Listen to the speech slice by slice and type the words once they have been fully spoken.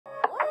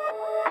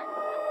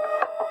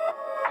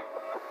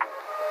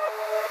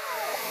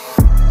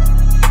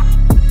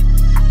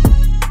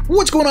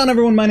What's going on,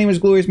 everyone? My name is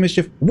Glorious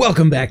Mischief.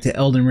 Welcome back to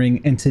Elden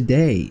Ring, and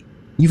today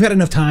you've had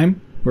enough time.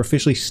 We're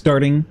officially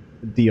starting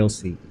the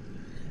DLC.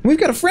 And we've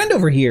got a friend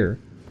over here.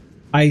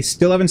 I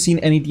still haven't seen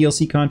any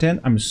DLC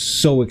content. I'm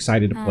so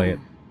excited to play it.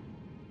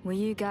 Were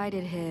you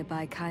guided here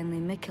by kindly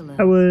Mikola?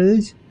 I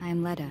was. I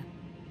am Leda.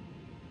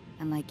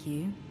 And like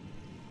you,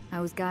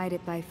 I was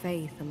guided by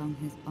faith along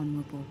his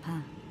honorable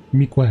path.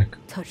 Me quack.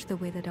 Touch the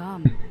withered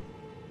arm,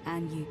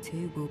 and you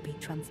too will be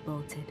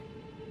transported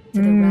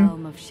to the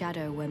realm of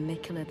Shadow where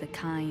Mikola the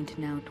Kind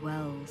now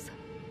dwells.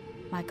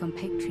 My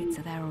compatriots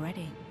are there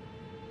already.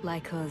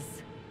 Like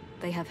us,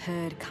 they have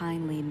heard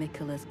kindly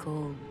Mikola's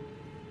call.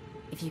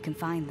 If you can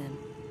find them,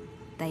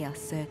 they are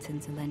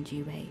certain to lend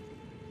you aid.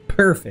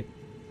 Perfect.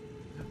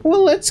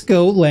 Well, let's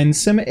go lend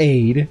some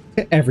aid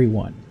to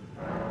everyone.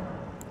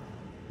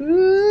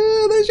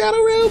 The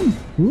Shadow Realm!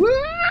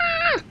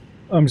 Wah!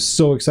 I'm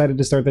so excited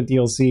to start the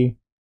DLC.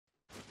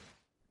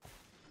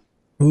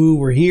 Ooh,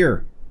 we're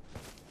here.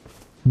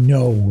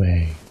 No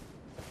way.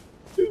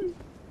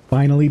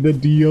 Finally, the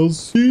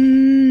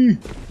DLC!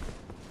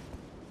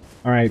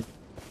 Alright.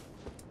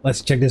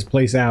 Let's check this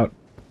place out.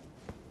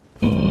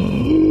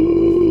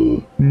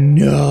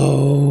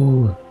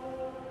 No!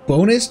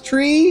 Bonus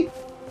tree?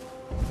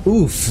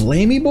 Ooh,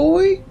 Flamey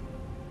Boy?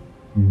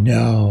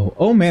 No.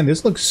 Oh man,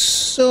 this looks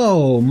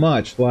so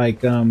much like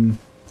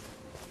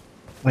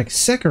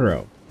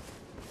Sekiro.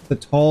 The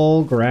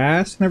tall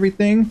grass and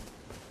everything.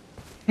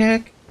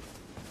 Heck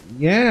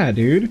yeah,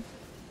 dude.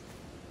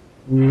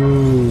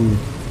 Ooh.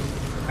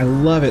 I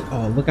love it.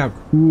 Oh, look how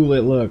cool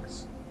it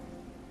looks.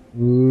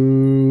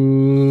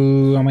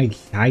 Ooh, I'm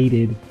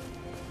excited.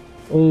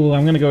 Oh,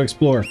 I'm gonna go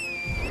explore.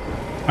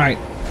 Alright.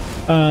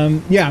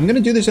 Yeah, I'm gonna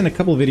do this in a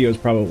couple of videos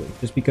probably,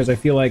 just because I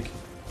feel like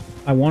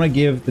I want to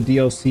give the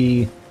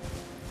DLC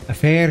a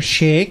fair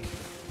shake,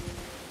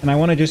 and I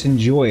want to just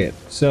enjoy it.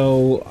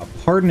 So,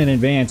 pardon in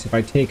advance if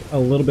I take a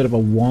little bit of a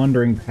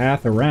wandering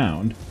path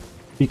around,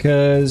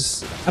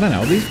 because, I don't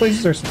know, these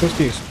places are supposed to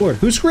be explored.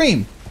 Who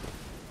screamed?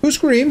 Who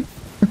screamed?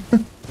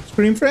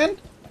 Scream friend?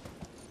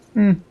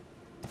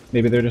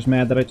 Maybe they're just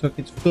mad that I took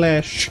its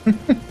flesh.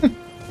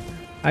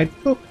 I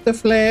took the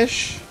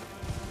flesh.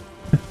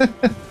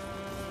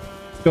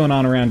 What's going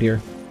on around here?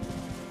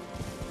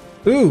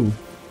 Ooh.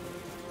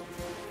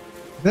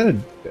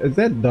 Is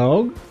that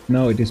dog?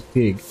 No, it is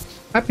pig.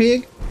 Hi,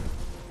 pig.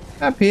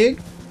 Hi,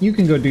 pig. You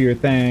can go do your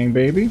thing,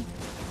 baby.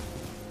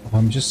 Oh,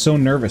 I'm just so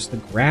nervous. The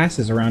grass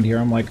is around here.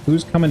 I'm like,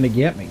 who's coming to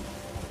get me?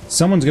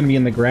 Someone's gonna be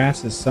in the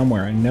grasses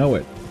somewhere. I know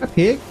it. Hi,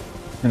 pig.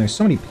 And there's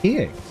so many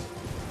pigs.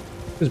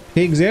 There's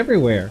pigs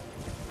everywhere.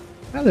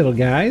 Hi, little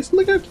guys.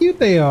 Look how cute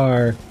they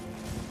are.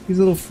 These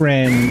little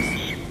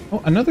friends.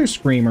 Oh, another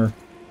screamer.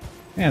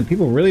 Man,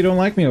 people really don't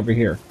like me over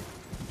here.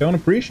 Don't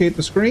appreciate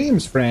the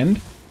screams,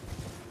 friend.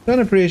 Don't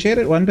appreciate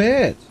it one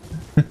bit.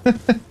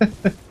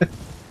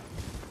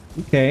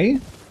 Okay.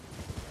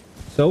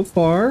 So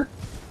far,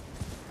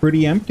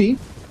 pretty empty.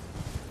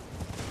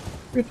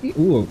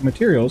 Ooh,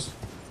 materials.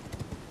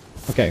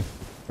 Okay.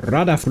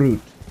 Rada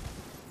fruit.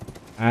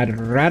 I'd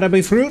rather be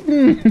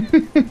fruitin'.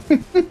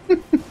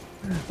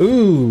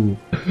 Ooh.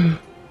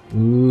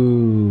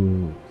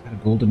 Ooh. Is that a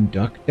golden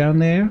duck down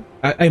there?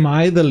 Am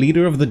I the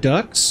leader of the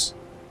ducks?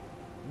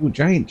 Ooh,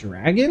 giant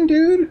dragon,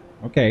 dude?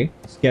 Okay.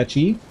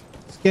 Sketchy.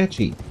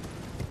 Sketchy.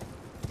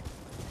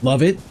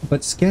 Love it,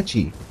 but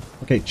sketchy.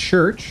 Okay,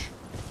 church.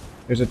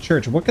 There's a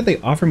church. What could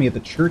they offer me at the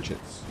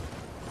churches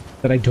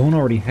that I don't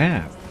already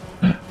have?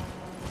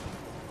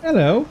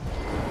 Hello.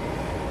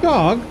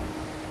 Dog.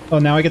 Oh,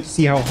 now I get to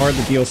see how hard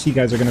the DLC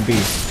guys are going to be.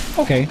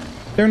 Okay,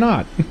 they're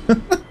not.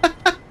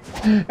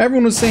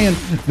 Everyone was saying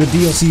the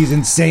DLC is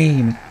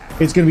insane.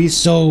 It's going to be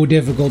so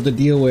difficult to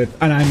deal with.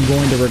 And I'm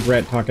going to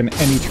regret talking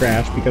any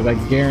trash because I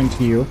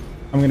guarantee you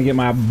I'm going to get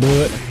my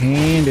butt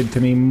handed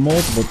to me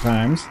multiple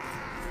times.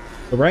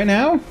 But right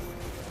now,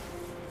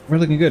 we're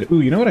looking good. Ooh,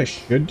 you know what I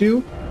should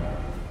do?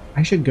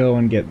 I should go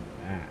and get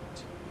that.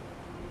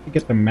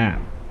 Get the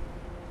map.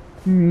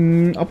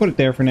 I'll put it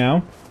there for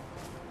now.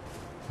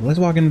 Let's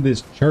walk into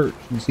this church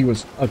and see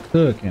what's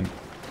cooking.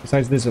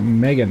 Besides this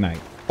Mega Knight.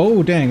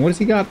 Oh, dang. What has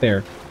he got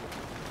there?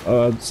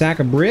 A sack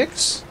of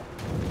bricks?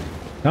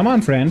 Come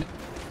on, friend.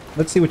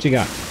 Let's see what you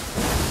got.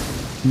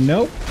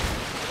 Nope.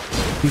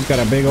 He's got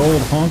a big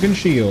old honking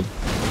shield.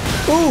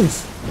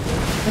 Oof!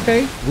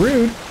 Okay,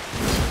 rude.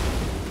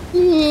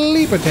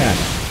 Leap attack.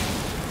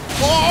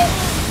 Oh!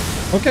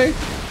 Okay.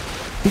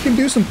 He can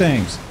do some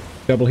things.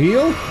 Double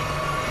heal.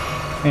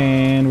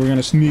 And we're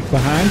gonna sneak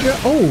behind you.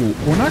 Oh,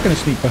 we're not gonna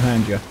sneak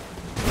behind you.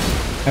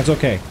 That's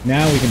okay.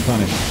 Now we can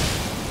punish.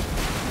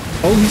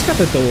 Oh, he's got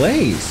the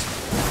delays.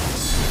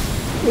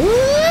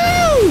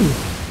 Woo!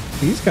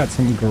 He's got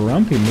some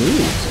grumpy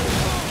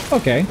moves.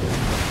 Okay.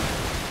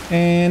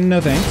 And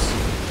no thanks.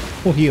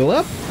 We'll heal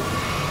up.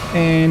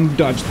 And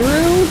dodge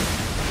through.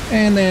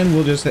 And then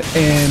we'll just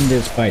end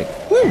this fight.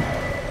 Woo!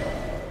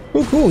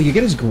 Oh, cool. You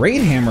get his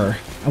great hammer.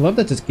 I love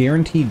that it's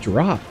guaranteed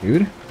drop,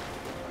 dude.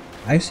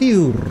 I see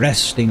you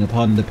resting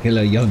upon the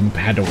pillar, young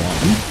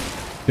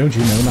Padawan. Don't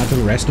you know not to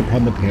rest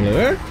upon the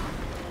pillar?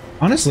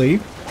 Honestly,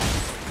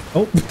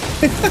 Oh.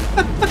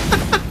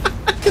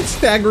 I can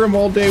stagger them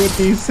all day with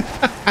these.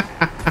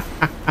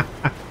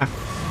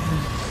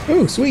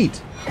 Oh,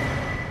 sweet.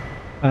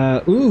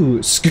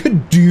 Ooh,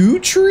 skidoo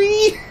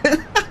tree?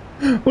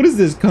 What is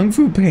this, Kung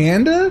Fu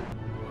Panda?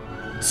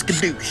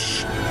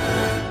 Skadoosh.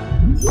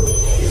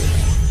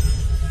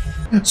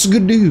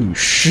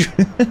 Skadoosh.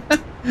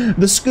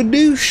 The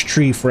skadoosh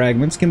tree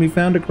fragments can be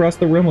found across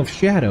the realm of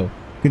Shadow.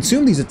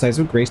 Consume these at sites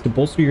of grace to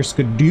bolster your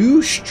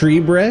skadoosh tree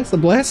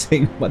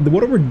blessing.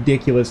 What a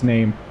ridiculous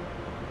name.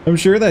 I'm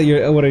sure that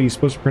you're, what are you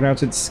supposed to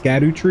pronounce it?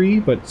 Skadoo tree?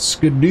 But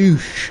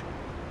skadoosh.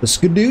 The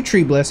skadoo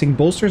tree blessing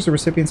bolsters the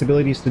recipient's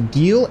abilities to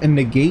deal and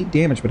negate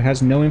damage, but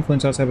has no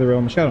influence outside of the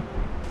realm of Shadow.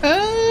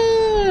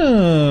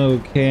 Oh,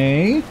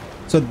 okay.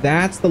 So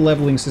that's the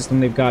leveling system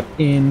they've got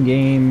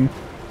in-game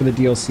for the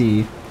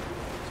DLC.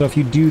 So if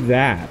you do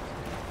that,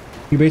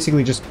 you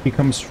basically just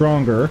become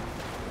stronger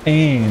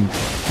and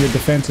your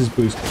defense is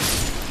boosted.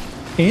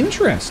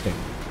 Interesting.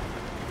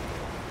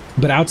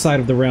 But outside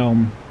of the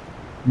realm,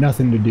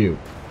 nothing to do.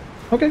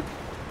 Okay,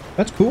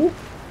 that's cool.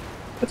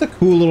 That's a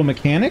cool little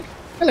mechanic.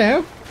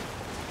 Hello.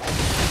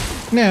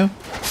 No.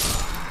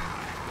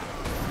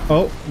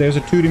 Oh, there's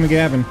a Tootie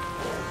McGavin.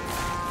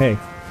 Hey,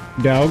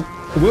 dog.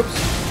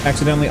 Whoops.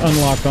 Accidentally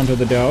unlocked onto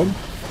the dog.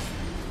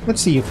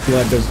 Let's see if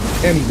blood does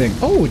anything.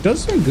 Oh, it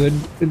does some good.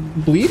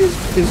 Bleed is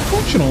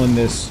functional in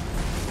this.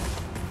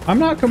 I'm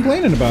not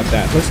complaining about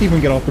that. Let's see if we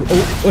can get all three.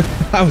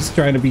 Oh, I was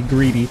trying to be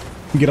greedy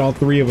and get all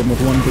three of them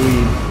with one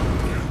bleed.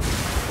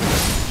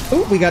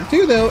 Oh, we got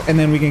two though, and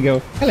then we can go,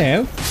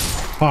 hello.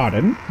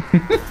 Pardon.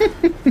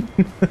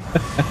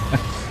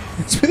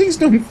 Smithing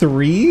Stone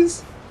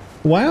 3s?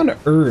 Why on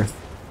earth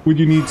would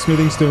you need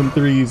Smithing Stone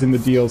 3s in the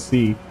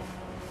DLC?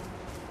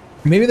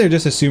 Maybe they're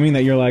just assuming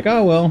that you're like,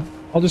 oh, well,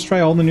 I'll just try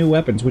all the new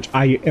weapons, which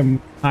I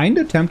am kind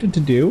of tempted to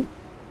do.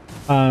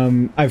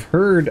 I've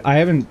heard, I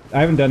haven't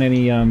done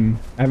any, I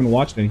haven't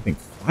watched anything.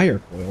 Fire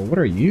Coil, what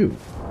are you?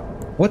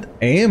 What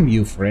am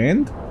you,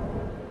 friend?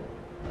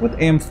 What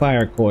am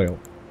Fire Coil?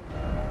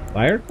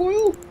 Fire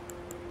Coil?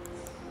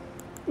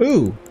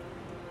 Ooh.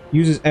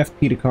 Uses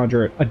FP to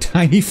conjure a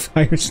tiny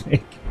fire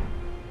snake.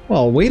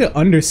 Well, way to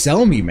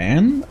undersell me,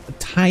 man. A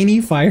tiny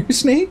fire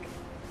snake?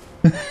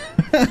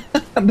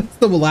 That's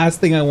the last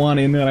thing I want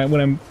in when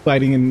I'm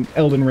fighting in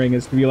Elden Ring,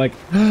 is to be like,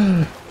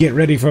 get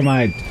ready for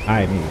my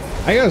tiny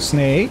fire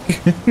snake.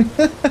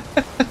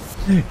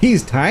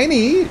 He's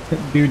tiny.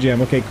 Do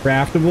gem. Okay,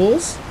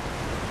 craftables.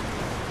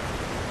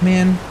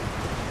 Man.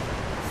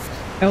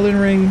 Elden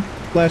Ring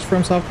 /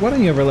 FromSoft, why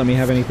don't you ever let me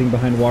have anything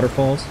behind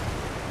waterfalls?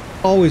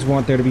 Always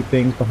want there to be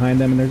things behind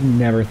them, and there's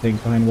never things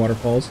behind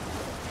waterfalls.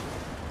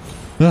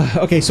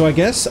 Okay, so I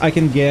guess I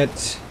can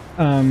get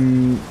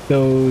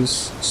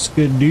those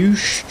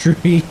skadoosh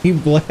tree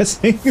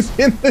blessings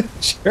in the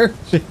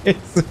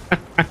churches.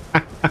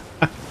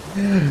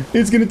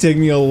 It's gonna take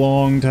me a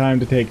long time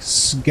to take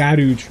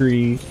skadoo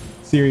tree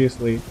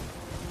seriously.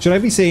 Should I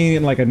be saying it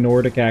in like a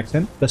Nordic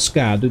accent? The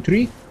skadoo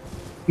tree?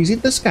 Is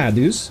it the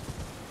skadoos?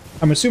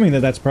 I'm assuming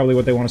that that's probably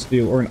what they want us to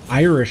do, or an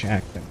Irish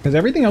accent, because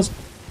everything else,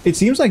 it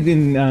seems like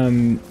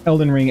in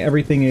Elden Ring,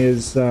 everything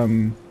is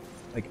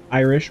like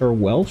Irish or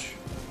Welsh.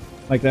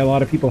 Like a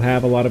lot of people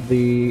have a lot of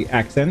the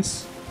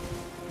accents.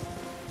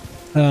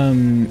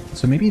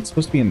 So maybe it's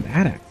supposed to be in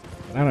that accent,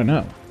 but I don't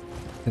know.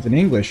 As in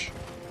English,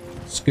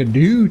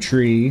 skadoo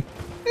tree.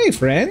 Hey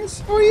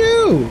friends, how are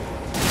you?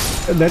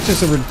 That's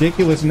just a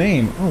ridiculous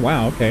name. Oh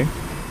wow, okay.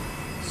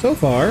 So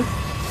far,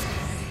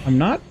 I'm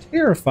not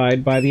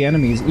terrified by the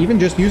enemies, even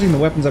just using the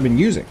weapons I've been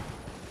using,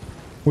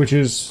 which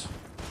is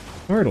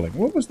startling.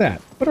 What was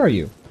that? What are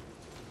you?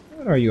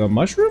 What are you, a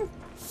mushroom?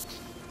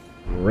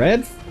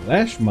 Red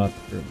flesh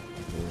mushroom.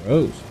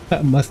 Gross.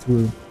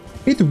 Mushroom.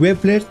 It's a red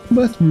flesh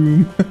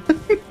mushroom.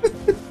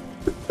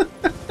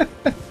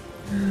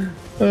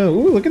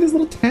 Ooh, look at this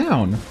little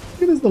town.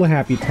 Look at this little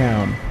happy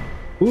town.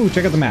 Ooh,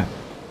 check out the map.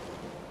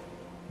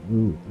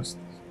 Ooh, those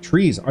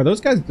trees. Are those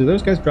guys, do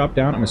those guys drop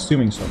down? I'm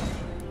assuming so.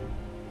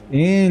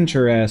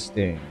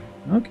 Interesting.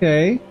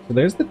 Okay, so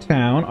there's the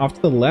town. Off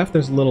to the left,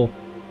 there's a little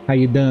how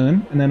you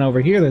done. And then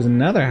over here, there's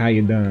another how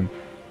you done.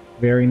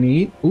 Very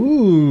neat.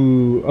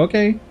 Ooh,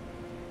 okay.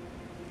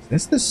 Is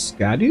this the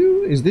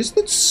skadoo? Is this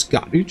the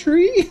skadoo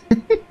tree?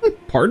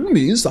 Pardon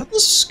me, is that the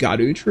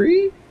skadoo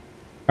tree?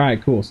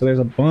 Alright, cool. So there's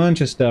a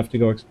bunch of stuff to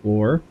go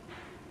explore.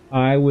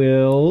 I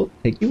will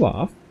take you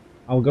off.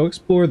 I'll go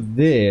explore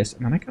this.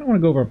 And then I kind of want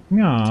to go over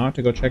meow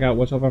to go check out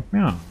what's over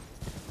meow.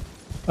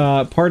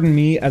 Pardon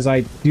me as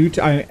I do.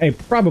 I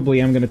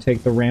probably am going to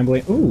take the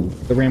rambling. Ooh,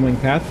 the rambling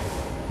path.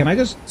 Can I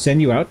just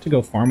send you out to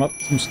go farm up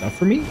some stuff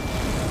for me?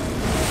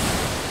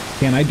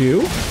 Can I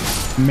do?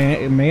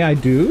 May I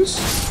do's?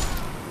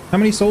 How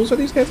many souls are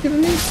these guys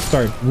giving me?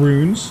 Sorry,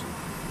 runes.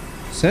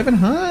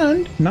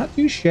 700. Not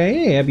too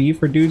shabby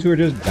for dudes who are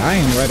just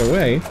dying right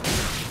away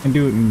and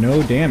do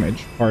no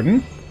damage.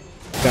 Pardon.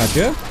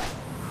 Gotcha.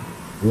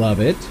 Love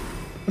it.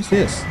 What's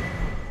this?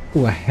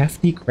 Ooh, a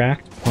hefty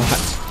cracked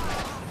pot.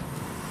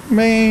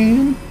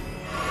 Man,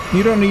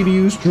 you don't need to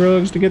use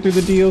drugs to get through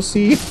the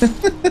DLC.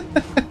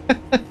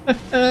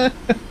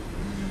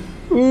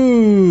 Ooh,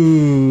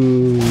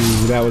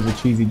 was a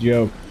cheesy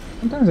joke.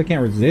 Sometimes I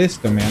can't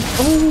resist them, man.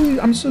 Oh,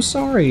 I'm so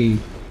sorry.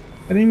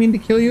 I didn't mean to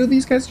kill you.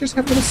 These guys just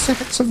have little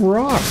sacks of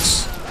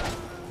rocks.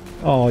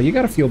 Oh, you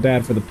gotta feel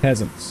bad for the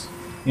peasants,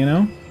 you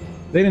know?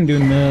 They didn't do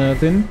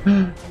nothing.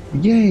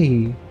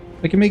 Yay!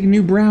 I can make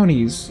new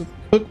brownies.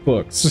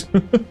 Cookbooks.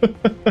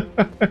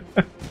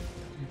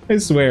 I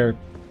swear.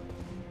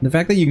 The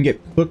fact that you can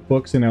get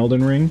cookbooks in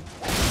Elden Ring,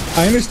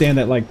 I understand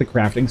that, like, the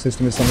crafting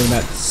system is something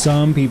that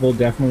some people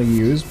definitely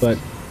use, but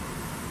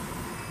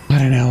I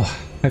don't know.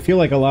 I feel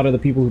like a lot of the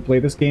people who play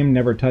this game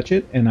never touch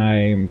it, and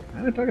I'm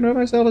kind of talking about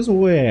myself as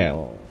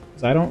well,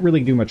 because I don't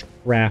really do much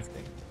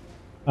crafting.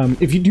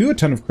 If you do a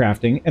ton of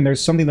crafting, and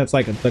there's something that's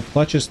like the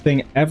clutchest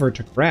thing ever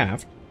to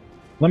craft,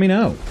 let me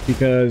know,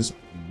 because,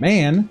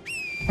 man,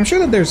 I'm sure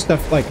that there's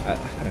stuff like, I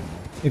don't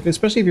know,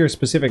 especially if you're a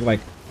specific,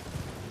 like,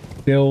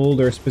 build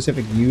or a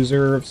specific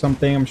user of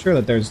something, I'm sure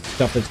that there's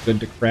stuff that's good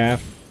to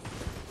craft.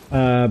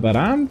 But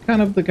I'm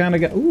kind of the kind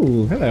of guy...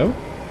 Ooh, hello.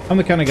 I'm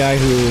the kind of guy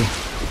who...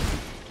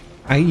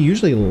 I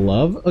usually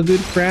love a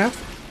good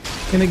craft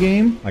in a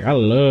game. Like, I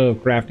love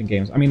crafting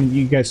games. I mean,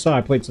 you guys saw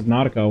I played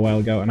Subnautica a while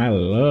ago, and I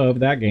love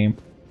that game.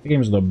 The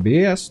game is the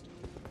best.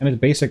 And it's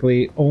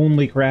basically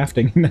only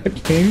crafting in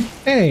that game.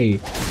 Hey!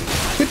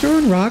 Quit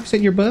throwing rocks at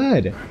your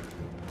bud.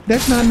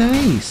 That's not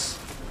nice.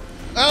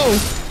 Oh!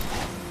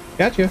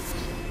 Gotcha.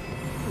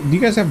 Do you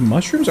guys have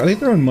mushrooms? Are they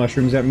throwing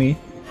mushrooms at me?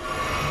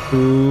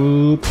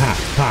 Ooh, pot.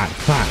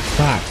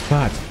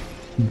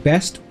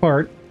 Best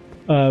part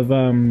of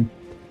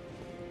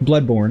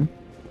Bloodborne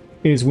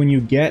is when you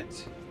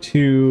get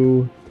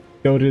to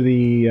go to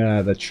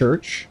the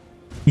church.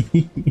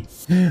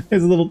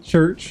 There's a little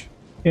church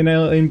in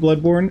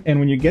Bloodborne, and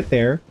when you get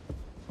there,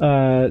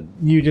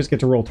 you just get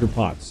to roll through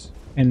pots.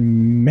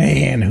 And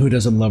man, who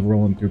doesn't love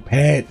rolling through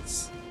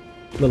pets?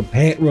 Little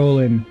pet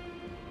rolling.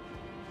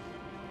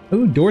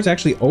 Ooh, doors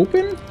actually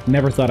open?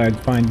 Never thought I'd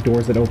find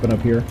doors that open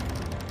up here.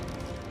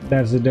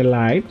 That's a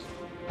delight.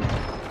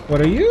 What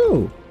are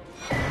you?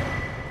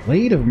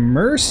 Blade of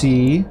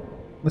Mercy?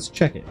 Let's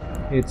check it.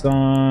 It's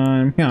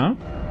on... yeah.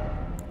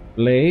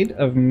 Blade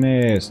of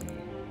Mercy.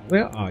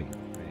 Where are you,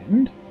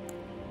 friend?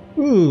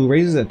 Ooh,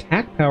 raises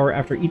attack power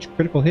after each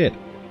critical hit.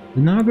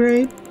 Not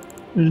great.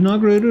 It's not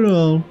great at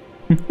all.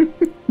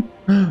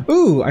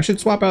 Ooh, I should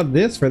swap out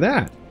this for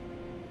that.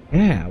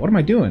 Yeah, what am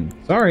I doing?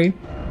 Sorry.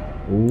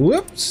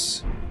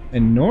 Whoops!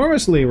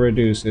 Enormously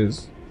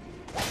reduces.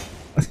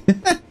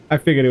 I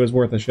figured it was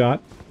worth a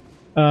shot.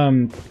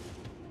 Ooh,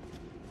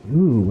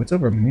 what's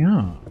over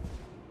meow?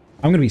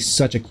 I'm gonna be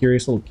such a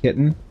curious little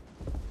kitten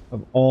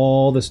of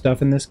all the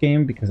stuff in this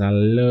game because I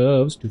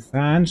loves to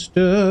find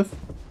stuff.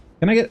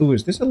 Can I get... Ooh,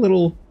 is this a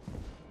little...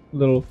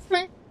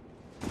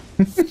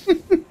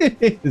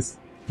 It is.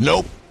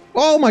 Nope.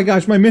 Oh my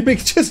gosh, my mimic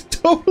just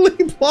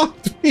totally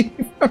blocked me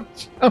from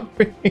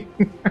jumping.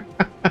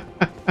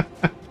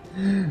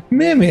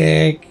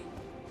 Mimic!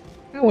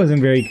 That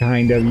wasn't very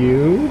kind of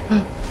you.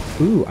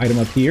 Ooh, item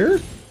up here?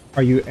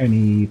 Are you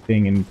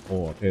anything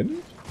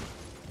important?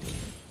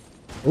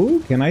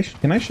 Ooh, can I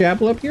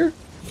shabble up here?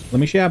 Let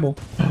me shabble.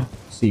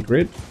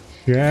 Secret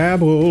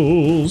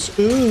shabbles.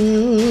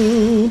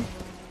 Ooh.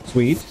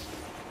 Sweet.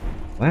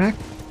 Black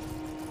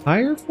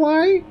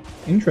firefly?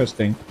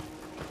 Interesting.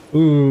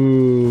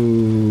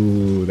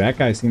 Ooh, that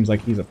guy seems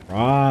like he's a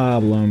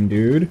problem,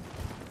 dude.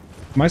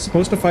 Am I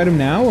supposed to fight him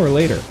now or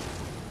later?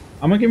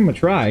 I'm gonna give him a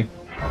try.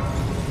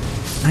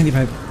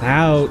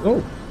 95,000.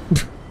 Oh.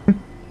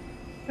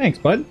 Thanks,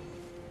 bud.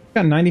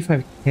 Got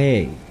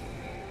 95k.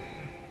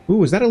 Ooh,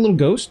 was that a little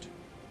ghost?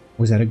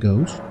 Was that a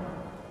ghost?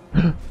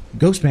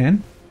 Ghost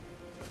man?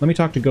 Let me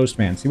talk to Ghost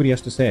Man. See what he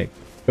has to say.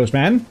 Ghost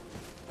Man?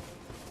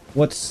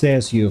 What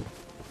says you?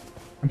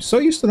 I'm so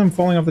used to them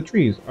falling off the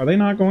trees. Are they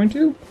not going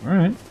to?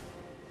 Alright.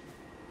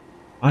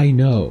 I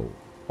know.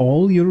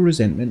 All your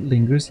resentment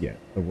lingers yet.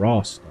 The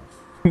raw stuff.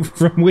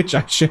 From which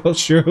I shall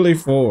surely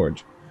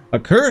forge. A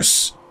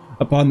curse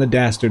upon the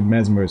dastard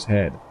Mesmer's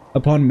head.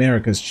 Upon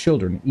Marika's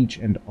children, each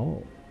and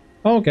all.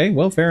 Oh, okay,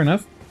 well, fair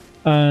enough.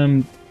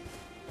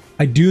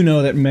 I do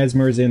know that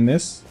Mesmer's in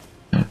this.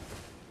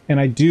 And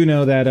I do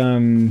know that,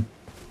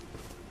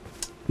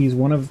 he's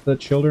one of the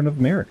children of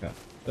Marika.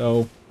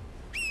 So,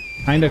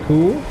 kinda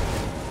cool.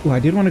 Ooh, I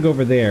did want to go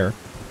over there.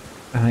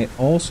 And I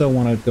also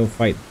want to go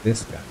fight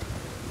this guy.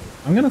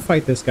 I'm gonna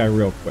fight this guy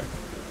real quick.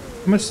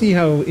 I'm gonna see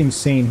how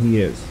insane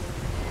he is.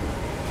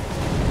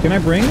 Can I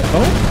bring?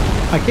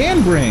 Oh, I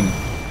can bring!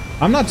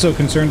 I'm not so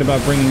concerned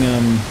about bringing,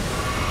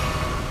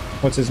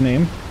 what's his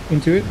name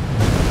into it.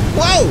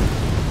 Whoa!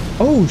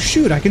 Oh,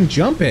 shoot, I can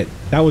jump it.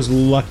 That was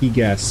lucky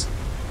guess.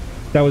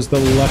 That was the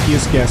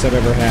luckiest guess I've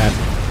ever had.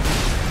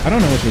 I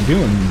don't know what you're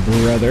doing,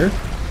 brother.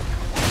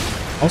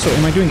 Also,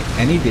 am I doing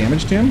any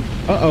damage to him?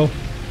 Uh-oh.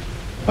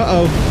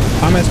 Uh-oh.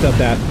 I messed up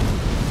that.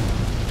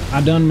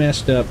 I done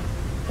messed up.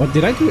 What,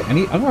 did I do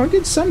any? Oh, I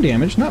did some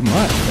damage. Not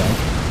much, though.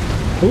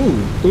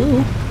 Ooh.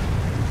 Ooh.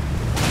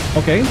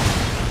 Okay.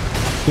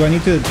 Do I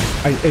need to...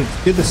 it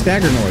did the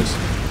stagger noise.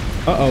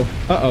 Uh-oh.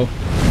 Uh-oh.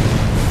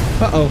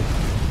 Uh-oh.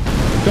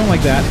 Don't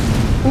like that.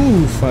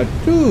 Oof, a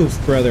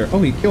doof, brother.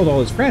 Oh, he killed all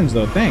his friends,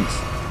 though. Thanks.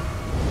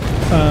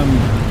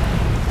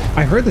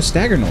 I heard the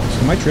stagger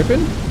noise. Am I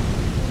tripping?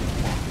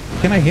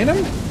 Can I hit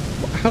him?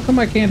 How come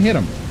I can't hit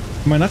him?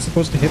 Am I not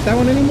supposed to hit that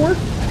one anymore?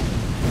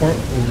 Or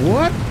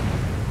what?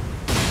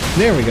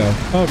 There we go.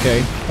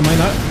 Okay. Am I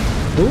not?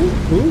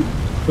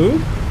 Ooh.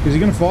 Is he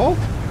gonna fall?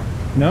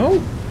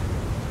 No?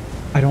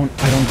 I don't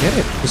get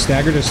it. The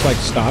stagger just like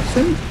stops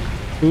him?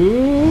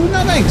 Ooh,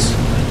 no thanks.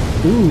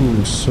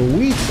 Ooh,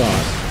 sweet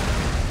sauce.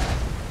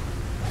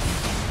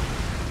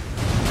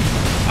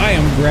 I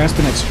am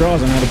grasping at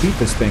straws on how to beat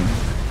this thing.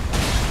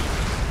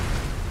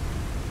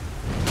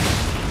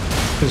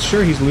 Cause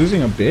sure, he's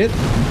losing a bit.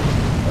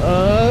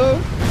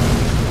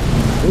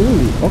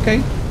 Ooh,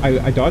 okay.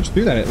 I dodged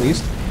through that at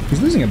least.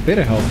 He's losing a bit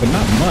of health, but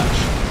not much.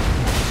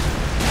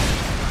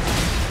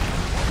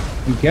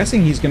 I'm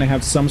guessing he's gonna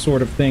have some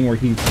sort of thing where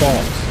he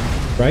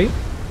falls, right?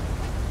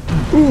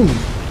 Ooh,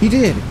 he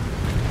did.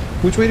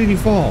 Which way did he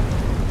fall?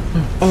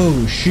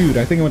 Oh, shoot.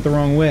 I think I went the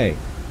wrong way.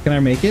 Can I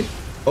make it?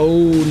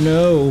 Oh,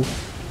 no.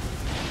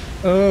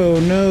 Oh,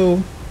 no.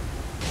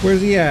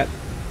 Where's he at?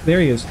 There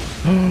he is.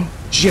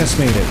 Just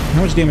made it.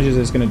 How much damage is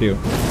this going to do?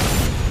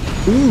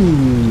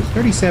 Ooh,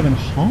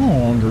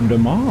 3,700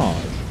 damage.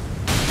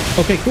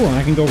 Okay, cool. And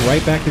I can go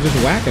right back to just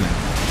whacking it.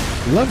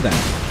 Love that.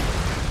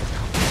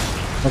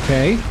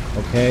 Okay.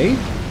 Okay.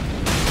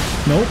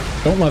 Nope.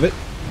 Don't love it.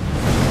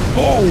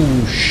 Oh,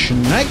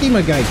 shnikey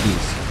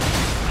McGikes.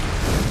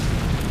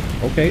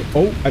 Okay.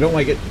 Oh, I don't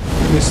like it.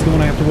 This is the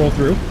one I have to roll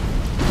through.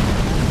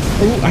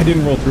 Oh, I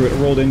didn't roll through it. I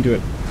rolled into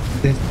it.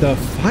 The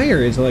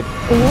fire is like...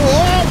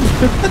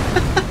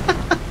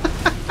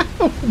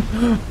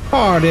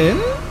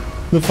 Pardon?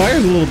 The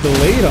fire's a little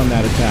delayed on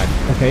that attack.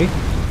 Okay.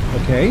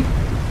 Okay.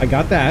 I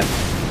got that.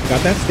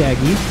 Got that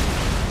staggy.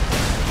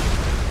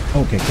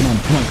 Okay, come on.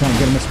 Come on, come on.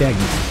 Get him a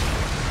staggy.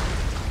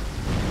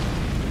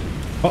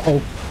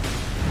 Uh-oh.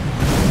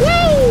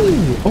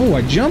 Woo! Oh,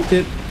 I jumped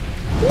it.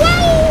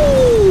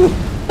 Woo!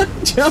 I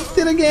jumped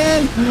it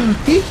again.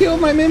 He killed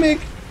my mimic.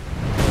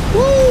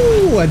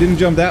 Woo! I didn't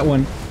jump that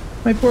one.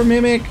 My poor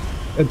mimic.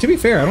 To be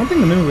fair, I don't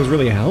think the mimic was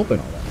really helping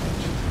all that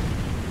much.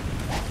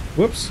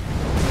 Whoops.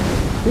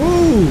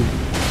 Woo!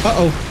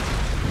 Uh-oh.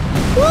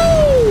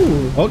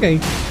 Woo! Okay.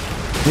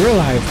 We're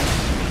alive.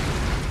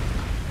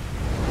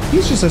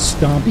 He's just a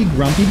stompy,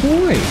 grumpy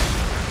boy.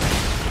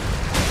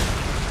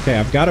 Okay,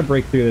 I've got to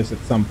break through this at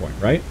some point,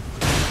 right?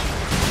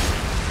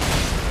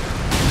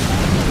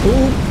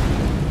 Ooh.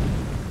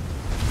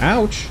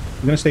 Ouch.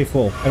 I'm gonna stay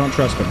full. I don't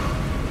trust him.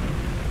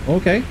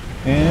 Okay.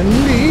 And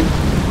lead.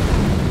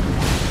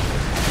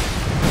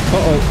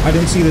 Uh-oh. I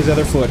didn't see this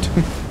other foot.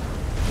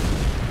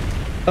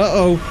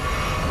 Uh-oh.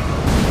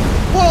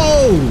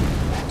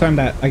 Whoa! Time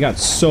that. I got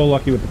so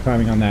lucky with the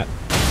timing on that.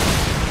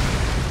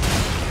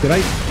 Did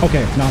I?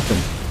 Okay,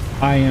 nothing.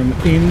 I am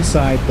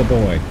inside the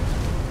boy.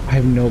 I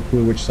have no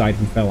clue which side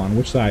he fell on.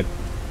 Which side?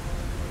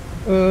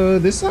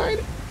 This side?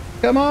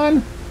 Come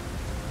on.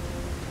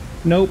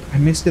 Nope, I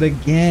missed it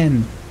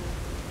again.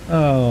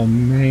 Oh,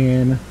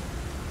 man.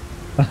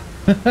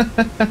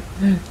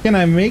 Can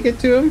I make it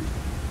to him?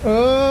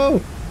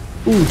 Oh!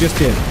 Ooh, just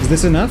did. Is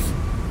this enough?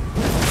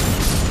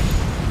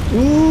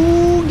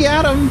 Ooh,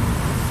 got him!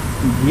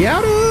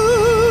 Got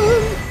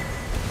him!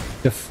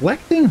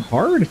 Deflecting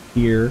hard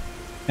here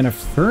and a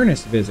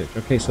furnace visage.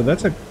 Okay, so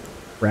that's a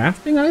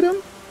crafting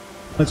item?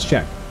 Let's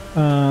check.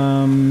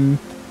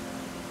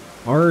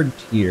 Hard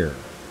tier.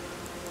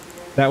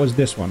 That was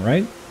this one,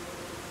 right?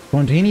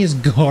 Spontaneous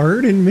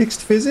guard and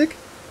mixed physic?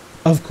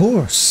 Of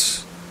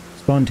course.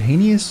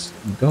 Spontaneous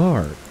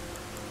guard.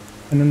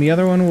 And then the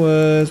other one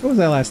was... What was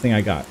that last thing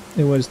I got?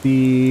 It was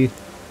the...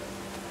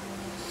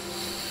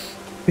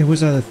 It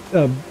was a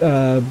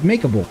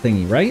makeable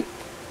thingy, right?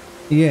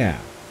 Yeah.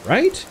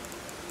 Right?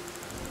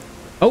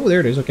 Oh, there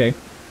it is. Okay.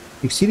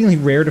 Exceedingly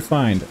rare to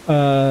find.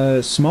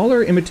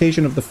 Smaller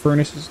imitation of the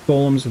furnace's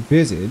golem's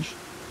visage.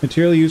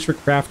 Material used for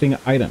crafting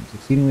items.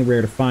 Exceedingly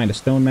rare to find. A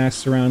stone mask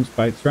surrounded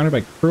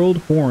by curled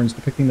horns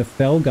depicting the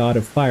fell god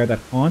of fire that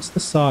haunts the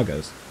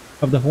sagas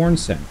of the horn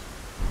scent.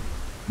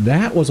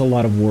 That was a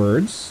lot of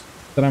words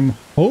that I'm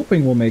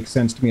hoping will make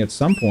sense to me at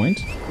some point.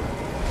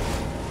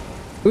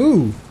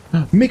 Ooh!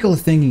 Mikola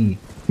thingy!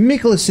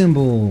 Mikola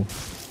symbol!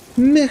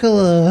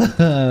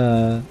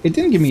 Mikola! It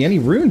didn't give me any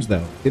runes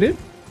though, did it?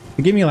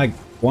 It gave me like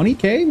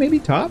 20k, maybe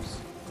tops?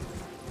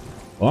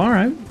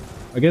 Alright.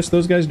 I guess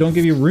those guys don't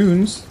give you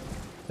runes.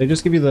 They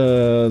just give you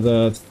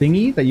the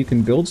thingy that you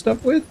can build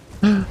stuff with?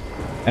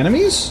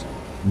 Enemies?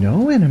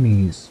 No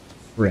enemies.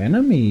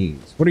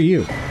 Frenemies. What are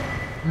you?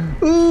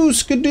 Ooh,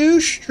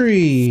 skadoosh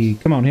tree.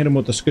 Come on, hit him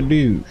with the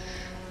skadoosh.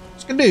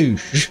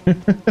 Skadoosh.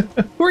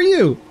 Who are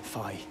you?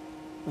 Fie,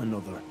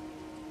 another.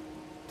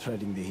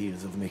 Treading the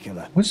heels of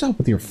Mikola. What's up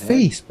with your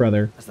face,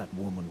 brother? As that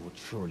woman would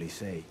surely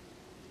say,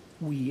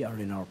 we are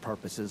in our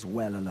purposes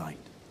well aligned.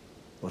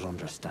 But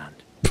understand,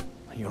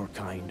 your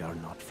kind are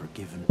not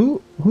forgiven.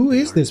 Who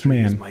is this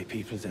man? Is my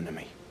people's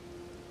enemy.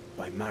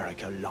 By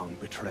Marika long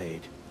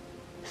betrayed.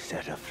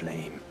 Set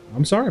aflame.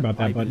 I'm sorry about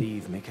that, I buddy.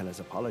 believe Mikola's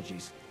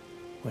apologies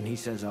when he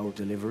says our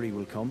delivery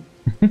will come.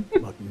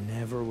 but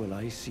never will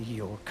I see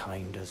your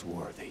kind as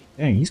worthy.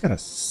 Dang, he's got a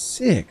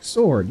sick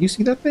sword. You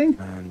see that thing?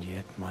 And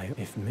yet,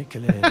 if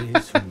Miquella it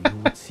is whom you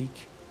would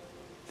seek,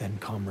 then,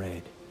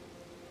 comrade,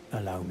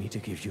 allow me to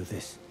give you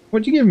this.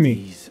 What'd you give me?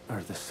 These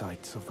are the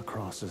sites of the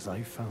crosses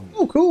I found.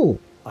 Oh, cool.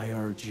 I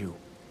urge you,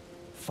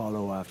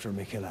 follow after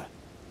Miquella.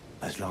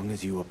 As long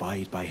as you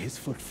abide by his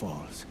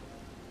footfalls,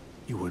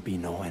 you will be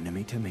no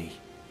enemy to me.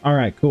 All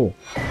right, cool.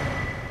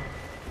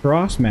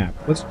 Cross map.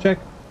 Let's check.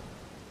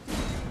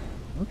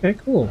 Okay,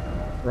 cool.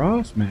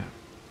 Cross map.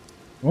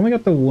 Only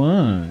got the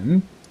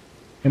one.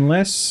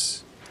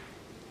 Unless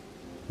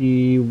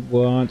he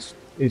wants...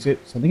 Is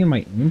it something in my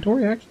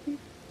inventory, actually?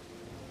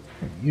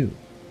 Where are you?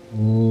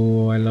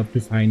 Oh, I love to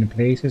find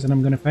places, and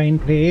I'm gonna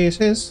find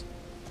places.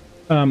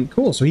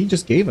 Cool. So he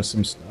just gave us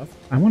some stuff.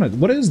 I want to...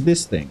 What is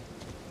this thing?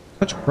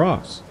 Touch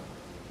cross.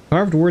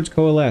 Carved words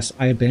coalesce.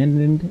 I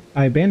abandon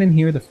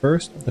here the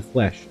first of the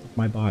flesh of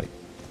my body.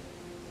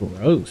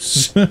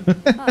 Gross.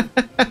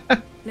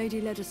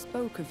 Lady Leda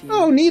spoke of you.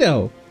 Oh,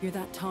 neato. You're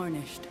that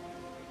tarnished.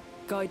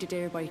 Guided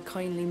here by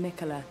kindly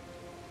Miquella.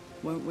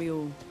 Won't we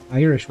all?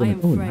 Irish woman.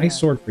 Oh, Freya. nice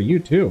sword for you,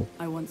 too.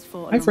 I once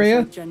fought Hi, Freya.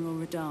 alongside General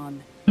Radahn.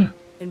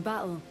 In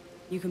battle,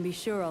 you can be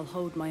sure I'll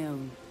hold my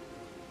own.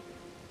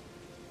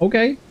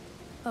 Okay.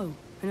 Oh,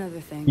 another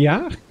thing.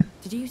 Yeah?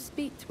 Did you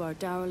speak to our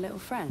dour little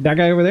friend? That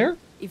guy over there?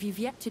 If you've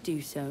yet to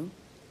do so,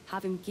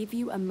 have him give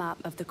you a map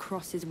of the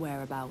cross's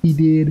whereabouts. He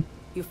did.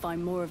 You'll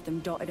find more of them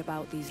dotted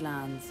about these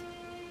lands.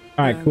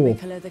 Alright, cool.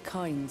 Miquella the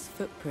Kind's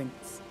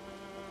footprints.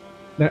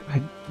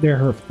 They're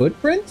her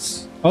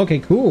footprints? Okay,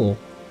 cool.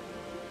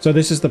 So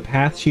this is the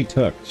path she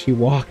took. She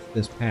walked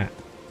this path.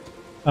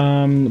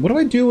 What do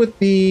I do with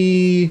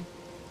the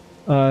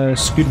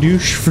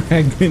skadoosh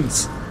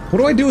fragments? What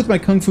do I do with my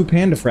Kung Fu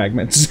Panda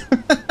fragments?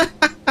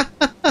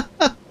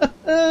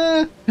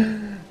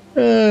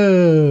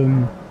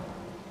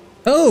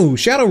 Oh,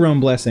 Shadow Realm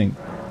Blessing.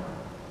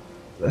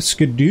 A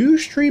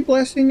skadoosh tree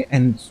blessing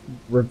and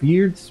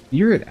revered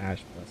spirit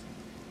ash blessing.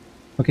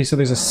 Okay, so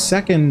there's a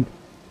second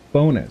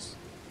bonus.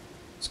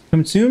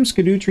 Consume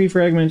skidoo tree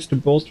fragments to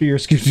bolster your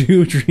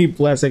skidoo tree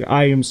blessing.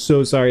 I am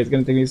so sorry. It's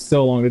going to take me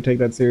so long to take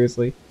that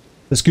seriously.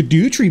 The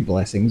skidoo tree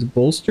blessings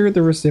bolster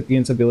the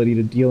recipient's ability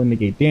to deal and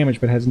negate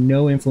damage, but has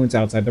no influence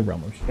outside the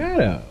realm of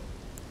shadow.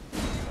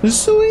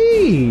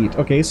 Sweet!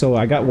 Okay, so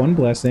I got one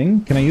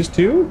blessing. Can I use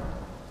two?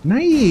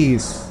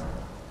 Nice!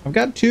 I've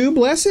got 2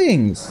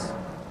 blessings!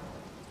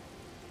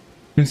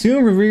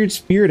 Consume revered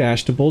spirit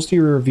ash to bolster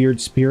your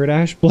revered spirit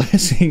ash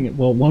blessing.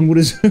 Well, one would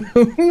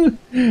assume.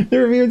 The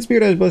revered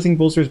spirit ash blessing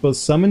bolsters both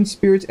summoned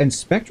spirits and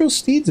spectral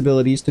steeds'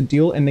 abilities to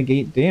deal and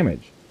negate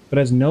damage, but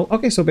has no...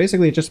 Okay, so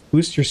basically it just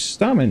boosts your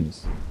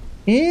summons.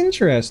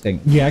 Interesting.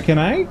 Yeah, can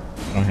I?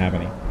 I don't have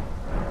any.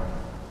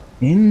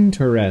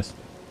 Interesting.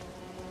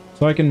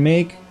 So I can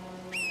make...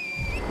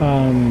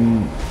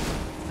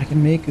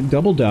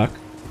 double duck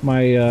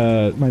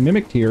my my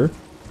mimic tier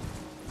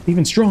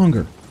even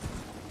stronger.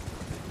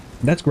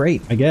 That's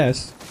great, I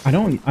guess. I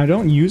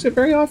don't use it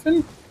very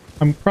often.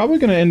 I'm probably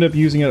going to end up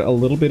using it a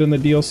little bit in the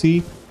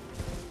DLC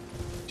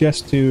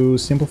just to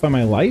simplify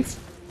my life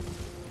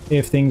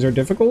if things are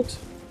difficult.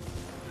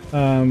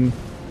 Oh,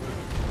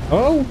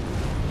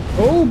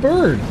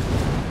 bird.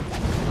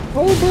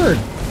 Oh, bird.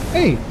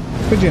 Hey,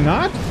 could you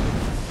not?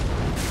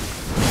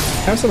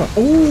 Have some...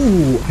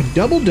 Oh, I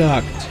double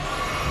ducked.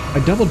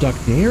 I double duck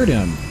dared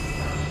him.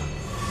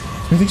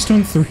 Smithing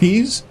Stone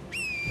 3s?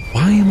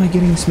 Why am I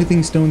getting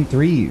Smithing Stone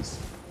 3s?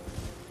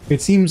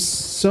 It seems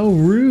so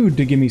rude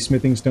to give me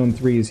Smithing Stone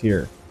 3s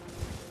here.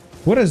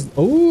 What is...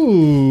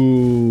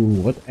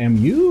 Oh, what am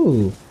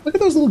you? Look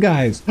at those little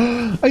guys.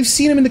 I've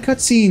seen them in the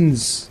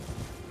cutscenes.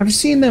 I've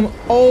seen them.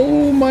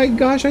 Oh my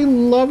gosh, I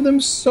love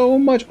them so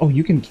much. Oh,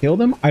 you can kill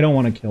them? I don't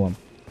want to kill them.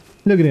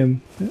 Look at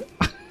him.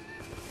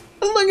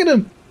 Look at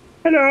him.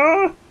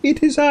 Hello,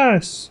 it is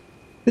us.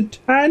 The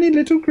tiny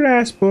little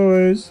grass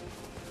boys.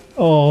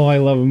 Oh, I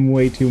love him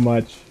way too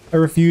much. I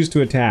refuse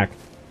to attack.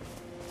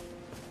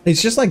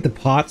 It's just like the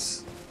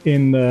pots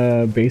in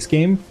the base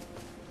game.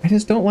 I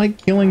just don't like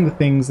killing the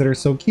things that are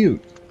so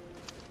cute.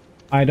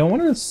 I don't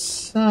want to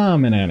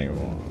summon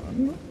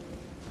anyone.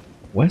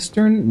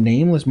 Western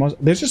Nameless Monster.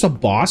 There's just a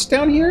boss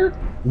down here?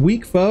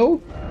 Weak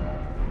foe?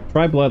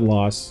 Try blood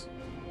loss.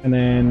 And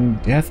then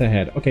death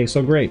ahead. Okay,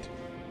 so great.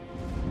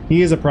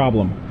 He is a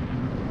problem.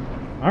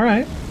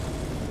 Alright.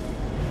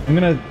 I'm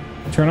gonna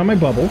turn on my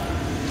bubble.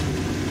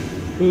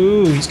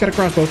 Ooh, he's got a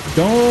crossbow.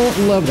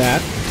 Don't love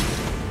that.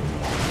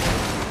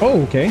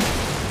 Oh, okay.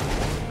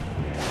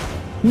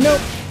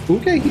 Nope.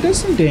 Okay, he does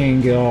some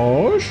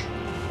dangage.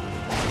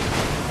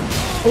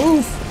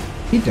 Oof.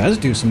 He does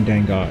do some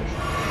dangage.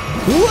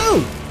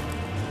 Whoa!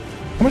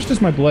 How much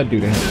does my blood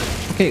do to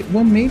him? Okay,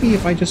 well, maybe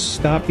if I just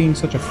stop being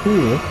such a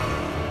fool,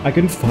 I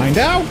can find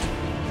out.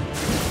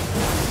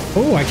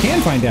 Oh, I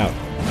can find out.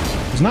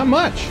 There's not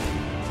much.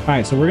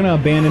 Alright, so we're going to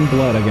abandon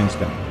blood against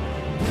him.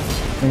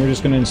 And we're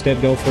just going to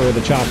instead go for the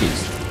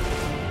choppies.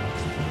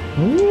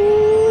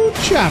 Ooh,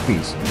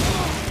 choppies.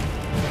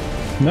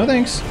 No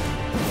thanks.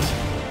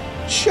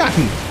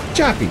 Choppy.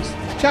 Choppies.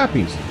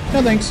 Choppies.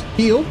 No thanks.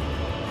 Heal.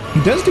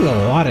 He does do a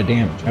lot of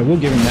damage. I will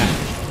give him that.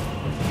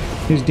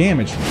 His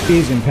damage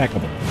is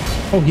impeccable.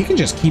 Oh, he can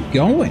just keep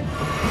going.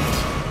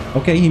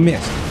 Okay, he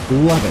missed.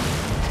 Love it.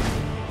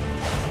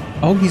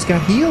 Oh, he's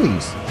got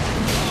healies.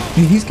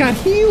 He's got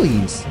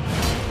healies.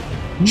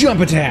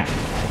 Jump attack.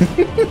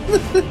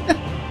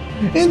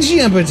 And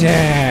jump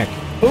attack.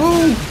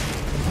 Oh.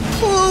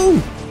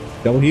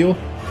 Oh. Double heal.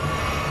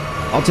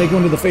 I'll take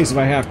one to the face if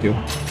I have to.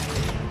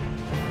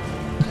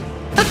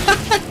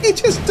 He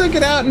just took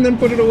it out and then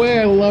put it away.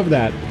 I love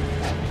that.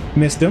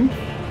 Missed him.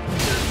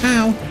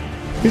 Ow.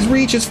 His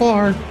reach is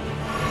far.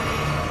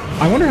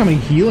 I wonder how many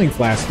healing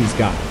flasks he's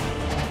got.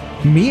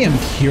 Me, I'm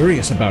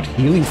curious about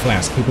healing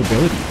flask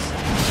capabilities.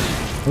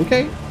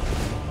 Okay.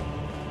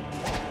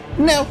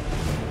 No.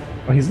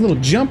 Oh, his little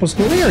jump was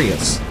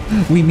hilarious.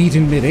 We meet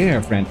in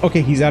midair, friend.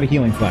 Okay, he's out of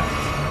healing flasks.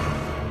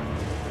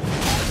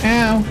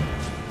 Ow.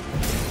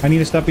 I need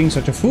to stop being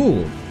such a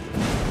fool.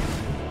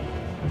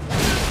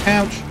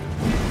 Ouch.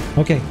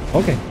 Okay,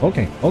 okay,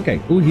 okay,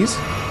 okay. Ooh, he's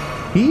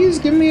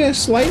giving me a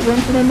slight run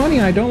for my money,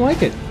 and I don't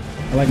like it.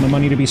 I like my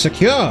money to be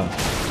secure,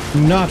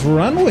 not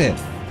run with.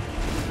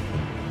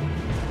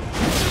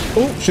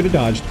 Oh, should have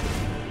dodged.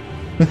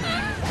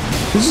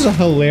 This is a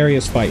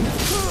hilarious fight.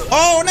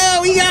 Oh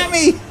no, he got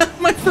me!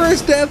 My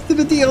first death to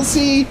the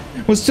DLC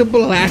was to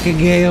Black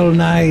Gale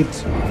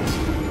Knight.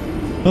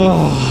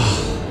 Oh.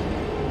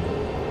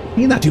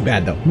 He's not too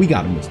bad, though. We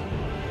got him this time.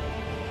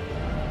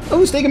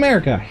 Oh, Steak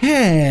America.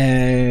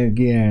 Heck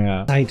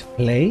yeah. Site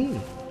play.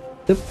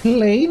 The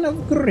plane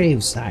of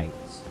grave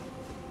sites.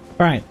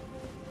 Alright.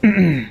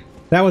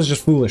 That was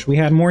just foolish. We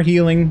had more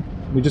healing.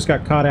 We just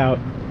got caught out.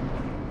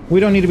 We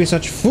don't need to be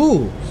such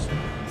fools.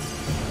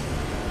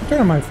 Turn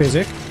on my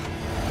physic.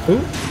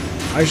 Ooh.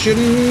 I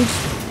shouldn't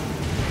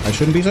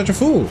be such a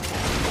fool.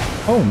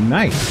 Oh,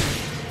 nice.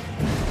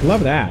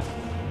 Love that.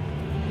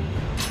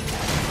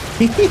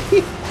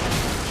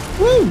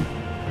 Woo!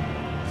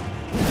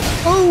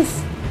 Oof!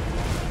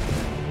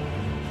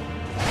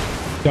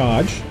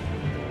 Dodge.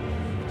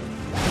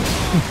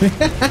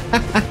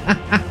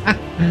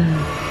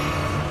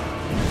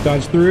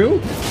 Dodge through.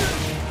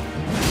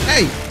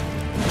 Hey!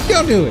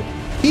 Don't do it!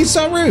 He's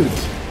so rude!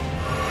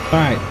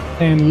 Alright,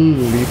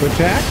 and leap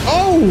attack.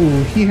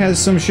 Oh! He has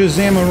some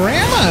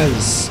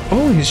Shazamaramas!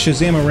 Oh, his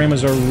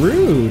Shazamaramas are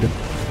rude.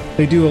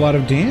 They do a lot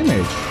of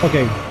damage.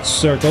 Okay,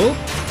 circle.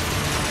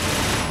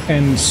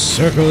 And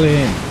circle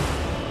in.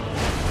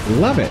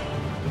 Love it.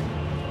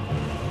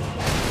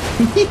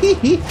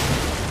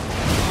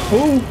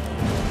 Oh.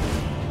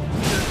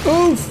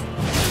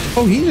 Oof.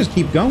 Oh, he just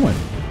keep going.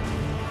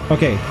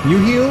 Okay, you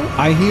heal,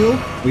 I heal,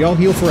 we all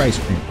heal for ice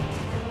cream.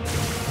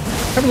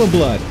 Have a little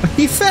blood.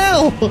 He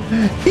fell!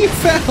 He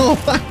fell!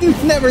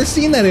 I've never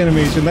seen that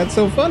animation. That's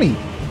so funny.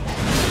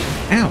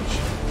 Ouch.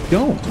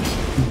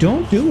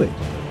 Don't do it.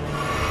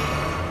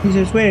 He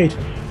says, wait,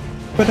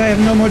 but I have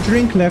no more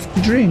drink left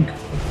to drink.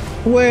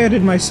 Where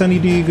did my Sunny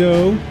D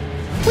go?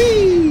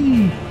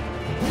 Whee!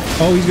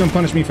 Oh, he's gonna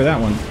punish me for that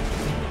one.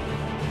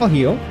 I'll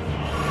heal.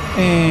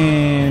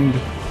 And...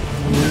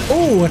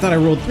 oh, I thought I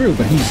rolled through,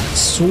 but he's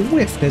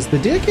swift as the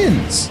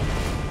dickens.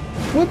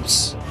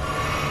 Whoops.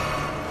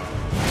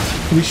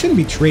 We shouldn't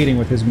be trading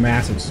with his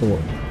massive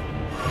sword.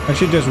 I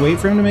should just wait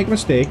for him to make a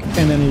mistake,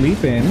 and then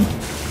leap in.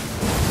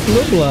 A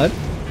little blood.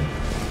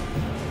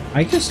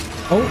 I just...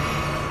 oh.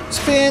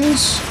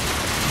 Spins.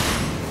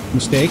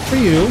 Mistake for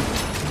you.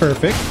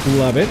 Perfect.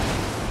 Love it.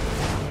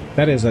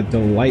 That is a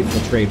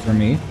delightful trade for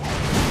me.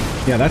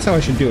 Yeah, that's how I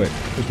should do it.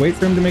 Just wait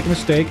for him to make a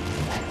mistake.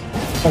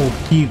 Oh,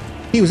 he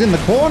was in the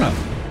corner.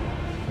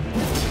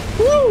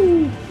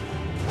 Woo!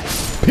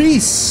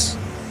 Peace!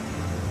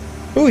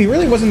 Oh, he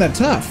really wasn't that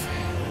tough.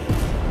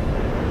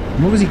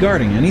 What was he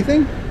guarding?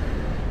 Anything?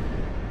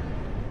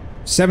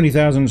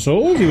 70,000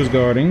 souls he was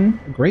guarding.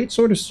 Great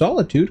Sword of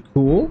Solitude.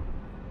 Cool.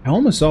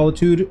 Helm of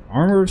Solitude,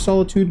 Armor of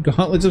Solitude,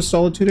 Gauntlets of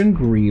Solitude, and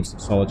Greaves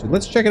of Solitude.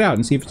 Let's check it out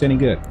and see if it's any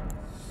good.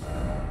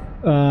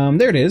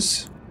 There it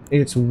is.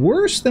 It's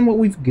worse than what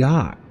we've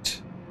got.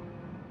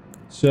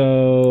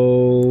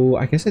 So,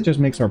 I guess it just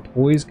makes our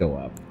poise go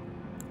up.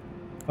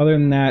 Other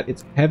than that,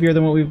 it's heavier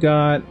than what we've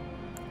got.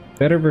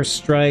 Better versus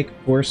Strike,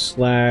 Force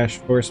Slash,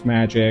 Force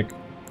Magic.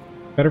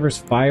 Better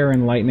versus Fire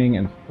and Lightning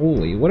and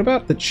Holy. What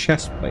about the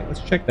chest plate?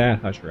 Let's check that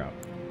Husher out.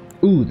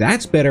 Ooh,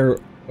 that's better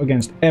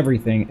against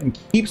everything and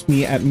keeps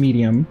me at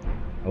medium.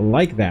 I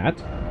like that.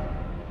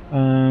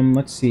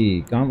 Let's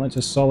see. Gauntlets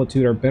of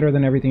Solitude are better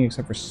than everything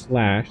except for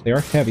Slash. They are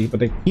heavy, but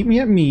they keep me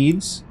at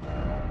meds.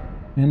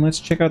 And let's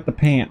check out the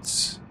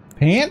pants.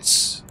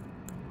 Pants?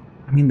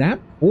 I mean, that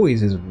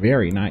poise is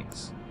very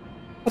nice.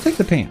 I'll take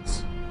the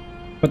pants.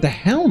 But the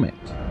helmet.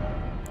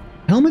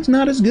 Helmet's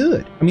not as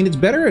good. I mean, it's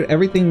better at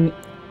everything.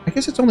 I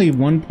guess it's only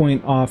 1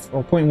 point off,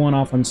 or 0.1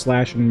 off on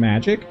Slash and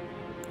Magic.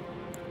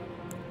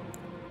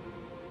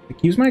 It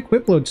keeps my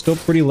equip load still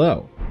pretty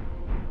low.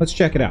 Let's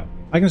check it out.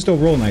 I can still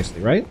roll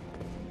nicely, right?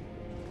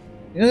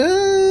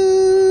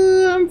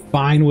 I'm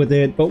fine with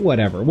it, but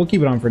whatever. We'll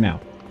keep it on for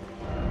now.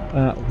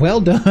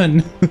 Well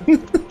done.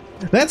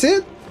 That's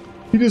it?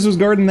 He just was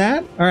guarding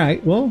that?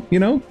 Alright, well, you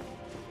know,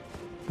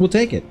 we'll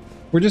take it.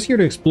 We're just here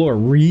to explore,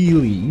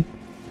 really.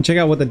 And check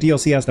out what the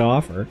DLC has to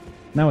offer.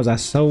 And that was a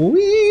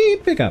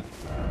sweet pickup.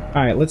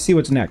 Alright, let's see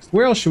what's next.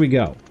 Where else should we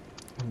go?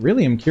 I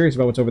really am curious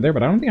about what's over there,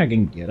 but I don't think I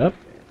can get up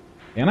there.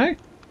 Can I?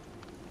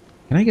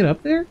 Can I get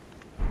up there?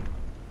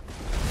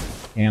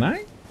 Can I?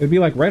 It would be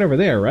like right over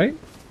there, right?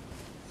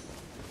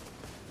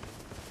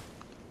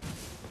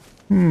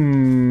 I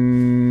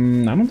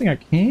don't think I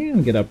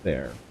can get up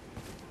there.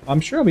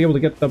 I'm sure I'll be able to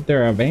get up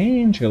there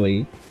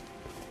eventually.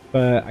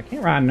 But I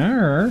can't right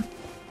now.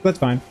 That's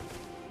fine.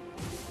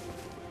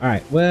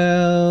 Alright,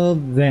 well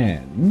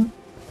then...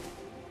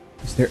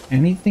 Is there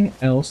anything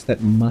else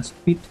that must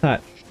be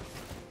touched?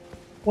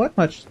 What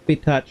must be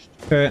touched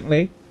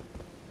currently?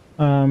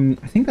 I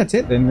think that's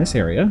it in this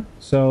area.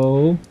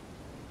 So...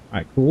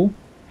 Alright, cool.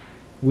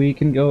 We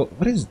can go...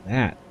 What is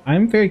that?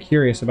 I'm very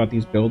curious about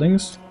these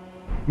buildings.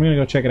 I'm gonna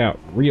go check it out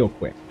real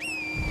quick.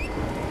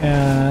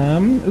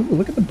 Ooh,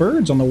 look at the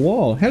birds on the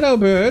wall. Hello,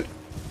 bird.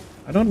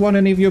 I don't want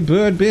any of your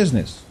bird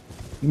business.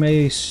 You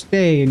may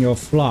stay in your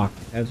flock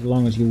as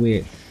long as you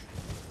wish.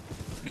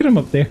 Look at him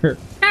up there.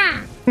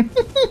 Ah!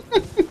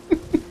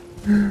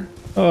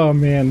 Oh,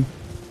 man.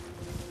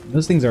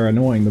 Those things are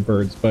annoying, the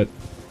birds, but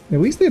at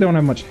least they don't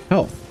have much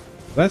health.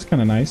 That's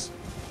kind of nice.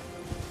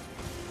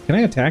 Can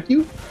I attack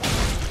you?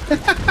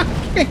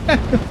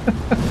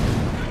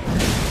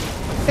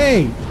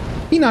 Hey!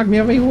 He knocked me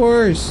off my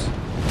horse!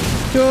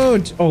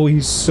 Dude! Oh,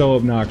 he's so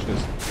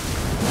obnoxious.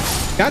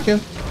 Gotcha!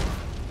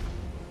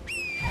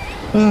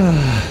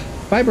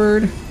 Bye,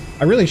 bird.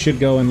 I really should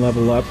go and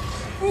level up.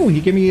 Oh,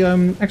 he gave me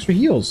extra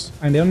heals.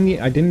 I didn't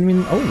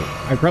even...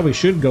 Oh, I probably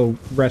should go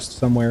rest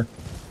somewhere.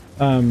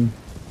 I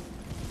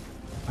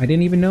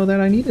didn't even know that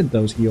I needed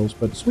those heals,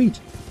 but sweet.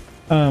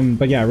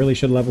 But yeah, I really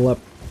should level up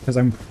because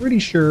I'm pretty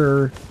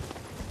sure...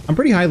 I'm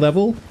pretty high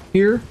level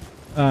here.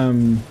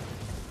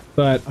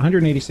 But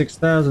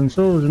 186,000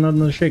 souls is nothing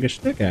to shake a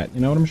stick at,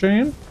 you know what I'm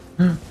saying?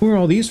 Who are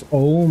all these?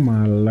 Oh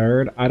my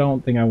lord, I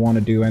don't think I want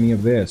to do any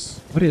of this.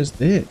 What is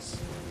this?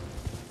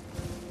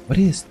 What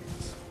is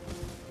this?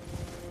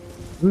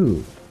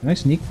 Ooh, can I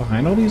sneak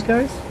behind all these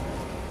guys?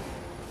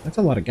 That's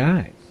a lot of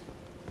guys.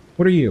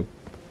 What are you?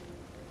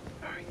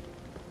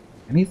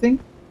 Anything?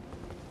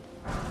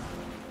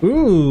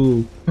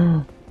 Ooh,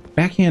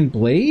 backhand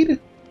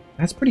blade?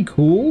 That's pretty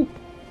cool.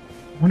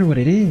 I wonder what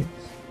it is.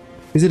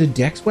 Is it a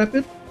dex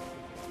weapon?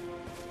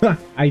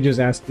 I just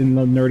asked in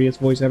the nerdiest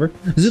voice ever.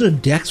 Is it a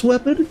dex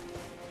weapon?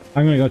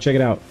 I'm gonna go check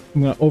it out.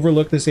 I'm gonna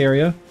overlook this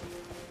area.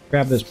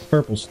 Grab this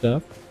purple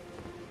stuff.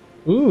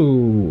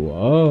 Ooh,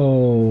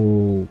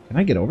 oh. Can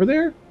I get over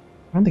there?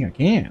 I don't think I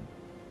can.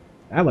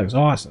 That looks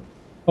awesome.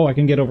 Oh, I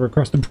can get over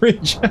across the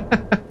bridge.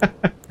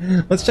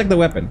 Let's check the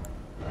weapon.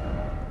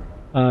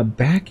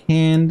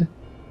 Backhand.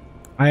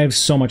 I have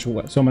so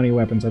many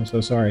weapons. I'm so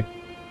sorry.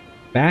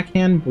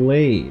 Backhand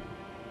blade.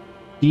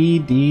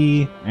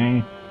 DD.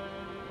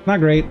 Not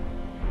great.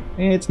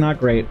 It's not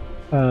great.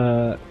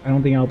 I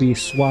don't think I'll be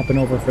swapping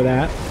over for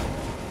that.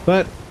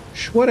 But,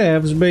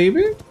 whatevs,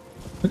 baby.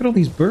 Look at all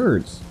these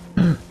birds.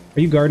 Are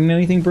you guarding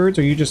anything, birds,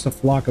 or are you just a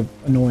flock of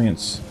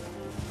annoyance?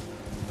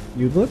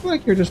 You look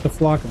like you're just a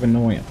flock of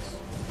annoyance.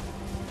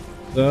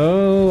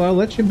 So, I'll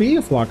let you be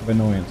a flock of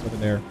annoyance over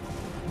there.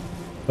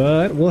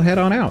 But, we'll head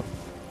on out.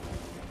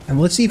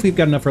 And let's see if we've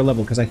got enough for a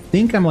level, because I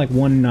think I'm like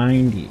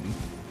 190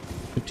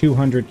 to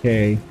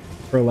 200k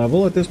for a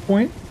level at this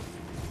point.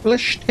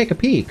 Let's take a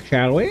peek,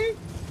 shall we?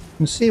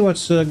 And see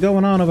what's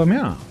going on over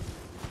here.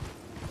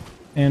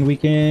 And we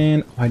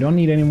can... Oh, I don't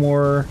need any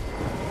more...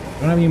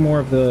 I don't have any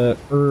more of the...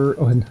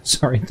 Oh,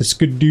 sorry, the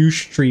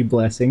Skadoosh tree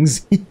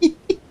blessings.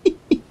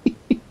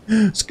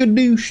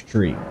 Skadoosh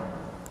tree.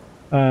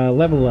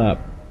 Level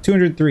up.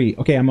 203.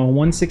 Okay, I'm on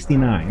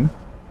 169.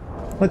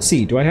 Let's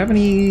see. Do I have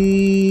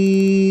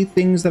any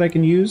things that I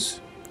can use?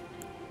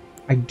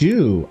 I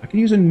do. I can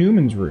use a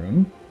Newman's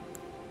rune.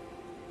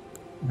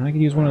 And I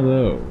can use one of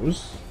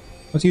those.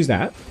 Let's use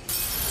that.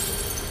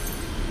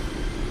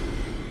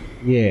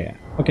 Yeah.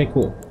 Okay,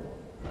 cool.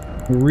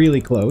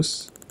 Really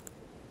close.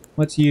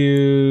 Let's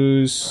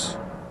use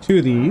 2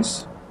 of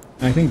these.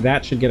 And I think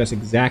that should get us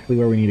exactly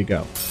where we need to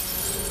go.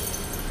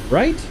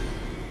 Right?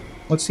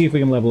 Let's see if we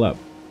can level up.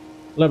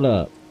 Level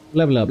up.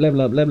 Level up,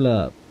 level up, level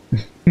up.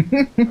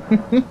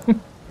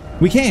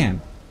 We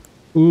can!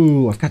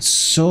 Ooh, I've got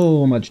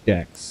so much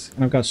dex.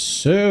 And I've got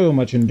so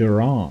much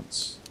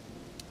endurance.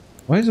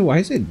 Why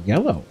is it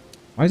yellow?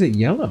 Why is it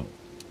yellow?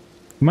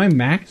 Am I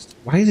maxed?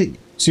 Why is it...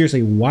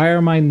 Seriously, why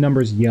are my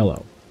numbers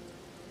yellow?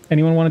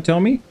 Anyone want to tell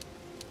me?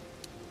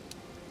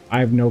 I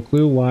have no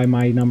clue why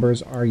my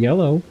numbers are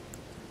yellow.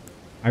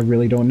 I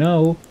really don't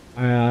know.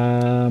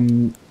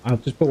 I'll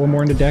just put one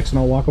more into dex and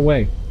I'll walk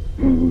away.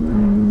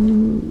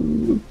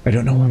 I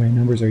don't know why my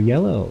numbers are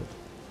yellow.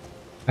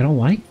 I don't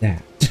like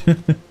that.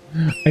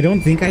 I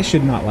don't think I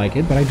should not like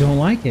it, but I don't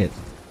like it.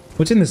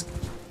 What's in this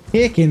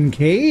hickin'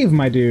 cave,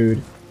 my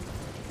dude?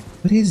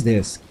 What is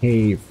this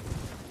cave?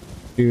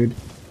 Dude.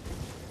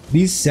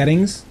 These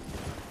settings,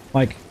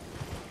 like,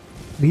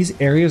 these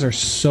areas are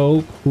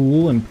so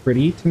cool and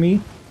pretty to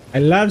me. I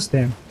loves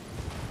them.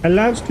 I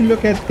loves to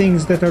look at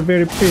things that are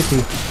very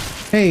pretty.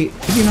 Hey,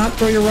 could you not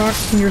throw your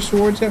rocks and your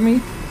swords at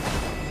me?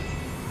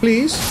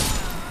 Please?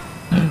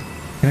 Can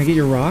I get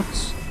your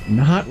rocks?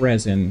 Not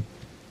resin.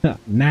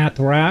 Nat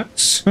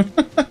rocks.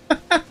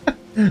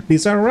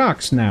 These are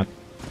rocks, Nat.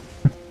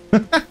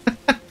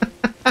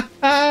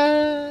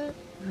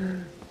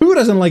 Who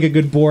doesn't like a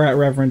good Borat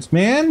reference,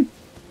 man?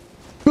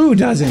 Who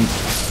doesn't?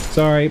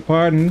 Sorry,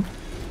 pardon.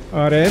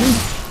 Pardon.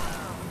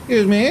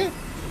 Excuse me.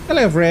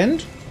 Hello,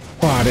 friend.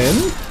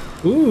 Pardon.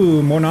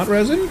 Ooh, more not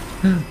resin?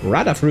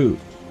 Rata fruit.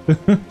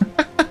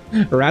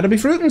 Rata be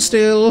fruitin'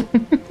 still.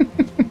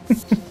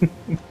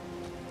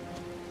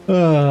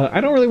 I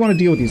don't really want to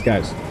deal with these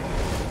guys.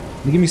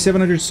 They give me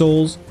 700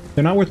 souls.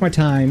 They're not worth my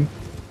time.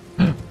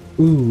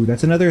 Ooh,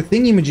 that's another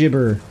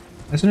thingy-majibber.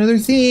 That's another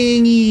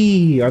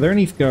thingy. Are there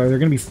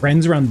gonna be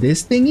friends around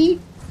this thingy?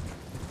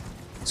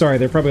 Sorry,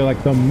 they're probably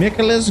like the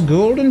Mikkela's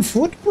golden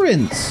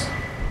footprints.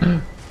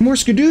 More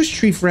skadoosh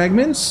tree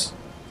fragments.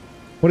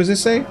 What does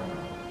this say?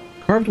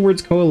 Carved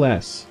words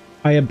coalesce.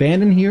 I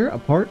abandon here a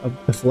part of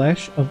the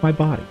flesh of my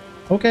body.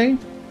 Okay.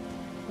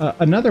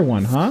 Another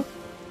one, huh?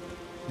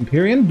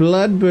 Empyrean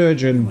blood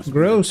virgin.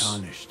 Gross.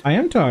 I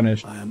am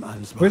tarnished.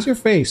 Where's your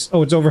face?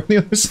 Oh, it's over on the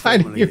other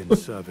side of you. In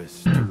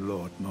service to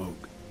Lord Moog.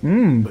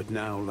 But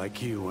now,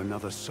 like you,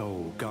 another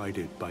soul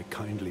guided by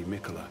kindly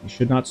Mikkeller. You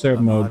should not serve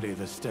I'm Moog. hardly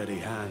the steady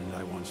hand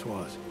I once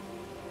was.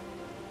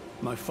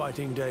 My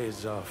fighting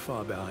days are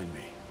far behind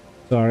me.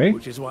 Sorry.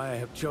 Which is why I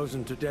have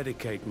chosen to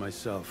dedicate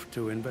myself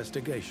to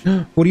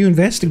investigation. What are you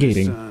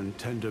investigating? To discern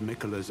Tender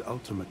Mikkeller's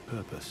ultimate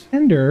purpose.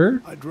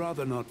 Tender? I'd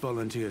rather not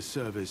volunteer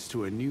service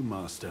to a new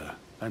master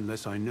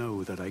unless I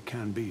know that I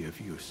can be of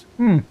use.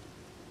 Well,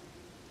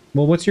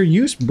 what's your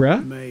use,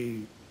 bruh?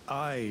 May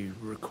I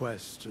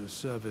request a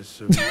service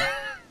of you?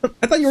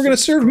 I thought you were going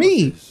to serve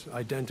me. Crosses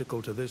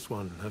identical to this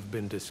one have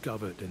been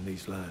discovered in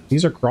these lands.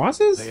 These are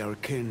crosses? They are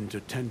akin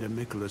to Tender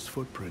Mikkeller's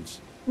footprints.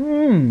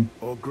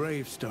 Or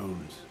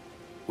gravestones,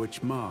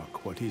 which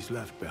mark what he's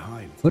left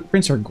behind.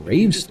 Footprints are If you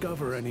graves.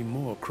 discover any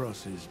more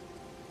crosses,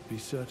 be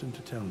certain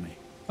to tell me.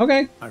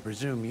 Okay. I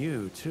presume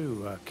you,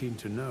 too, are keen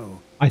to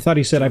know. I thought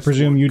he said, I just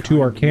presume what you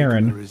two are kind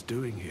Karen. Mikkeller is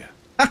doing here.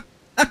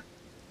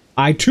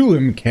 I too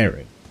am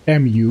Karen.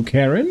 Am you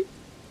Karen?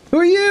 Who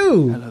are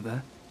you? Hello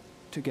there.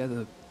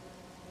 Together,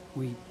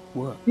 we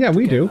work. Yeah,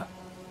 we do. together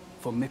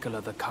For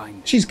Mikkeller the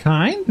Kind. She's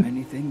kind?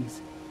 Many things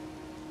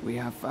we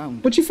have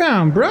found. What you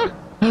found, bruh?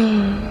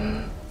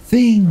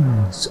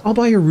 Things. I'll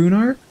buy a rune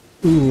arc.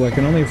 Ooh, I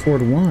can only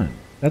afford one.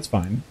 That's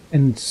fine.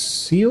 And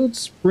sealed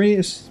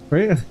spray.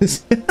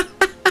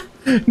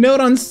 Note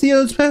on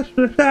sealed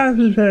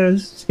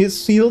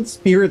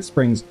spirit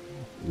springs.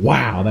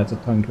 Wow, that's a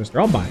tongue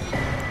twister. I'll buy it.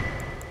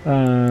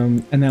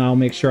 And then I'll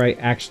make sure I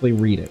actually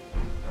read it.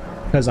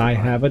 Because I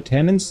have a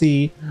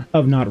tendency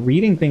of not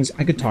reading things.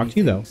 I could talk to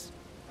you, though.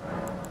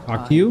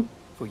 Talk to you?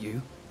 For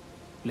you,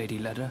 Lady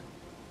Leda,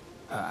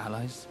 her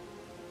allies,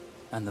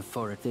 and the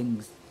foreign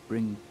things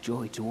bring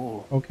joy to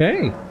all.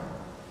 Okay.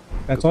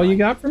 That's all you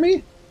got for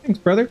me? Thanks,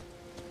 brother.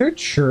 Is there a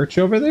church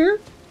over there?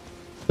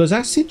 Does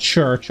I see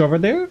church over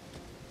there?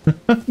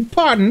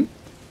 Pardon?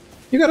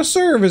 You got a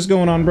service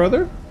going on,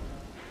 brother.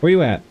 Where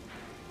you at?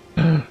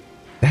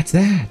 That's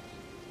that.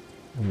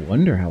 I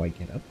wonder how I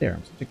get up there.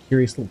 I'm such a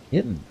curious little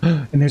kitten.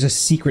 And there's a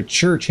secret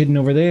church hidden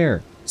over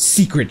there.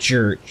 Secret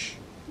church.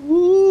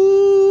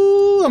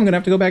 Ooh, I'm gonna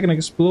have to go back and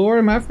explore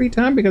in my free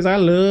time because I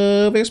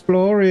love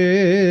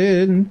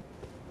exploring.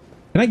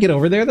 Can I get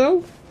over there,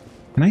 though?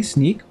 Can I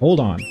sneak? Hold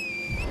on.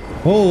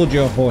 Hold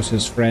your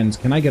horses, friends.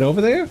 Can I get over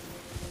there?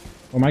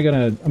 Or am I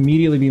gonna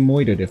immediately be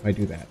moited if I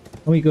do that?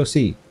 Let me go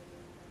see.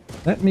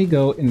 Let me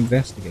go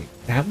investigate.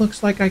 That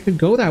looks like I could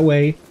go that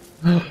way.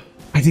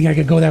 I think I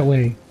could go that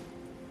way.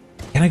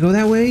 Can I go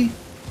that way?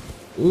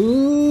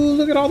 Ooh,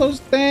 look at all those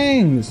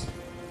things.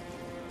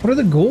 What are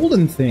the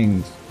golden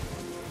things?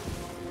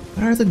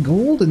 What are the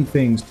golden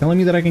things? Telling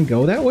me that I can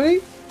go that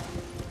way?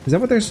 Is that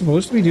what they're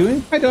supposed to be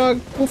doing? Hi,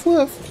 dog. Woof,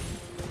 woof.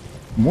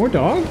 More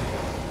dog?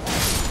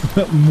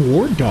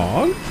 More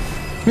dog?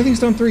 Smithing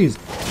Stone 3s.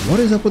 What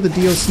is up with the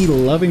DLC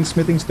loving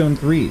Smithing Stone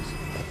 3s?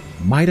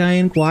 Might I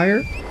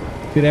inquire?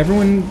 Did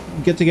everyone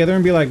get together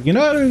and be like, you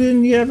know,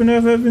 didn't you have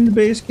enough of in the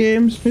base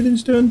game? Smithing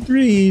Stone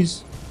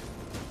 3s.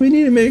 We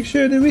need to make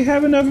sure that we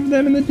have enough of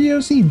them in the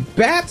DLC.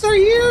 Bats are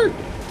here?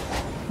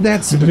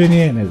 That's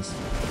bananas.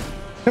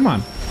 Come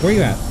on. Where are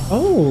you at?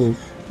 Oh.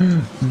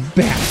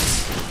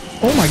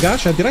 Bats. Oh my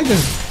gosh. Did I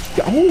just...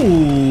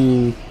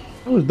 Oh.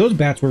 Those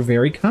bats were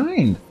very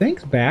kind.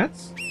 Thanks,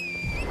 bats.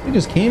 They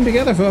just came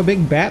together for a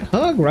big bat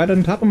hug right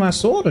on top of my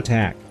sword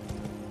attack.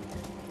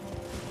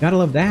 Gotta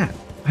love that.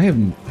 I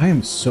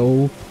am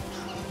so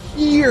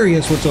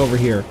curious what's over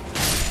here.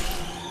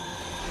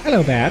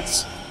 Hello,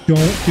 bats.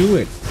 Don't do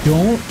it.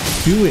 Don't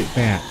do it,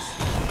 bats.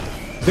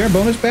 Is there a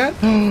bonus bat?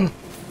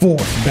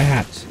 4th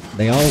bat.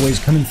 They always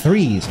come in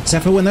 3s,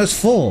 except for when there's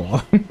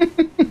 4.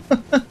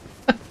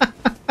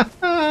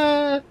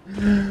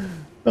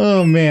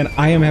 Oh man,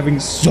 I am having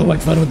so much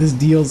fun with this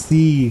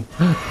DLC.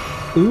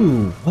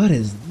 Ooh, what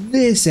is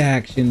this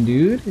action,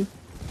 dude?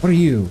 What are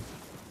you?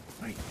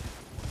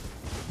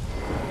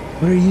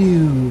 What are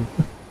you?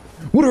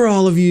 What are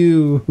all of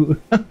you?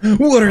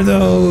 What are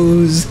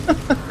those?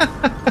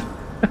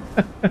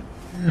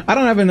 I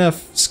don't have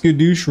enough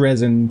skadoosh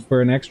resin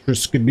for an extra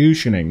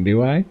skadooshing,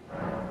 do I?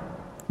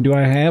 Do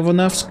I have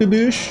enough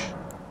skadoosh?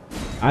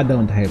 I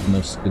don't have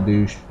enough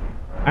skadoosh.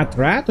 I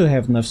try to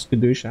have enough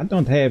skadoosh. I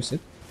don't have it.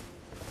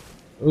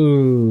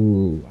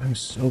 Ooh, I'm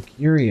so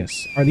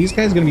curious. Are these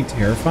guys going to be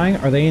terrifying?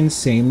 Are they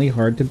insanely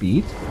hard to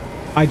beat?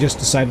 I just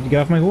decided to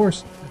get off my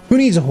horse. Who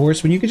needs a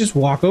horse when you could just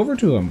walk over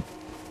to him?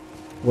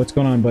 What's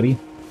going on, buddy?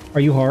 Are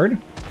you hard?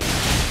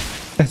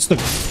 That's the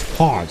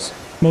pause.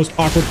 Most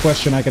awkward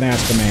question I can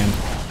ask a man.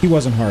 He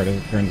wasn't hard, as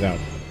it turns out.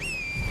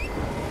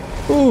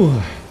 Ooh.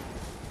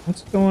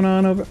 What's going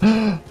on over...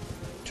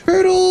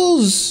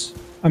 Turtles!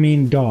 I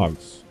mean,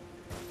 dogs.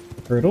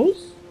 Turtles?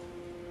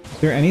 Is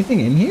there anything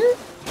in here?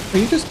 Are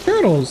you just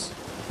turtles?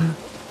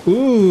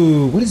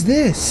 Ooh, what is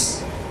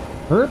this?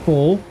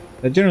 Purple?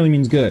 That generally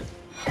means good.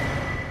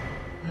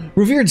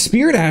 Revered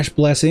Spirit Ash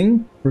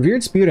Blessing.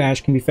 Revered Spirit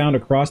Ash can be found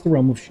across the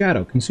realm of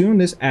Shadow. Consume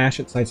this ash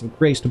at sites of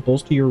grace to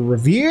bolster your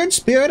Revered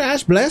Spirit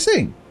Ash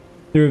Blessing.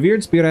 The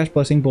Revered Spirit Ash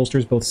Blessing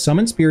bolsters both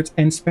Summon Spirits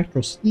and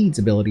Spectral Steeds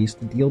abilities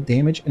to deal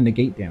damage and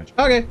negate damage.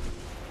 Okay.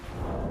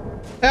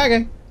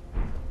 Okay.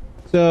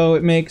 So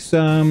it makes my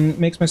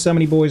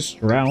summony boys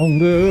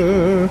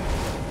stronger.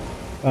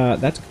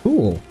 That's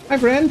cool. Hi,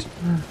 friend.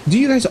 Do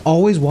you guys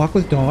always walk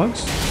with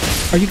dogs?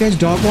 Are you guys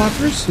dog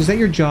walkers? Is that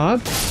your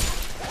job?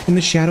 In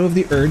the shadow of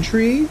the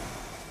Erdtree?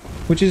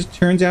 Which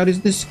turns out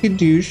is the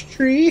skadoosh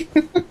tree?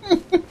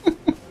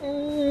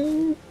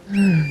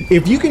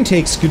 If you can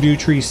take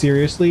skadoosh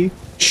seriously,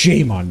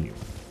 shame on you.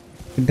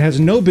 It has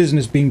no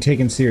business being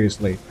taken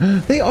seriously.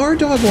 They are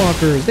dog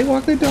walkers. They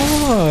walk their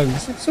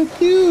dogs. It's so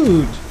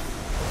cute.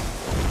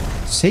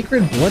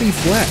 Sacred bloody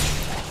flesh.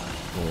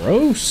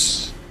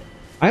 Gross.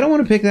 I don't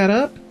want to pick that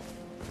up.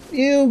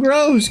 Ew,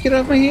 gross. Get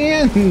off my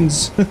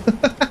hands.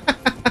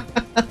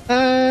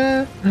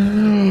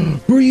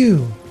 Who are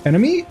you?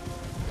 Enemy?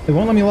 They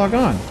won't let me log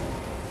on.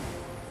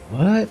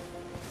 What?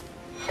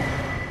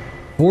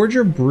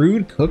 Forger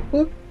Brood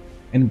Cookbook?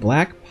 And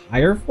Black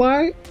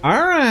Firefly?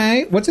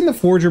 Alright. What's in the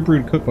Forger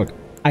Brood Cookbook?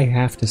 I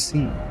have to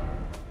see.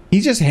 He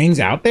just hangs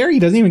out there? He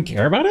doesn't even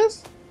care about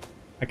us?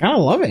 I kind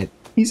of love it.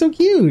 He's so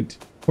cute.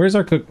 Where's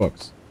our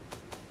cookbooks?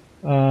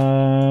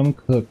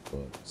 Cookbooks.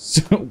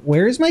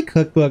 Where's my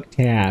cookbook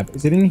tab?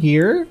 Is it in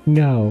here?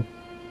 No.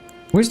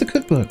 Where's the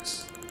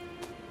cookbooks?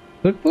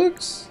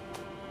 Cookbooks?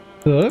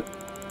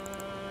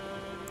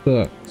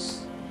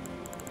 Books.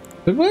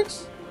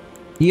 Cookbooks?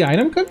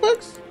 E-item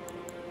cookbooks?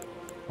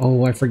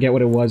 Oh, I forget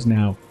what it was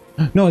now.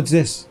 No, it's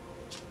this.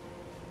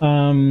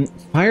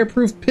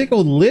 Fireproof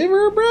pickled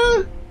liver,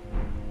 bruh?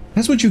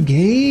 That's what you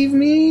gave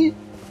me?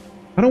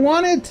 I don't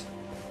want it.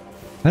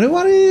 I don't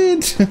want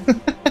it.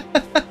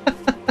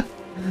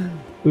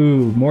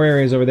 Ooh, more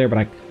areas over there, but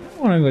I kind of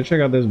want to go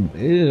check out this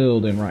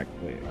building right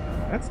quick.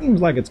 That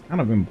seems like it's kind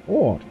of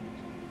important.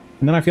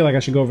 And then I feel like I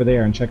should go over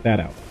there and check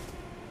that out.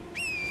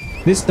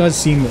 This does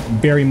seem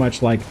very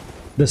much like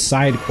the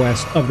side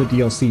quest of the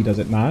DLC, does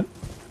it not?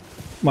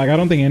 Like, I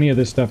don't think any of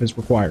this stuff is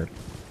required.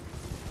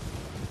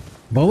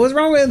 But what's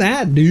wrong with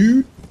that,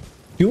 dude?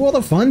 Do all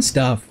the fun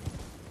stuff.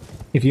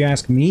 If you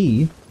ask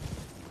me,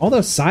 all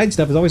the side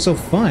stuff is always so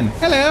fun.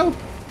 Hello!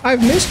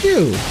 I've missed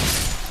you!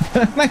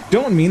 And I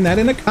don't mean that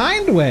in a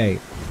kind way.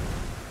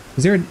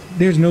 Is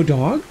there's no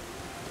dog?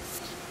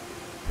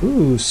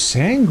 Ooh,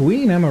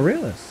 Sanguine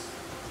Amaryllis.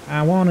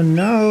 I wanna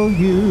know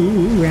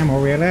you,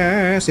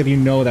 Amaryllis. If you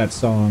know that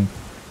song.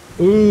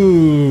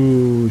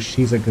 Ooh,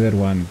 she's a good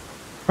one.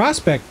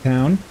 Prospect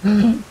Town.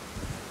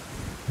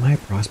 My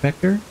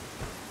prospector?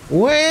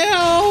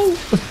 Well,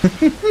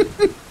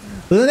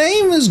 the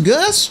name is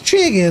Gus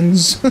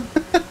Chiggins.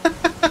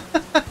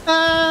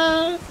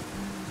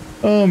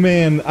 Oh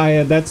man,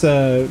 that's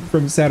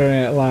from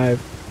Saturday Night Live.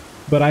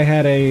 But I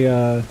had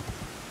a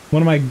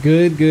one of my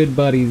good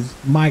buddies,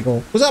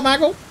 Michael. What's up,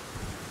 Michael?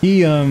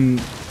 He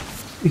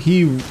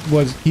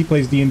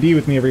plays D&D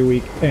with me every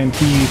week, and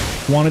he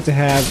wanted to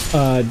have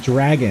a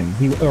dragon.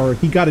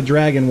 He got a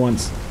dragon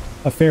once,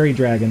 a fairy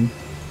dragon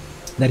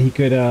that he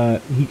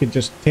could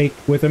just take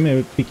with him.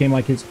 It became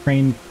like his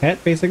trained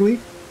pet, basically.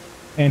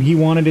 And he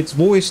wanted its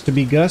voice to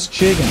be Gus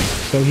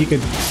Chiggins, so he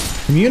could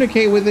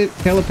communicate with it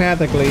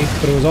telepathically,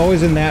 but it was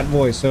always in that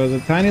voice. So it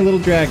was a tiny little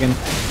dragon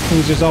who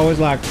was just always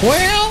like,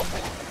 well,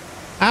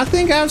 I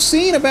think I've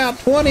seen about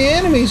 20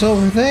 enemies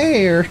over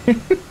there.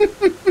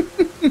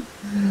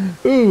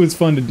 Ooh, it's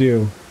fun to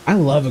do. I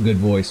love a good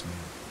voice, man.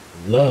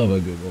 Love a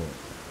good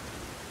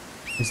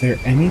voice. Is there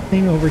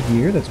anything over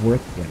here that's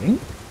worth getting?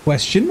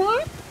 Question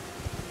mark?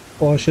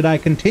 Or should I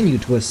continue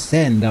to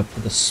ascend up to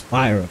the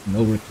spire of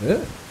no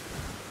return?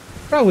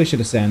 Probably should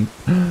ascend.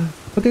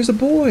 But there's a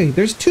boy.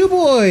 There's two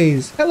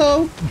boys.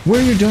 Hello. Where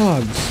are your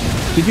dogs?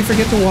 Did you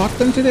forget to walk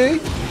them today?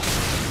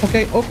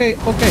 Okay.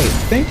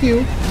 Thank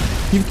you.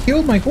 You've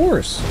killed my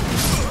horse.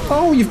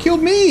 Oh, you've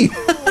killed me.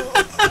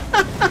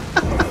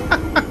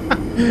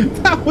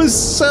 That was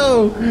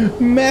so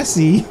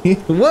messy.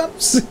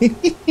 Whoops.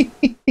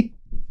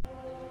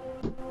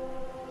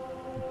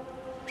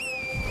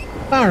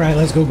 Alright,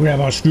 let's go grab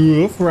our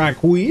stuff right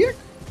quick.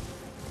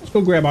 Let's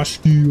go grab our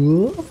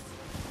stuff.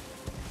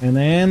 And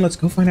then let's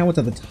go find out what's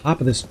at the top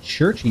of this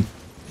churchy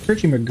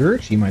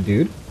McGurchy, my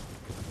dude.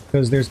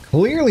 Because there's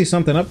clearly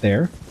something up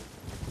there.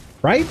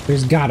 Right?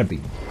 There's gotta be.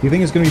 Do you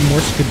think it's gonna be more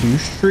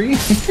Skadoosh Tree?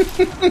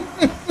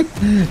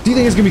 Do you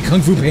think it's gonna be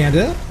Kung Fu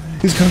Panda?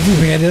 Is Kung Fu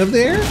Panda up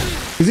there?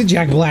 Is it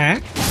Jack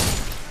Black?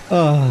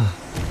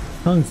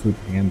 Kung Fu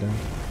Panda.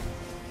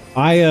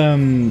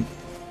 I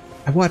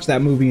watched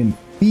that movie in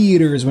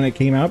theaters when it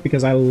came out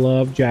because I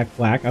love Jack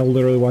Black. I will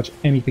literally watch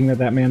anything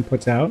that man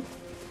puts out.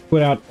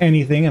 Put out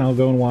anything and I'll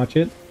go and watch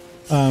it.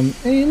 And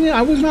yeah,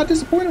 I was not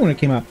disappointed when it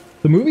came out.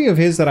 The movie of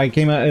his that I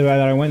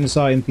went and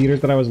saw in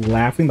theaters that I was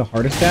laughing the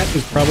hardest at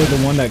is probably the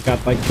one that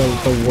got like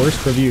the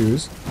worst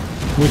reviews,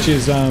 which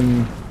is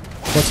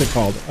what's it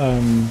called?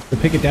 The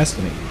Pick of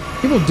Destiny.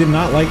 People did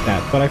not like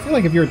that, but I feel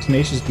like if you're a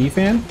Tenacious D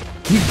fan,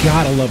 you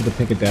gotta love the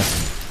Pick of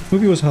Destiny. This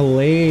movie was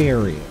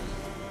hilarious.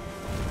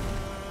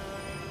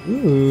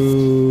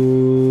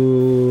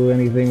 Ooh,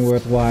 anything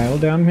worthwhile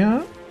down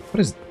here? What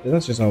is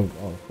that's just a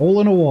hole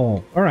in a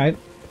wall. All right.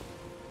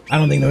 I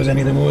don't think there was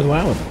anything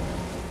worthwhile with it.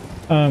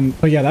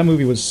 But yeah, that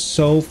movie was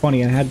so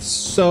funny and had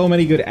so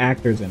many good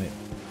actors in it.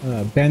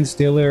 Ben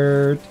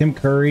Stiller, Tim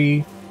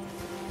Curry.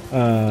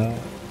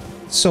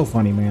 So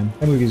funny, man.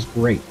 That movie's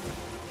great.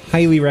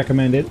 Highly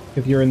recommend it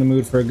if you're in the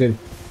mood for a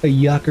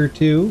yuck or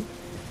two.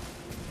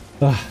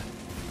 Ugh.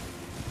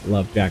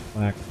 Love Jack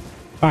Black.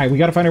 Alright, we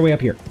gotta find our way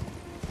up here.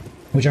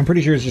 Which I'm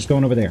pretty sure is just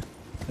going over there.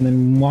 And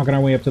then walking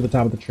our way up to the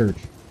top of the church.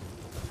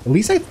 At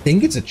least I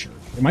think it's a church.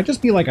 It might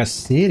just be like a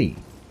city.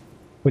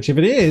 Which if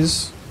it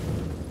is...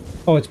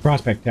 Oh, it's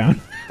Prospect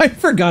Town. I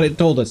forgot it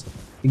told us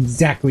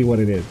exactly what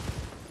it is.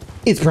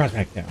 It's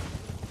Prospect Town.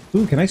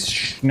 Ooh, can I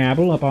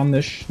schnabble up on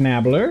this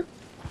schnabbler?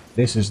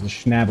 This is the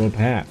Schnabble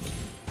path.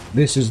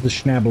 This is the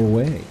Schnabble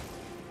way.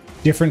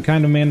 Different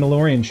kind of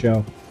Mandalorian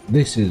show.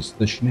 This is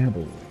the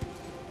Schnabble way.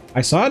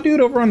 I saw a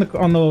dude over on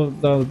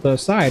the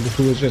side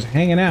who was just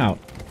hanging out,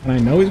 and I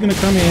know he's gonna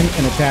come in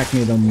and attack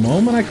me the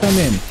moment I come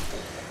in.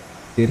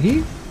 Did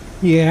he?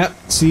 Yeah,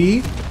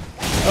 see?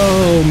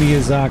 Oh,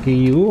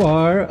 Miyazaki, you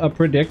are a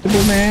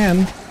predictable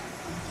man.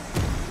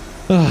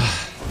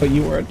 But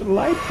you are a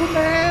delightful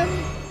man.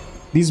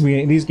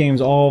 These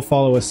games all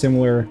follow a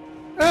similar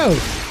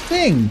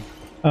thing.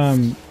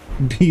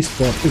 Beast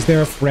Book. Is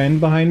there a friend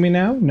behind me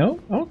now? No?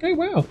 Okay,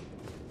 wow.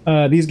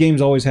 These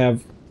games always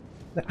have...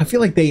 I feel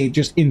like they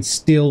just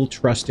instill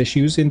trust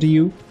issues into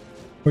you.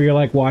 Where you're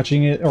like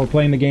watching it or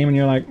playing the game and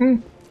you're like,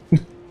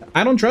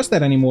 I don't trust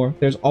that anymore.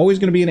 There's always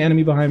going to be an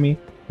enemy behind me.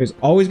 There's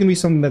always going to be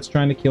something that's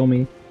trying to kill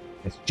me.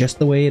 It's just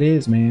the way it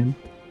is, man.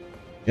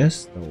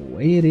 Just the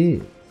way it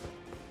is.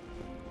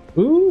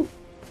 Ooh.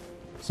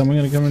 Someone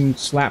going to come and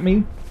slap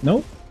me?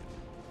 Nope.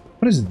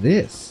 What is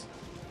this?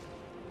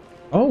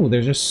 Oh,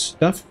 there's just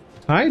stuff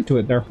tied to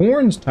it. There are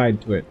horns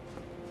tied to it.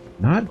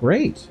 Not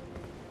great.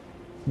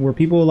 Were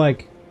people,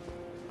 like,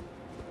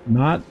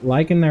 not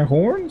liking their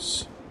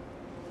horns?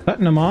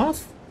 Cutting them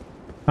off?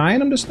 Tying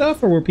them to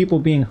stuff? Or were people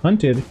being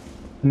hunted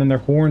and then their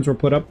horns were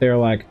put up there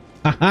like,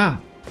 haha,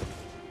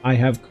 I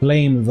have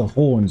claimed the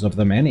horns of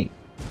the many.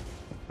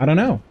 I don't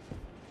know.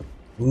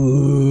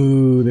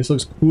 Ooh, this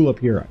looks cool up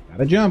here. I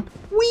gotta jump.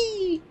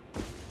 Whee!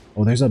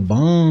 Oh, there's a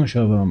bunch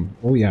of them.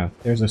 Oh yeah,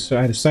 there's a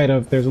sight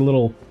of, there's a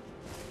little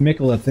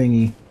Mikola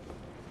thingy.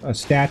 A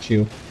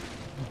statue.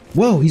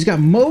 Whoa, he's got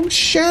mo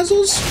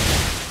shazzles?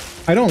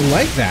 I don't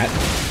like that.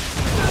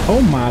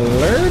 Oh my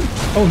lord.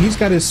 Oh, he's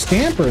got his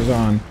stampers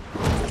on.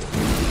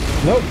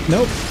 Nope,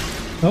 nope.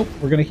 Nope,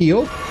 we're gonna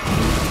heal.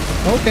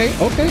 Okay,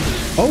 okay.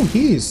 Oh,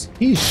 he's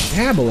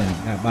shabbling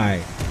that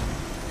boy.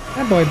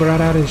 That boy brought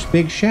out his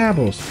big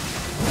shabbles.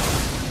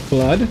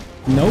 Blood.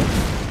 Nope.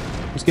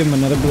 Let's give him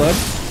another blood.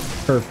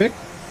 Perfect.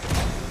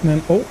 And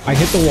then, oh, I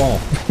hit the wall.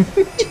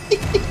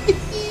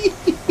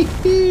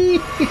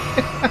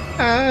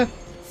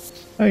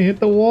 I hit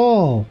the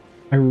wall.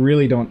 I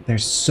really don't.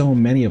 There's so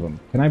many of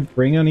them. Can I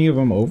bring any of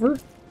them over?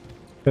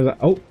 Because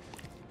oh,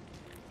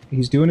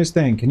 he's doing his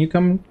thing. Can you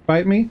come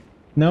fight me?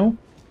 No.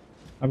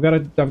 I've got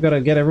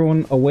to get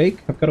everyone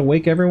awake. I've got to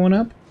wake everyone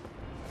up.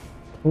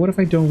 But what if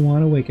I don't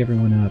want to wake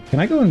everyone up? Can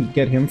I go and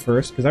get him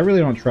first? Because I really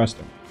don't trust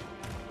him.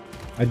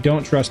 I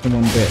don't trust him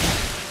one bit.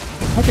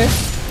 Okay,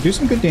 do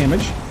some good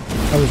damage.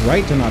 I was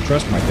right to not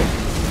trust my thing.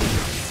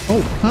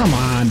 Oh, come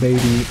on,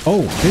 baby.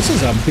 Oh, this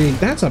is a big...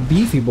 That's a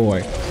beefy boy.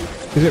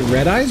 Is it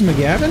Red Eyes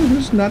McGavin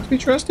who's not to be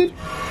trusted?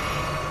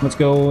 Let's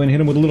go and hit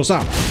him with a little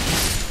sauce.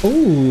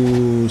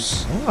 Oh,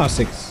 sauce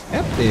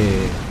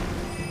accepted.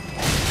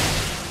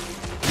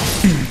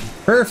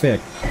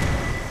 Perfect.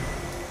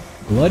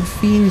 Blood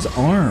Fiend's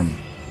arm.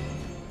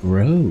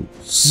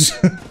 Gross.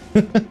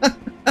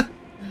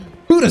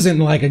 Who doesn't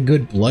like a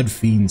good Blood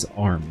Fiend's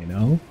arm, you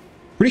know?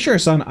 Pretty sure I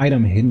saw an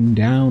item hidden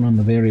down on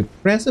the very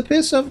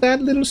precipice of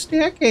that little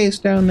staircase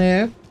down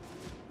there.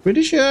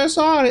 Pretty sure I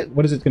saw it.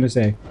 What is it going to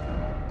say?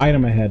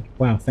 Item ahead.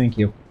 Wow, thank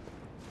you.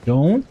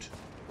 Don't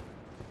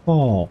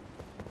fall.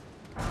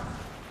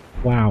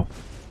 Wow.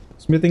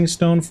 Smithing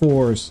stone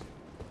 4s.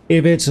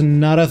 If it's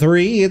not a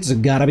 3, it's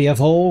gotta be a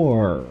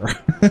 4.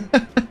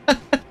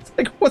 It's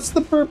like, what's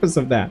the purpose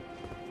of that?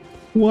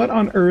 What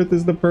on earth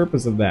is the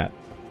purpose of that?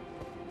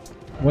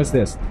 What's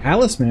this?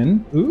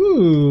 Talisman?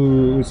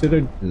 Ooh, is it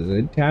a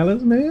good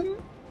talisman?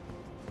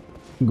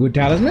 Good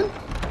talisman?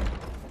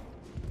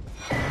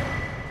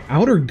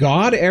 Outer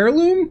God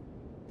heirloom?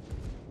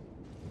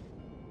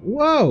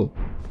 Whoa.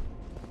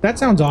 That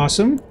sounds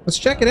awesome. Let's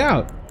check it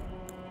out.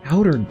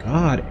 Outer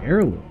God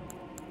heirloom.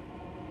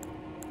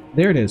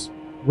 There it is.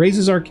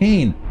 Raises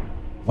arcane.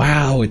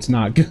 Wow, it's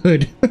not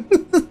good.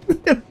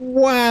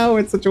 Wow,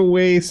 it's such a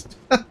waste.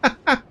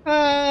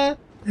 And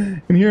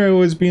here I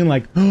was being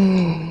like,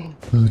 oh,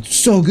 it's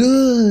so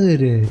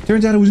good.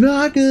 Turns out it was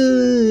not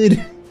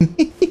good.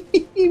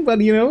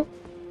 But you know,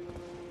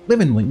 you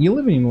live and you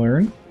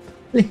learn.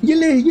 You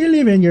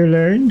live and you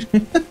learn.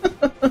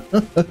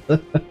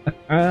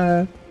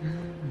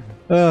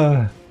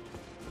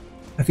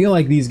 I feel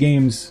like these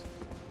games,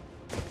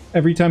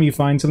 every time you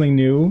find something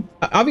new,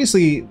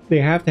 obviously they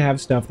have to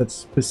have stuff that's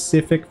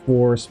specific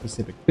for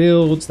specific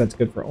builds, that's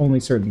good for only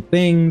certain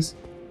things.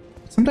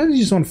 Sometimes you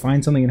just want to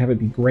find something and have it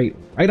be great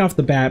right off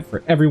the bat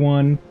for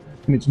everyone,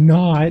 and it's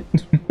not.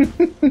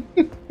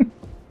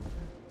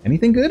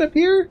 Anything good up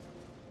here?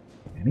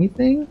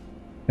 Anything?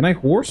 Can I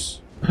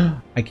horse?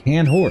 I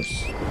can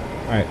horse.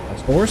 Alright,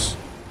 let's horse.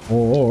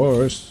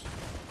 Horse.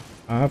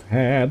 I've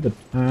had the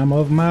time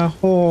of my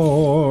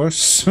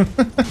horse.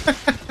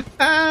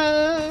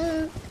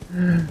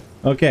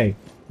 Okay,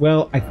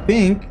 well, I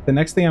think the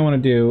next thing I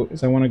want to do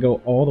is I want to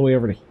go all the way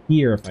over to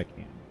here if I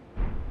can.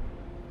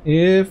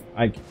 If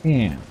I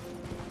can.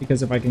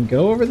 Because if I can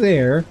go over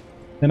there,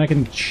 then I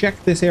can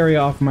check this area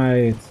off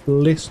my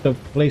list of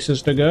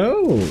places to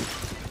go.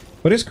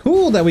 But it's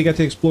cool that we got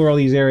to explore all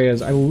these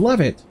areas. I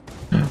love it.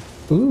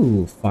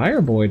 Ooh,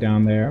 Fireboy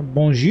down there.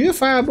 Bonjour,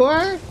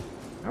 Fireboy.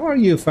 How are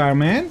you,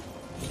 Fireman?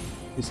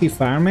 You see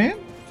Fireman?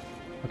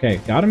 Okay,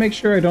 gotta make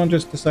sure I don't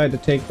just decide to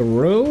take the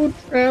road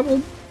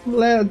traveled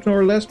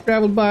or less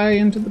traveled by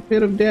into the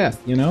pit of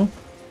death, you know?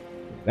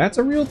 That's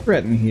a real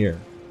threat in here.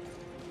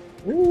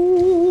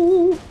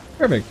 Ooh,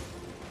 perfect.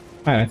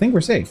 Alright, I think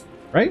we're safe,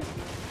 right?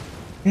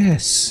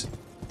 Yes,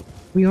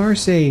 we are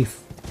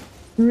safe.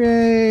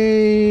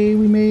 Hooray,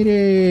 we made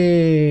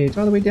it.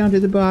 All the way down to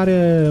the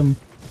bottom.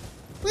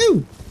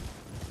 Woo!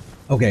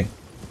 Okay,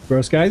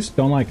 gross guys,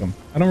 don't like them.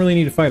 I don't really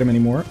need to fight them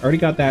anymore. Already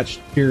got that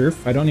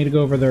sheriff. I don't need to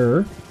go over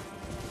there.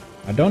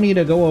 I don't need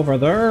to go over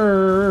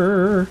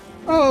there.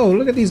 Oh,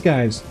 look at these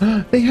guys.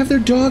 They have their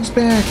dogs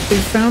back. They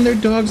found their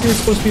dogs they were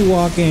supposed to be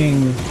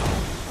walking.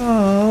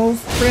 Oh,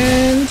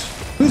 friend.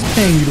 Who's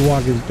paying you to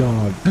walk his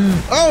dog?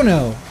 Oh,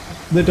 no.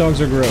 The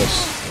dogs are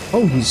gross.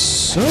 Oh, he's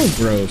so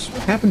gross.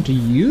 What happened to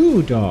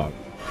you, dog?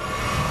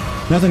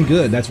 Nothing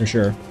good, that's for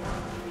sure.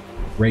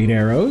 Great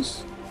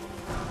arrows.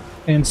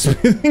 And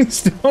smithing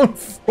stone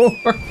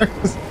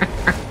forks.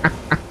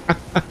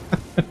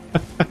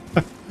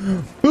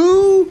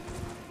 Who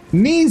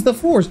needs the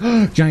force?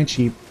 Giant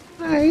sheep.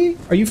 Hi.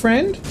 Are you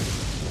friend?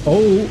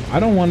 Oh, I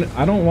don't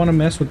want to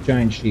mess with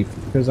giant sheep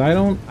because I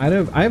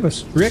have a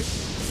strict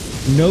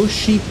no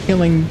sheep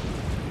killing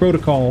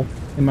protocol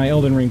in my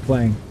Elden Ring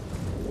playing.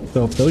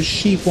 So if those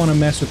sheep want to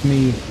mess with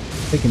me,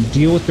 they can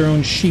deal with their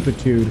own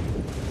sheepitude.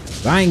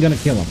 But I ain't gonna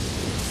kill them.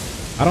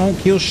 I don't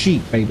kill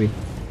sheep, baby.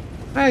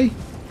 Hi.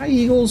 Hi,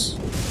 eagles.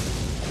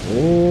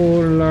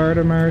 Oh, Lord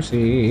of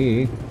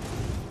mercy.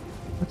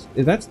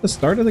 That's the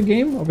start of the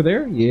game over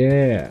there?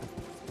 Yeah.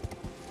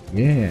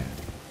 Yeah.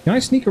 Can I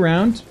sneak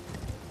around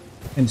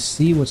and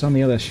see what's on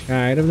the other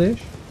side of this?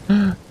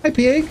 Hi,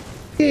 pig.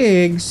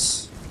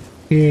 Pigs.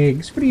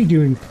 Pigs. What are you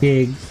doing,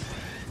 pigs?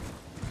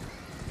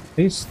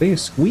 They're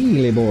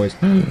squealy boys.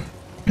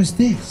 What is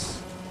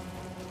this?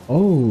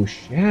 Oh,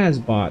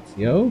 Shazbots,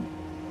 yo.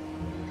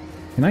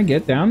 Can I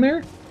get down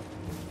there?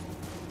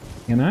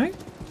 Can I?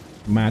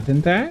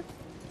 Mightn't I? Do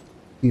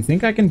you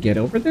think I can get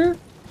over there?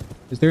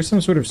 Is there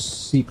some sort of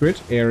secret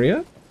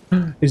area?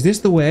 Is this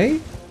the way?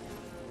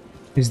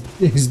 Is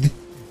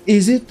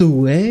it the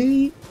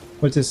way?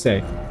 What's this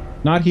say?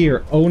 Not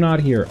here. Oh,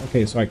 not here.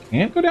 Okay, so I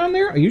can't go down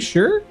there? Are you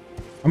sure?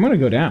 I'm gonna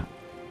go down.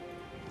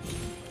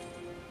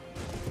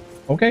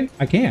 Okay,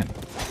 I can.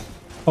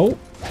 Oh,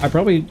 I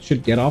probably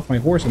should get off my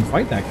horse and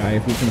fight that guy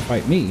if he's gonna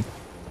fight me.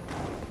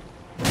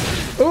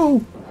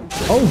 Oh!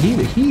 Oh,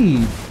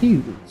 he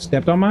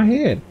stepped on my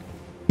head.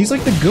 He's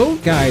like the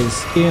goat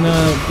guys in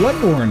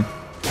Bloodborne.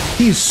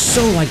 He's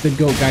so like the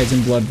goat guys in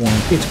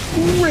Bloodborne. It's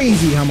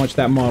crazy how much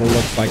that model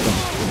looks like them.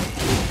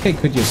 Okay,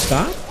 could you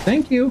stop?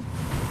 Thank you.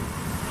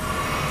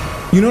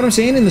 You know what I'm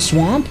saying in the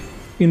swamp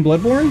in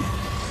Bloodborne?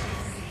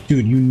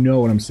 Dude, you know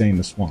what I'm saying,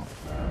 the swamp.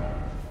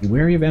 Be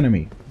wary of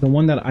enemy. The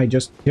one that I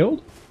just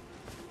killed?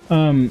 You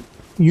know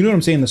what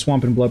I'm saying, the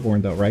swamp in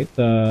Bloodborne though, right?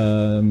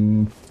 The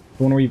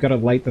one where you've got to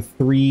light the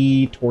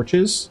 3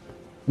 torches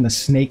and the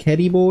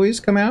snakeheady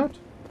boys come out?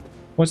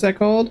 What's that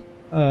called?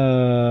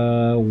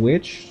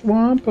 Which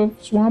swamp of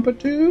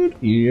Swampitude?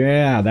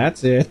 Yeah,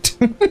 that's it.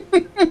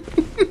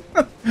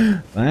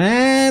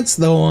 That's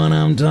the one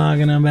I'm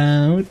talking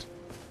about.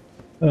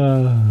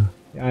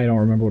 I don't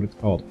remember what it's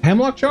called.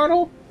 Hemlock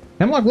Charnel?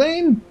 Hemlock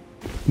Lane?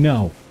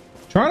 No.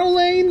 Charnel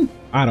Lane?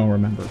 I don't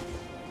remember.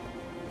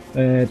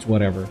 It's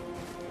whatever.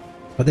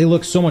 But they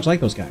look so much like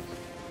those guys.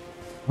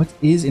 What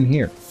is in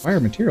here? Fire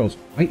materials.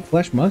 White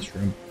flesh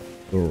mushroom.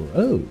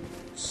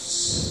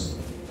 Gross.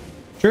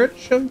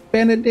 Church of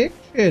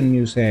Benediction,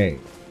 you say?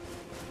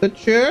 The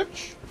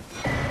Church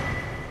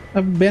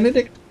of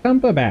Benedict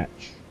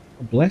Cumberbatch.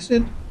 A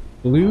blessed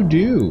blue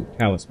dew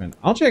talisman.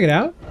 I'll check it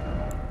out.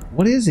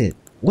 What is it?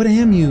 What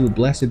am you,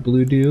 blessed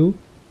blue dew?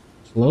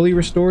 Slowly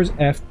restores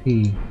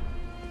FP.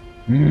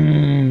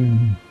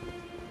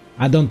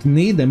 I don't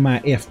need my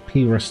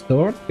FP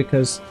restored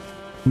because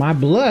my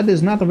blood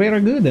is not very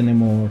good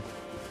anymore.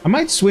 I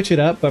might switch it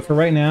up, but for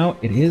right now,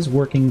 it is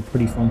working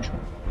pretty functional.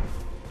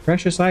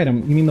 Precious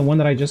item. You mean the one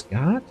that I just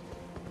got?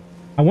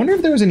 I wonder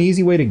if there was an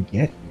easy way to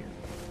get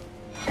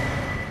here.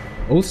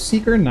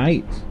 Oathseeker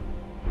Knight.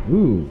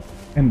 Ooh.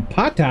 And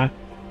Pata.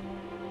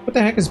 What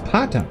the heck is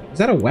Pata? Is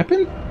that a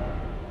weapon?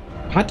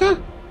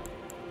 Pata?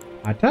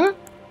 Pata?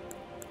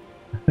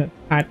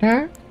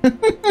 Pata?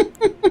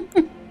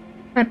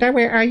 Pata,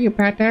 where are you,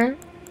 Pata?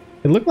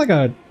 It looked like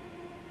a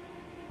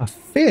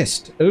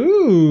fist.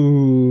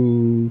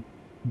 Ooh.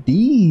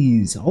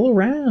 These all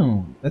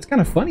around. That's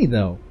kind of funny,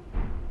 though.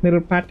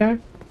 Little Pata.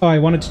 Oh, I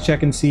wanted to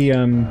check and see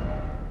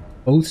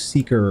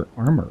Oathseeker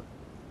armor.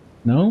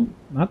 No,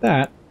 not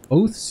that.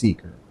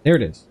 Oathseeker. There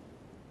it is.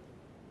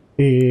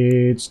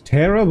 It's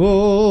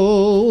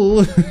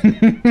terrible.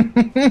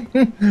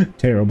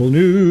 Terrible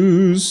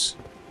news.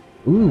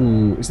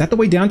 Ooh, is that the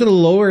way down to the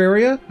lower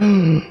area?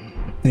 The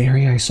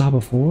area I saw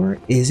before?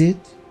 Is it?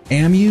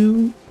 Am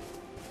you?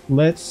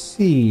 Let's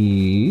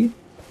see.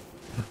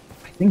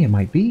 I think it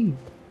might be.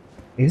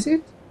 Is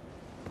it?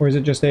 Or is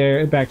it just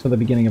there back to the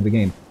beginning of the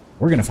game?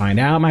 We're gonna find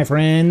out, my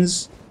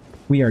friends.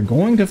 We are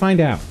going to find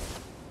out.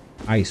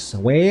 I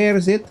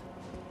swears it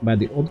by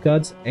the old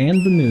gods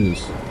and the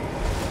news.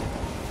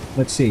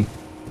 Let's see.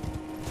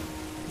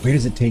 Where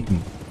does it take me?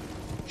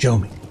 Show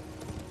me.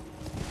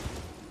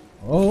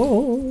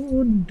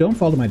 Oh, don't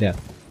fall to my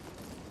death.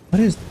 What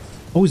is this?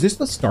 Oh, is this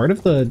the start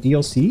of the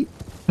DLC?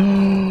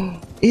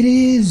 It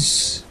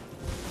is!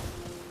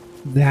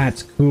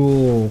 That's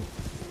cool.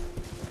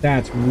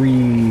 That's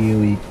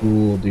really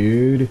cool,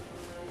 dude.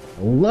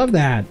 I love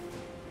that.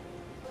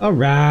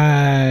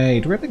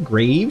 Alright, we're at the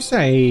grave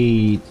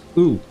site.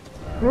 Ooh.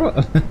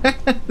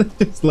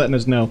 Just letting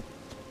us know.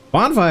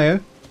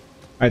 Bonfire.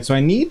 Alright, so I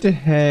need to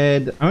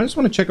head... I just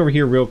want to check over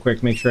here real quick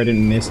to make sure I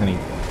didn't miss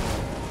anything.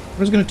 I'm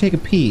just going to take a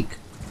peek.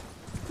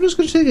 I'm just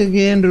going to take a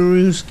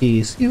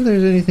gandarooski, see if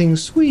there's anything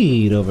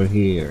sweet over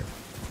here.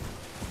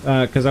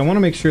 Because I want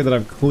to make sure that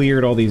I've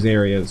cleared all these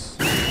areas.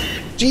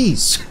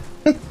 Jeez!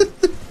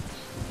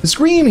 The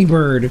screamy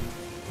bird!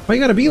 Why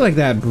you gotta be like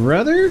that,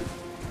 brother?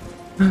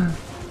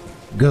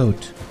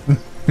 Goat.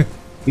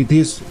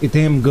 It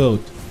am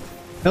goat.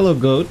 Hello,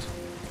 goat.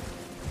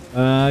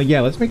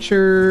 Yeah, let's make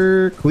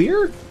sure...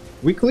 Clear?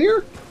 We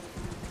clear?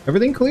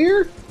 Everything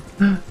clear?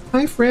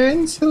 Hi,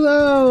 friends.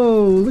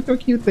 Hello. Look how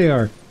cute they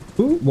are.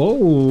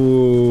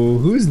 Whoa.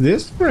 Who's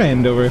this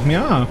friend over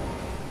here?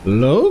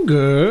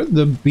 Loger,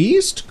 the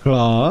Beast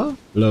Claw.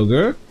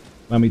 Loger,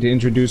 allow me to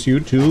introduce you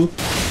to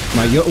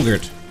my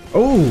Yogurt.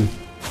 Oh,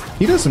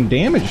 he does some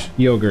damage,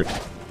 Yogurt.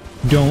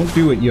 Don't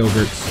do it,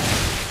 Yogurt.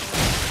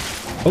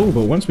 Oh,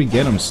 but once we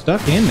get him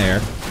stuck in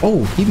there...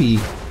 Oh, he be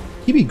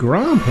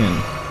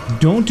gromping.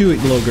 Don't do it,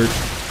 Yogurt.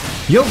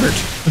 Yogurt!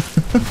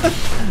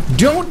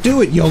 Don't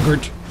do it,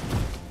 Yogurt!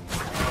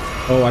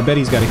 Oh, I bet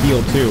he's got a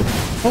heal, too.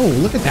 Oh,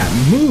 look at that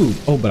move!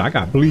 Oh, but I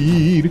got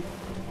bleed.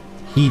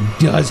 He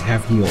does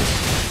have heals,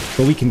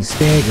 but we can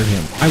stagger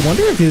him. I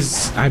wonder if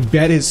his... I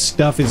bet his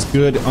stuff is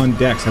good on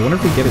Dex. I wonder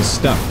if we get his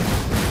stuff.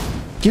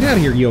 Get out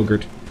of here,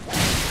 Yogurt.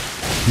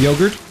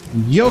 Yogurt?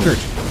 Yogurt!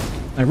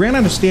 I ran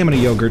out of stamina,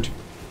 Yogurt.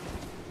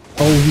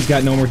 Oh, he's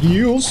got no more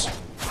heals.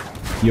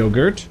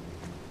 Yogurt.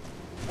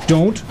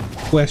 Don't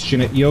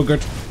question it,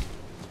 Yogurt.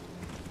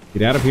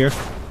 Get out of here.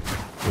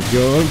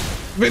 Your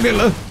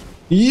vanilla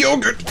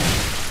yogurt.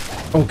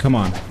 Oh, come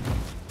on.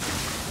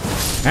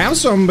 Have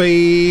some,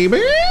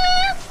 baby.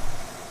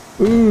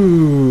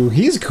 Ooh,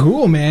 he's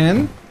cool,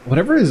 man.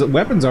 Whatever his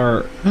weapons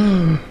are,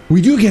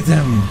 we do get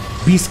them.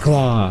 Beast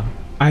Claw.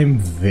 I'm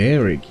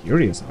very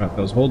curious about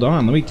those. Hold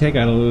on, let me take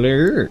a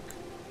look.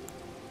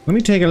 Let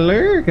me take a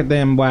look at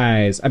them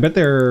boys. I bet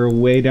they're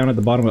way down at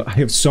the bottom. I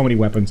have so many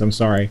weapons, I'm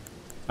sorry.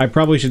 I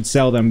probably should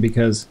sell them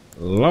because,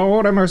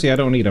 Lord have mercy, I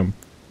don't need them.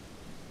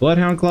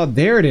 Bloodhound Claw,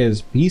 there it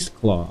is. Beast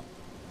Claw.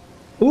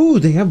 Ooh,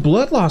 they have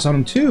blood loss on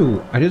them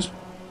too. I just...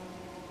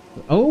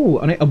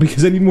 Oh,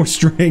 because I need more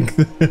strength.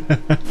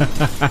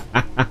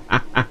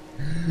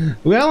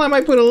 Well, I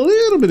might put a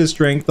little bit of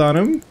strength on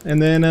him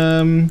and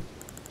then,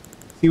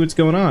 see what's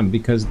going on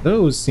because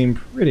those seem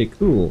pretty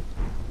cool.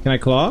 Can I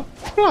claw?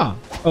 Claw!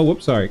 Oh,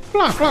 whoops, sorry.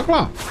 Claw, claw,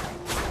 claw!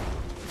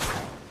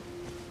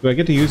 Do I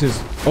get to use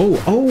his...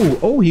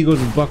 Oh, he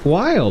goes buck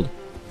wild.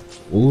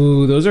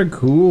 Ooh, those are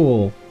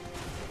cool.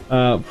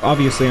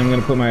 Obviously, I'm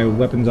going to put my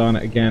weapons on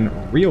again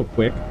real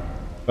quick.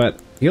 But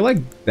I feel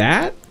like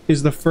that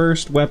is the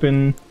first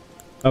weapon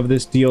of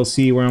this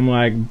DLC where I'm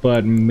like,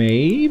 but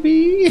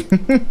maybe?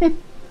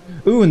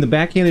 Ooh, and the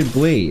backhanded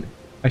blade.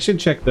 I should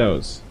check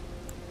those.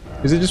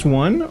 Is it just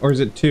one, or is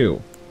it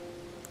two?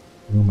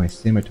 Oh, my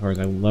scimitars.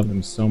 I love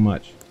them so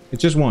much.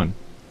 It's just one.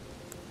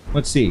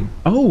 Let's see.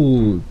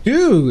 Oh,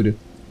 dude!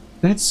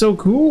 That's so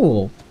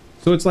cool!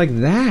 So it's like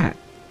that.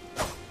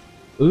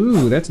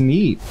 Ooh, that's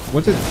neat.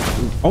 What's it?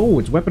 Oh,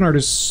 its weapon art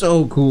is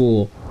so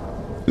cool.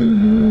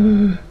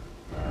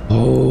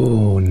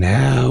 Oh,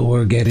 now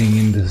we're getting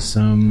into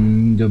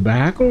some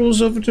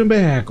debackles of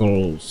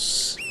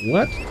tobaccles.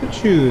 What to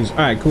choose?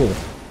 Alright, cool.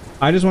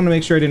 I just want to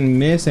make sure I didn't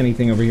miss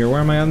anything over here. Where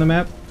am I on the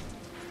map?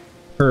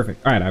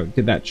 Perfect. Alright, I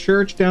did that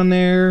church down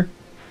there.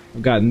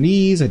 I've gotten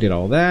these. I did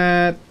all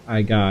that.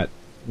 I got...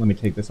 Let me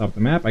take this off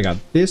the map. I got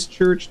this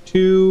church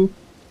too.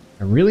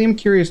 I really am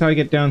curious how I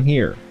get down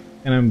here.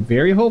 And I'm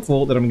very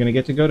hopeful that I'm going to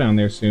get to go down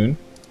there soon.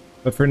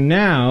 But for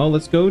now,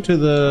 let's go to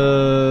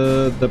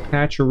the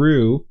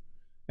Patcharoo.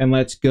 And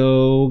let's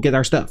go get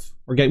our stuff.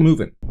 Or get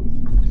moving.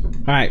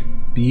 Alright,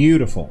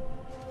 beautiful.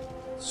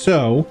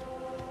 So,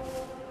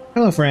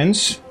 hello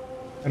friends.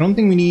 I don't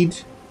think we need...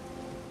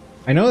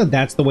 I know that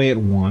that's the way it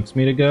wants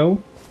me to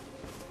go.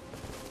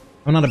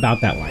 I'm not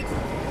about that life.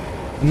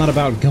 I'm not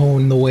about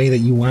going the way that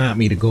you want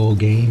me to go,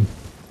 game.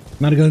 I'm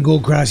not gonna go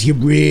across your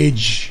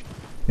bridge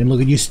and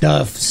look at your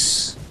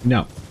stuffs.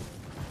 No.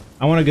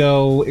 I want to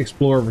go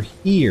explore over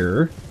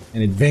here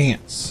and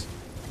advance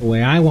the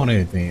way I want to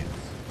advance.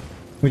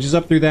 Which is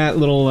up through that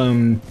little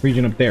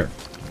region up there.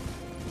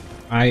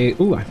 I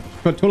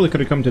totally could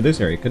have come to this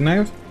area, couldn't I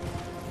have?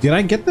 Did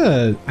I get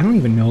the... I don't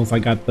even know if I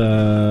got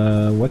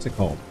the... What's it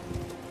called?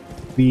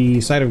 The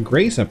Site of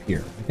Grace up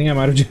here. I think I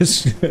might have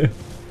just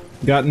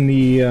gotten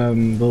the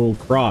little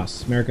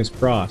cross, America's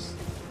Cross.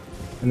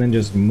 And then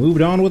just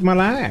moved on with my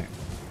life.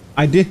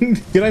 I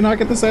didn't... Did I not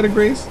get the Site of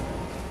Grace?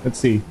 Let's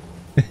see.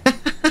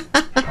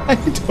 I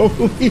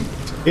totally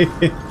did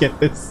get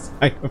this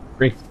Site of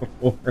Grace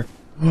before.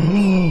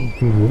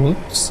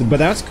 Whoops. But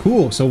that's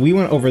cool. So we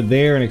went over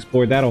there and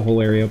explored that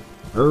whole area.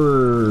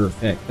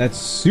 Perfect. That's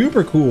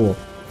super cool.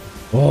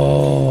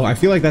 Oh, I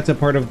feel like that's a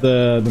part of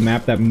the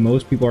map that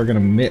most people are going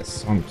to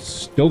miss. I'm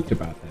stoked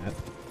about that.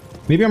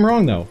 Maybe I'm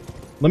wrong, though.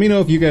 Let me know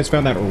if you guys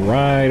found that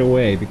right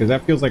away, because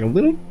that feels like a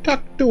little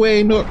tucked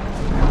away nook.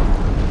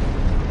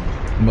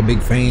 I'm a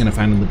big fan of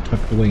finding the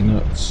tucked away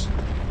nooks.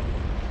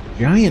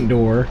 Giant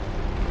door.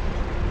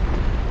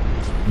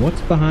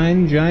 What's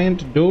behind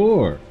giant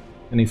door?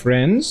 Any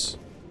friends?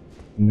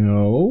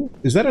 No.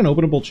 Is that an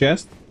openable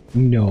chest?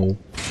 No.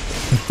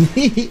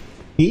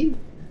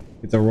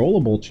 It's a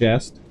rollable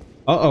chest.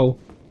 Uh-oh.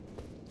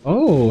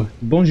 Oh,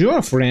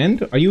 bonjour,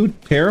 friend. Are you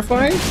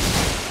terrified?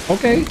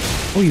 Okay.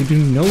 Oh, you do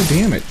no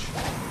damage.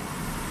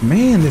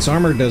 Man, this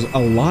armor does a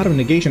lot of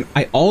negation.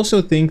 I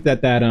also think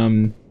that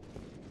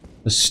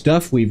the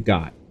stuff we've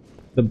got,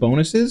 the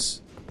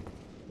bonuses,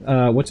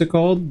 what's it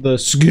called? The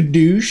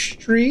skadoosh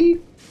tree?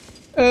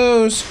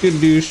 Oh,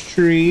 skadoosh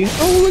tree.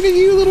 Oh, look at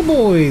you little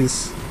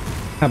boys.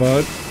 How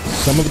about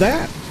some of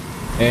that?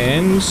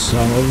 And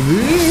some of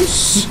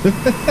this.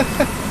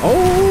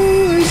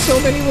 Oh, there's so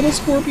many little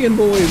scorpion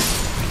boys.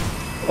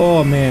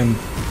 Oh, man.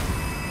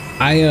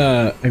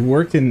 I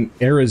worked in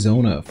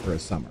Arizona for a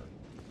summer.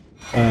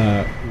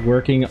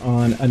 Working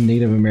on a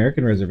Native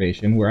American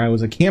reservation where I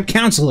was a camp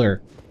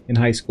counselor in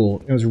high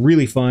school. It was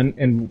really fun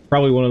and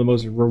probably one of the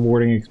most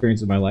rewarding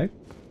experiences of my life.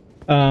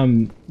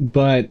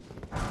 But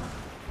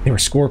there were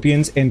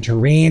scorpions and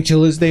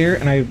tarantulas there,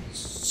 and I have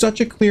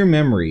such a clear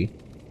memory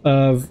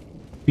of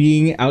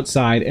being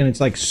outside, and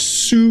it's like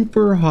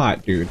super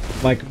hot, dude.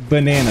 Like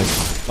bananas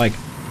hot. Like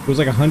it was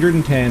like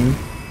 110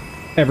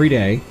 every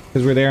day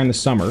because we're there in the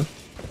summer.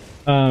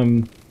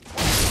 And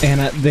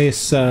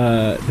this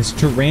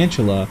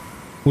tarantula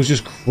was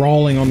just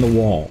crawling on the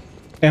wall,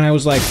 and I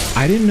was like,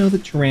 I didn't know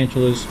that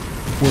tarantulas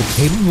were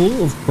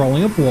capable of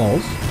crawling up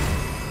walls,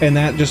 and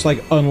that just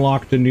like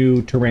unlocked a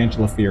new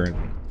tarantula fear in me.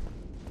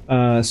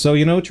 So,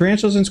 you know,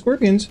 tarantulas and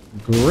scorpions,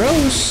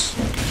 gross.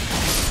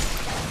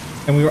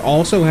 And we were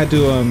also had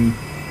to,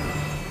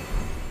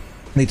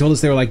 they told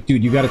us, they were like,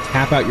 dude, you gotta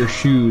tap out your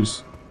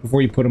shoes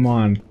before you put them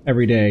on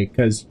every day,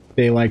 because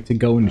they like to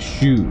go into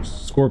shoes.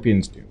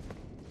 Scorpions do.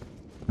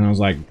 And I was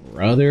like,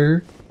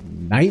 brother,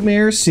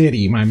 Nightmare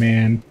City, my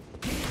man.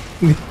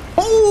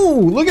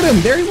 Oh, look at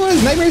him. There he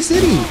was, Nightmare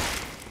City.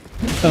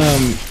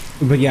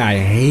 But yeah, I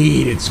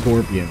hated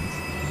scorpions.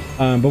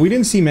 But we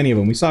didn't see many of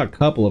them. We saw a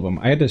couple of them.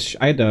 I had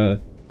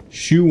to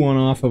shoo one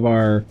off of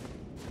our,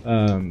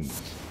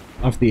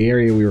 off the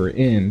area we were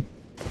in.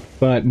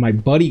 But my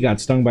buddy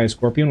got stung by a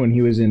scorpion when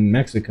he was in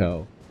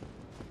Mexico.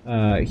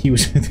 He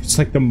was, it's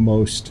like the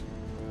most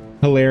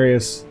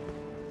hilarious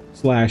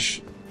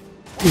slash,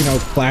 you know,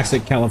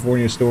 classic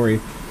California story.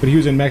 But he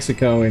was in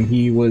Mexico and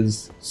he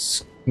was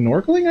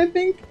snorkeling, I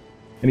think?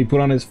 And he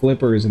put on his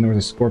flippers and there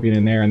was a scorpion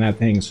in there and that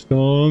thing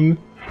stung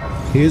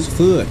his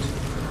foot.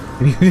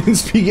 And he didn't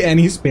speak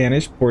any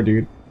Spanish. Poor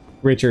dude.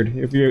 Richard,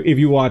 if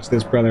you watch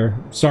this, brother,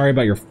 sorry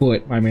about your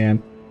foot, my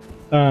man.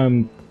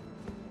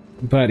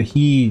 But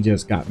he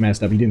just got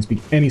messed up. He didn't speak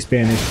any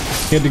Spanish.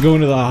 He had to go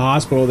into the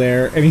hospital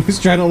there, and he was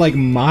trying to like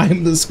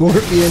mime the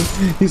scorpion.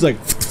 He's like,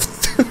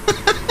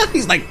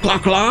 he's like, claw,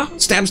 claw,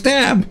 stab,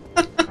 stab.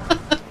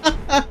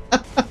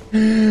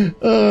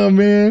 Oh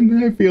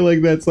man, I feel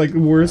like that's like the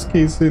worst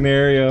case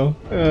scenario.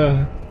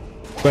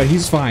 But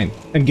he's fine.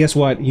 And guess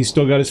what? He's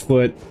still got his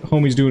foot.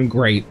 Homie's doing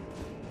great.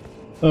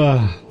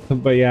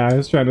 But yeah, I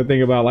was trying to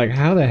think about like,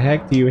 how the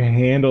heck do you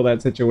handle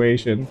that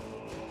situation?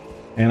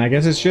 And I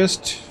guess it's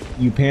just,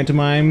 you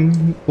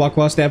pantomime claw,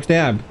 claw, stab,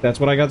 stab. That's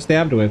what I got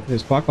stabbed with,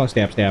 is claw, claw,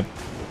 stab, stab.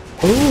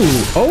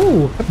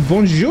 Oh,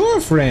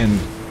 bonjour, friend.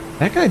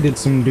 That guy did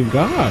some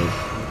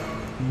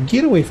dugage.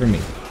 Get away from me.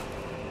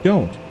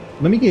 Don't.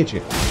 Let me get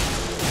you.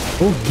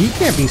 Oh, he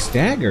can't be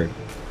staggered.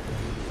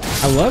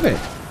 I love it.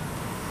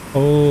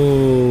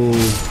 Oh.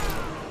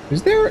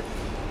 Is there...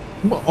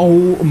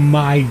 Oh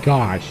my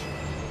gosh.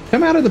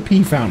 Come out of the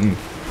pee fountain.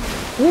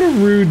 What a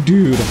rude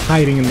dude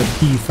hiding in the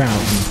pee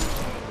fountain.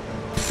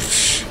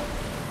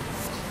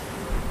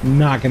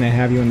 Not gonna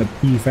have you in the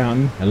pee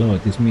fountain. Hello,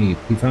 it is me,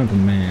 Pee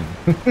Fountain Man.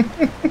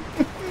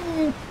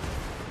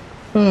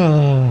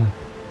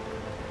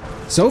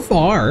 So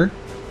far,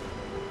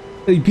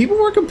 people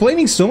were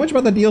complaining so much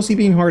about the DLC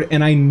being hard,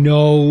 and I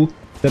know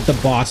that the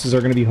bosses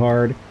are gonna be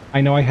hard. I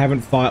know I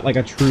haven't fought like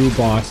a true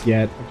boss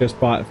yet. I've just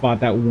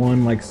fought that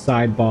one like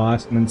side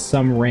boss and then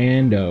some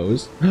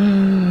randos.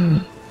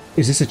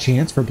 Is this a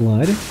chance for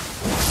blood?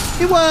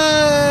 It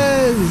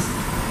was!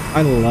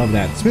 I love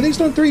that. Smithing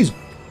Stone 3's...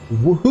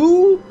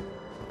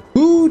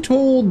 Who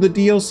told the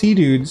DLC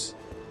dudes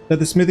that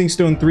the Smithing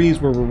Stone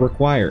 3s were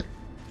required?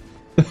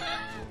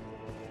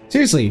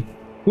 Seriously,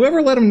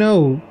 whoever let them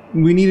know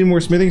we needed more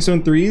Smithing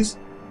Stone 3s,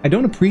 I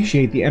don't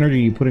appreciate the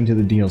energy you put into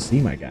the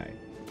DLC, my guy.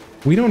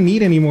 We don't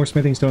need any more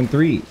Smithing Stone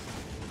 3s.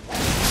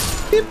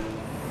 Beep.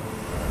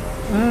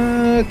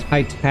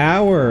 High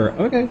tower.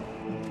 Okay.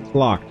 It's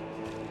locked.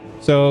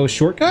 So,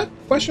 shortcut?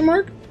 Question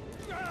mark?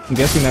 I'm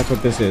guessing that's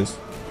what this is.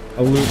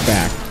 A loop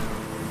back.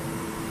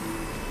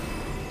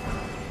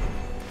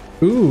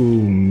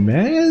 Ooh,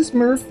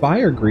 Mesmer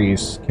Fire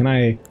Grease. Can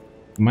I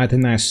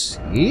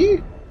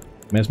see?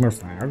 Mesmer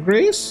Fire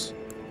Grease?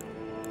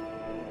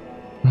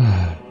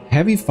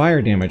 Heavy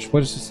fire damage.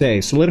 What does it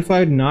say?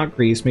 Solidified knot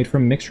grease made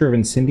from a mixture of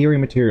incendiary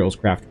materials.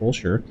 Craftable,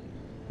 sure.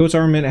 Goat's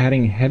armament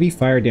adding heavy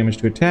fire damage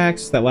to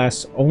attacks that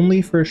lasts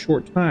only for a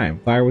short time.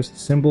 Fire was the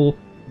symbol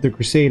of the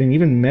crusade, and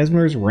even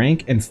Mesmer's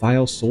rank and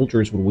file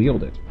soldiers would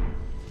wield it.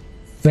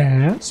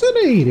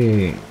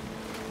 Fascinating.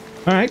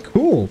 Alright,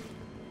 cool.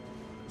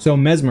 So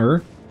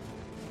Mesmer,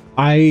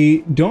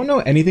 I don't know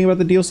anything about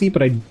the DLC,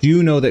 but I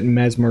do know that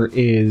Mesmer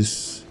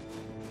is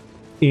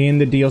in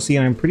the DLC,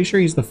 and I'm pretty sure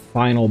he's the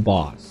final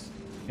boss.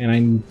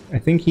 And I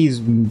think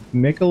he's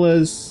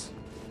Miquella's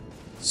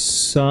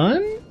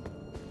son,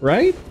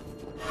 right?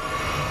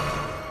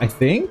 I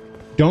think?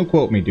 Don't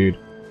quote me, dude.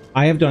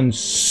 I have done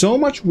so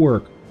much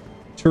work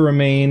to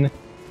remain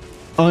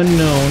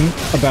unknown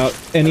about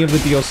any of the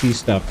DLC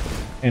stuff.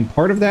 And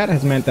part of that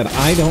has meant that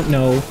I don't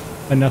know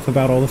enough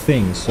about all the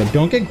things. So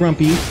don't get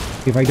grumpy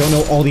if I don't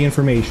know all the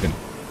information.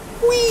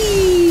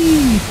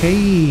 Whee!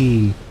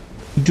 Hey!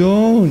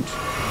 Don't!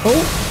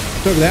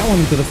 Oh! Took that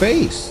one to the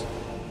face.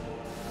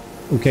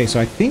 Okay, so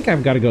I think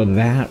I've got to go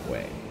that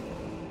way.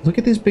 Look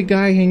at this big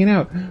guy hanging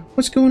out.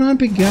 What's going on,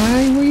 big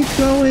guy? Where you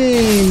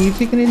going? You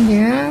taking a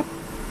nap?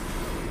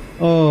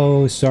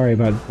 Oh, sorry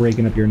about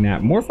breaking up your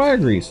nap. More fire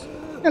grease.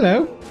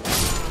 Hello.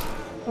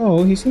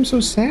 Oh, he seems so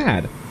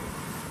sad.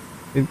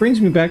 It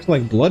brings me back to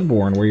like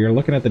Bloodborne, where you're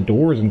looking at the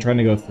doors and trying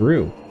to go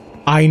through.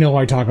 I know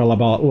I talk a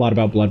lot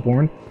about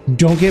Bloodborne.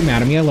 Don't get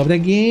mad at me. I love that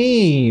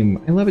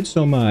game. I love it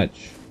so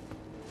much.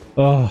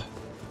 Oh.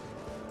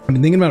 I've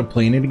been thinking about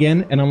playing it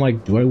again, and I'm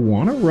like, do I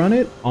want to run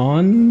it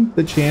on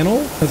the channel?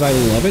 Because I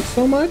love it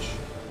so much.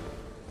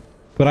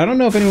 But I don't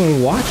know if anyone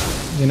would watch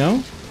it, you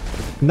know?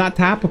 Not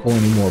topical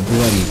anymore,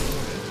 bloody.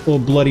 Oh,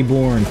 bloody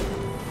born.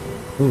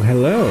 Oh,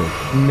 hello,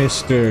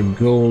 Mr.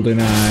 Golden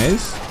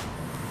Eyes.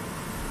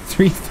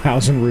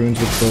 3,000 runes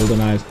with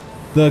Golden Eyes.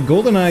 The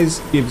Golden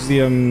Eyes gives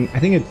the, I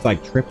think it's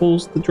like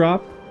triples the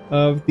drop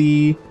of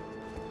the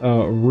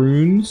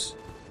runes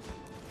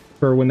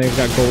for when they've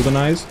got Golden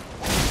Eyes.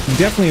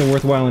 Definitely a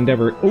worthwhile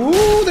endeavor.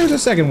 Ooh, there's a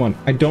second one.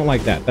 I don't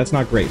like that. That's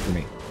not great for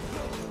me.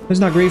 That's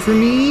not great for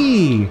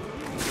me.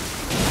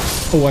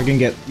 Oh, I can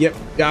get... Yep,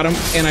 got him.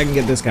 And I can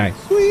get this guy.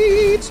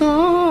 Sweet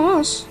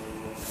sauce.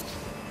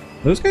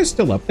 Are those guys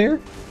still up there?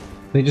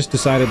 They just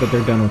decided that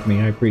they're done with me.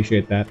 I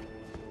appreciate that.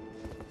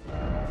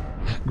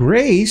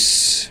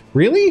 Grace?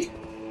 Really?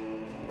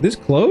 This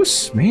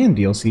close? Man,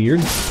 DLC, you're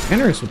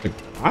generous with the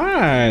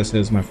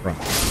glasses, my friend.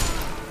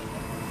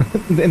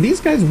 And these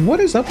guys, what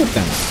is up with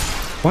them?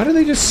 Why do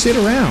they just sit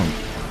around?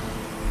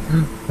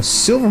 A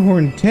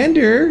Silverhorn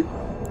tender?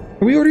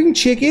 Are we ordering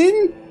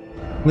chicken?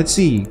 Let's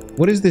see.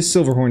 What is this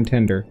Silverhorn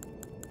tender?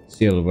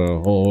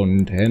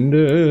 Silverhorn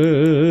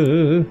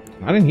tender.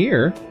 Not in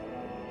here.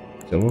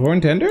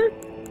 Silverhorn tender?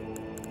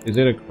 Is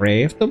it a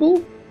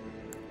craftable?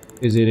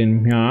 Is it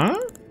in here?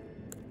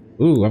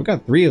 Ooh, I've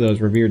got 3 of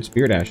those revered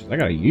spirit ashes. I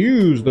gotta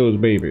use those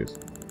babies.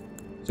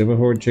 Silver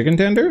Horde chicken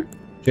tender?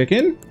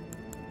 Chicken?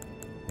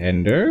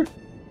 Tender?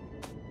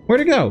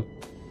 Where'd it go?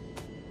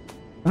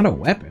 Not a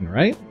weapon,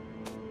 right?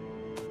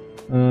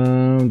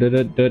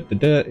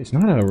 It's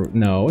not a...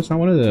 No, it's not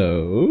one of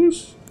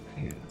those.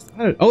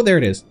 Oh, there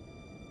it is.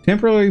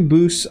 Temporarily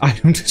boosts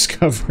item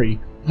discovery.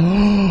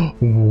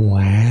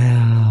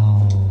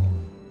 Wow.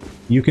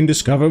 You can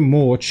discover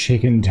more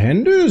chicken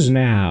tenders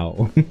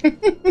now.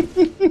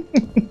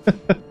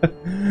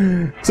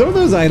 Some of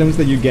those items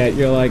that you get,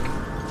 you're like,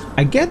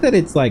 I get that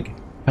it's like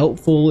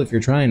helpful if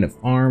you're trying to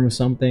farm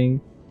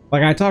something.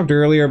 Like I talked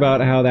earlier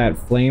about how that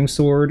flame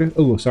sword...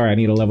 Oh, sorry, I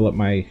need to level up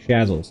my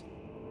shazzles.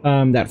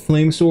 That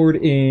flame sword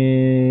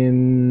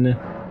in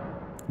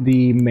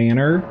the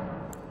manor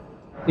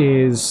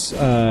is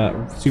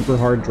super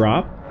hard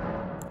drop.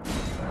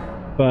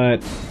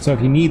 But, so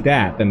if you need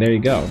that, then there you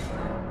go.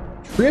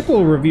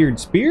 Triple revered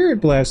spirit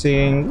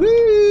blessing.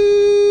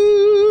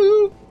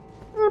 Woo!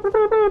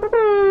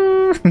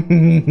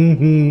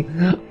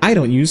 I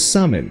don't use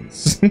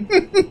summons.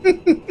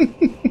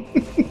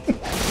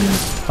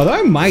 Although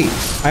I might.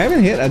 I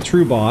haven't hit a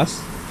true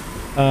boss.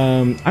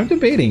 I'm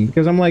debating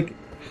because I'm like,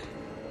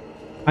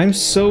 I'm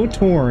so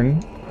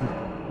torn.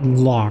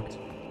 Locked.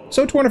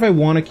 So torn if I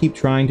want to keep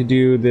trying to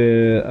do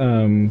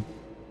the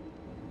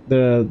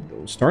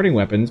starting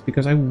weapons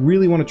because I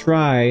really want to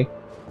try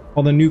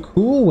all the new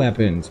cool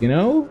weapons, you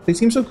know? They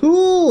seem so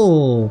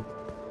cool.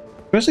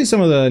 Especially some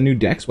of the new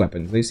dex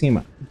weapons. They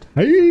seem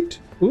tight.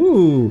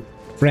 Ooh.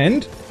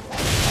 Friend.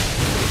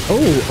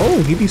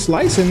 Oh, he be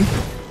slicing.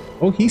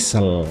 Oh, he's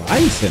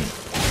slicing.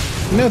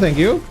 No, thank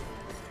you.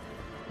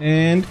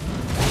 And...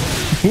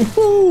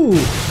 Woohoo!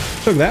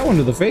 Took that one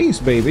to the face,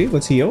 baby.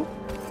 Let's heal.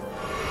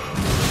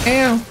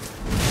 Ow!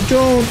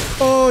 Don't!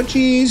 Oh,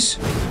 jeez!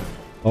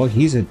 Oh,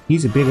 he's a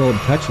big old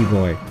touchy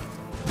boy.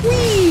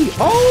 Whee!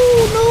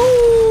 Oh,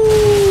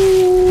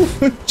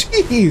 no!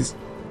 Jeez!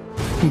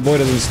 Boy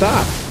doesn't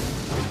stop.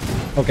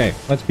 Okay,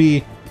 let's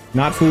be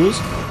not fools.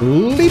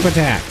 Leap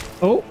attack!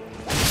 Oh!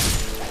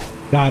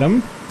 Got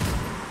him.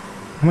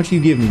 How much do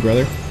you give me,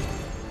 brother?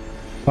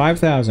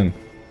 5,000.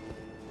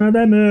 Not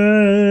that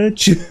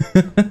much.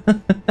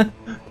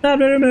 Not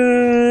very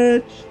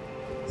much.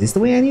 Is this the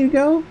way I need to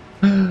go?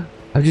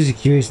 I'm just a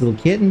curious little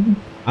kitten.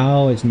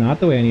 Oh, it's not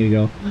the way I need to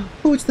go.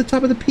 Oh, it's the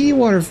top of the P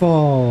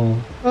waterfall.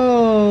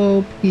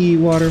 Oh, P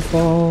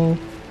waterfall.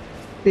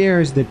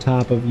 There's the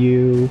top of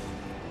you.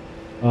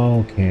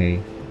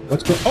 Okay.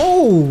 What's going...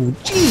 Oh,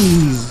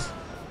 jeez.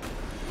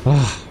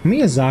 Oh,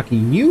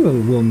 Miyazaki, you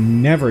will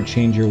never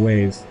change your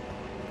ways.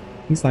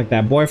 He's like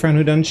that boyfriend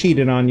who done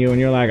cheated on you, and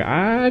you're like,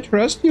 I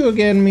trust you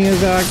again,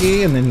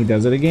 Miyazaki. And then he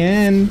does it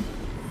again.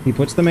 He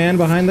puts the man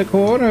behind the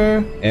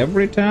corner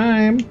every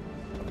time.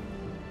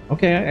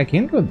 Okay, I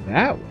can't go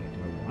that way.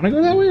 Do I want to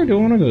go that way or do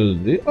I want to go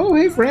this? Oh,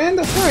 hey, friend.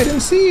 That's right. I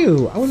didn't see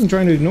you. I wasn't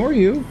trying to ignore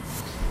you.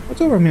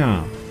 What's over,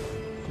 Meow?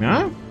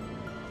 Meow?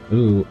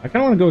 Ooh, I kind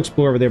of want to go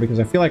explore over there because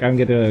I feel like I'm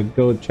going to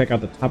go check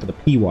out the top of the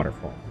P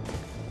waterfall.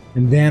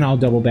 And then I'll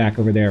double back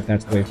over there if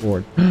that's the way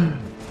forward.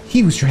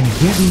 He was trying to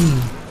get me.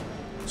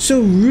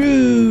 So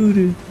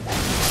rude.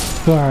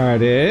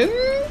 Pardon?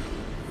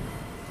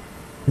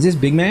 Is this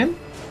Big Man?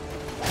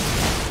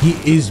 He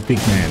is Big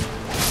Man.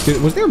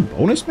 Dude, was there a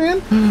bonus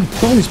man?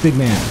 Bonus Big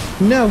Man.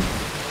 No.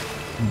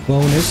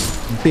 Bonus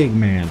Big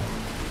Man.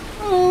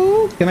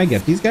 Oh, can I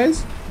get these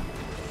guys?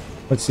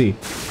 Let's see.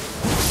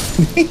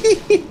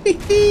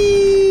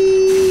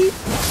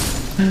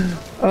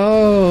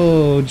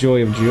 Oh,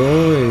 joy of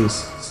joys.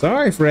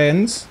 Sorry,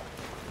 friends.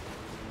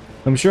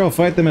 I'm sure I'll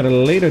fight them at a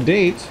later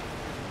date.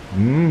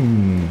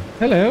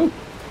 Hello.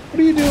 What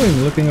are you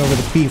doing looking over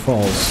the P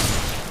falls?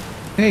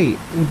 Hey,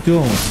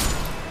 don't.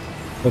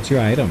 What's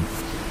your item?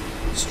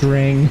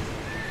 String.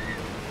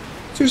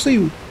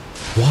 Seriously,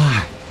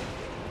 why?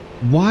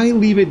 Why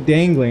leave it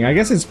dangling? I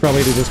guess it's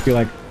probably to just be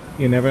like,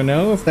 you never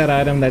know if that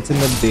item that's in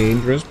the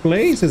dangerous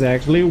place is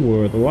actually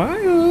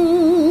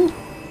worthwhile.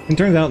 And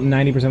turns out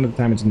 90% of the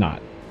time it's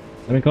not.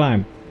 Let me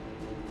climb.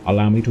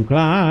 Allow me to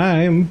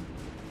climb.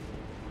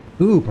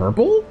 Ooh,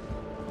 purple?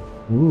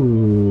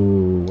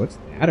 Ooh, what's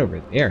that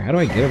over there? How do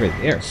I get over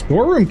there?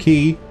 Storeroom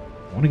key?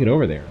 I want to get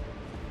over there.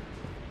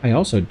 I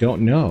also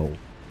don't know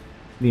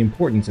the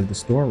importance of the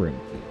storeroom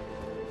key.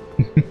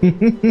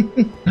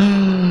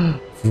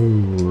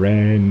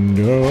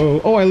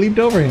 Friendo. Oh, I leaped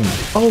over him.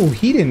 Oh,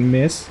 he didn't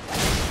miss.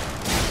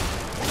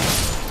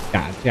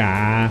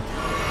 Gotcha.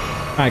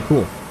 Alright,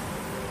 cool.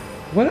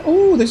 What?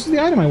 Oh, this is the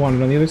item I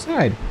wanted on the other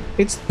side.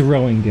 It's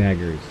throwing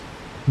daggers.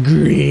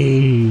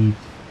 Great.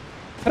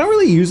 I don't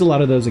really use a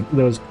lot of those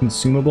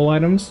consumable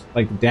items,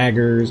 like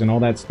daggers and all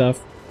that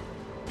stuff.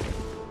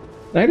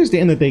 I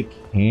understand that they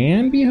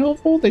can be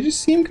helpful. They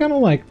just seem kind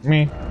of like,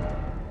 meh.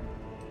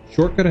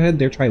 Shortcut ahead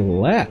there, try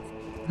left.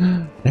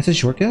 That's a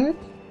shortcut?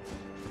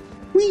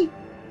 Whee!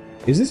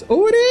 Is this?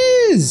 Oh, it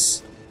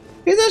is!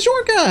 It's a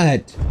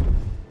shortcut!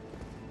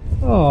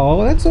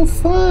 Oh, that's so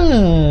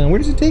fun! Where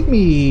does it take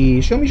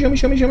me? Show me, show me,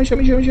 show me, show me, show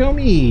me, show me, show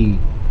me!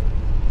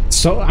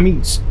 So, I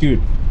mean,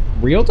 dude,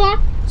 real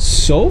talk?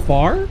 So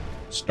far?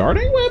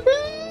 Starting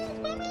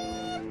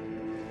weapons?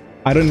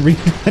 I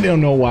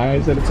don't know why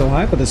I said it so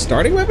high, but the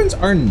starting weapons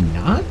are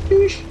not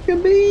too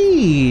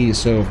shabby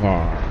so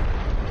far.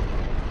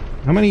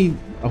 How many?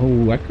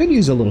 Oh, I could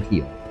use a little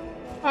heal.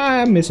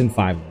 I'm missing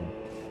 5 of them.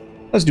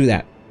 Let's do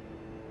that.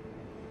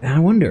 I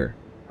wonder,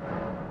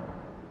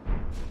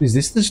 is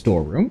this the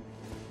storeroom?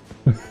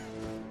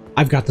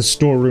 I've got the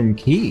storeroom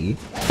key.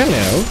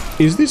 Hello,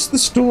 is this the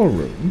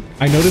storeroom?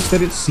 I noticed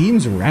that it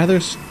seems rather...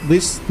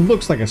 This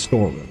looks like a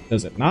storeroom,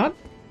 does it not?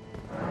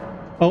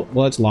 Oh,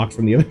 well, it's locked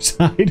from the other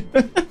side.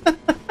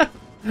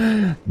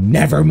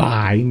 Never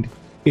mind.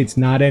 It's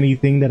not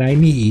anything that I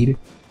need.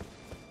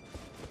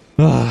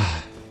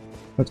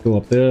 Let's go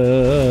up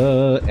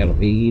the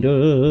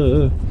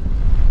elevator.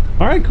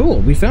 Alright,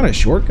 cool. We found a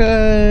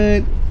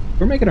shortcut.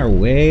 We're making our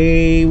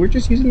way. We're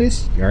just using the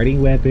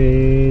starting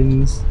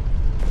weapons.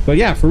 But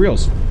yeah, for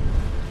reals.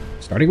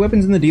 Starting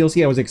weapons in the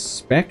DLC, I was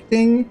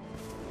expecting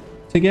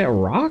to get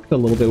rocked a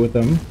little bit with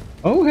them.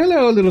 Oh,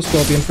 hello, little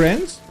scorpion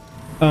friends.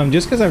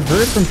 Just because I've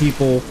heard from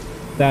people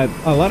that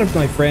a lot of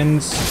my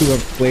friends who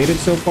have played it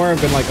so far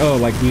have been like, oh,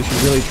 like, you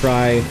should really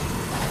try...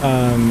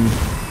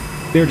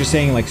 they were just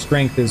saying, like,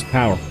 strength is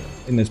powerful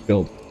in this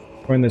build.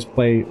 Or in this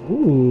play.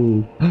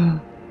 Ooh.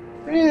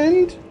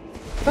 Friend.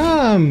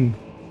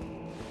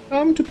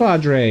 Come to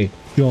Padre.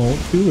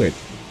 Don't do it.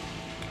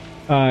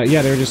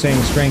 Yeah, they were just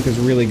saying strength is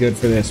really good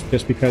for this,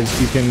 just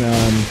because you can,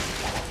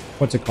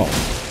 what's it called?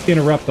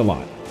 Interrupt a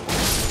lot.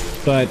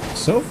 But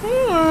so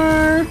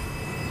far,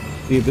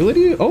 the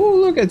ability... Oh,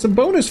 look, it's a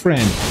bonus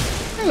friend.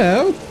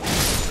 Hello.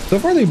 So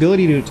far, the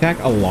ability to attack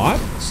a lot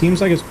seems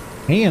like it's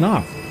paying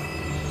off.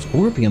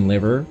 Scorpion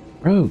liver.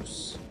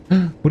 Gross.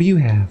 What do you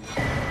have?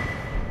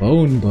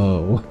 Bone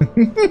bow.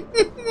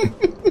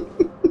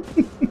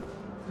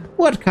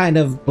 What kind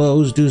of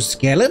bows do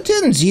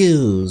skeletons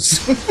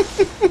use?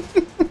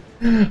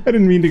 I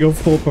didn't mean to go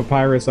full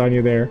papyrus on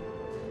you there.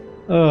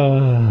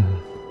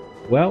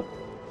 Well,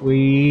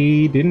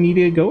 we didn't need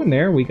to go in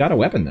there. We got a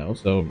weapon, though,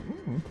 so...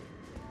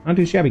 Not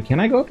too shabby. Can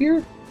I go up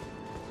here?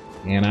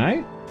 Can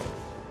I?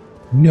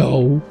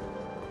 No.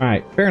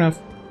 Alright, fair enough.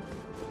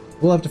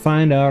 We'll have to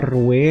find our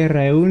way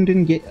around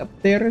and get up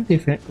there a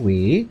different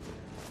way.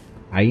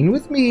 Fine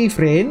with me,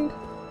 friend.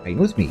 Fine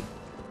with me.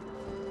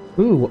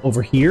 Ooh,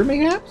 over here,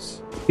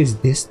 mayhaps? Is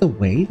this the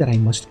way that I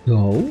must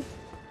go?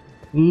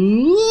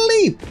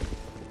 Leap!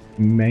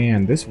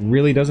 Man, this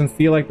really doesn't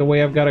feel like the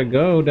way I've got to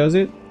go, does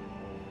it?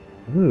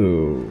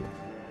 Ooh.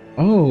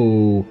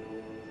 Oh.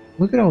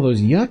 Look at all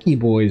those yucky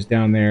boys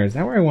down there. Is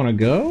that where I want to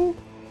go?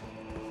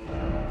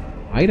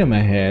 Item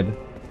ahead.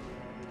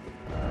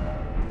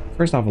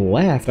 First off,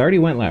 left. I already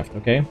went left,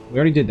 okay? We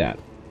already did that.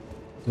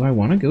 Do I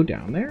want to go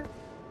down there?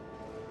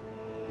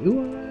 Do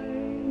I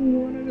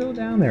want to go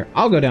down there?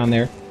 I'll go down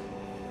there.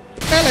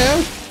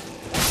 Hello!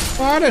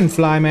 Pardon,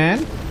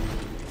 Flyman.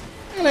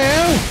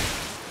 Hello!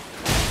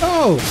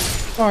 Oh,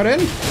 pardon.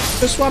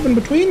 Just swapping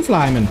between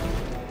Flymen.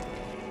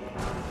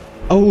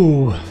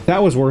 Oh,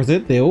 that was worth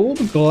it. The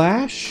old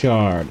glass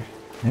shard.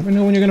 Never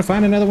know when you're going to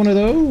find another one of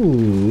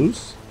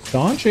those.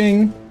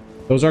 Staunching.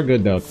 Those are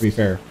good, though, to be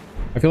fair.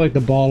 I feel like the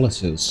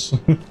balluses.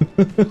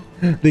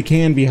 They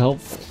can be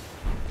helpful.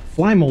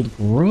 Fly mold,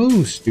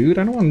 gross, dude.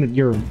 I don't want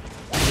your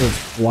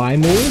fly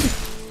mold.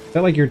 Is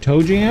that like your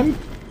toe jam?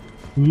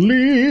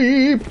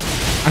 Leap!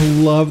 I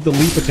love the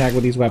leap attack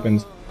with these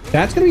weapons.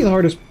 That's going to be the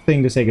hardest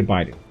thing to say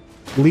goodbye to.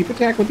 Leap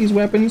attack with these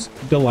weapons,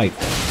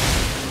 delightful.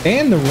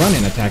 And the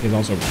run-in attack is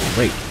also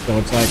great. So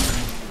it's like...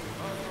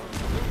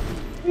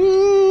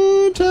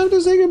 time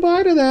to say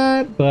goodbye to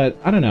that. But,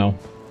 I don't know.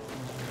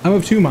 I'm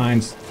of two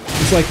minds.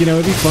 It's like, you know,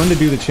 it'd be fun to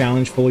do the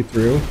challenge fully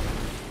through.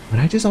 But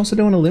I just also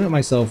don't want to limit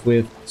myself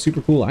with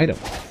super cool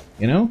items.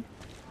 You know?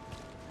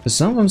 But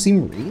some of them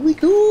seem really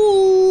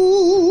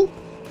cool.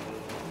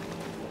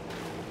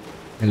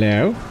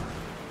 Hello?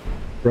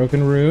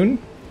 Broken rune?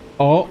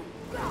 Oh.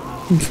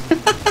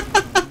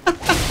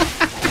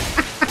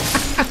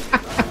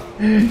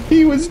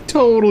 He was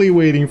totally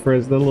waiting for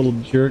us, the little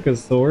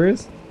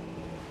jerkosaurus.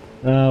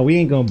 We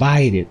ain't gonna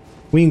bite it.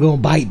 We ain't gonna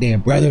bite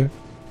that, brother.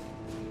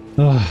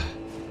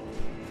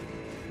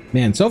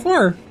 Man, so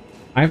far,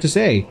 I have to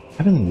say,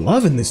 I've been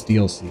loving this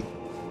DLC.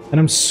 And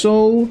I'm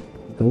so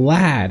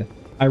glad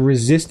I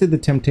resisted the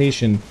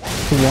temptation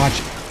to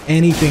watch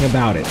anything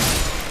about it.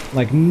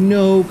 Like,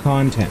 no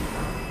content.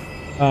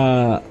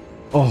 Oh.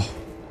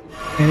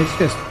 And it's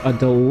just a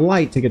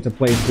delight to get to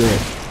play through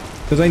it.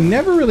 Because I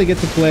never really get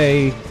to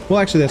play... Well,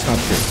 actually, that's not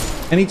true.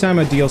 Anytime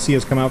a DLC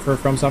has come out for a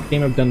FromSoft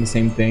game, I've done the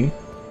same thing.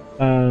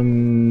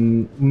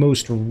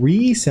 Most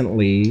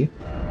recently...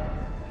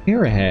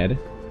 Here ahead.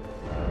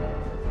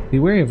 Be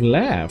wary of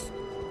left.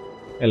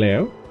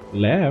 Hello?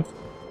 Left?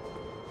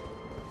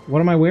 What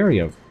am I wary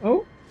of?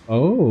 Oh.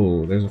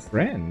 Oh, there's a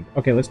friend.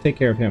 Okay, let's take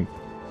care of him.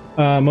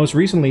 Most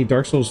recently,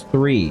 Dark Souls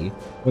 3.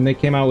 When they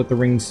came out with the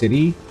Ring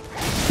City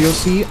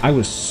DLC, I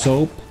was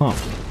so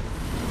pumped.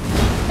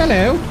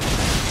 Hello.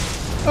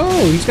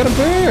 Oh, he's got a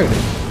bird.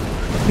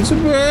 He's a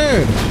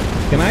bird.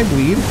 Can I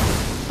bleed?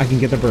 I can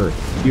get the bird.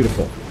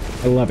 Beautiful.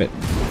 I love it.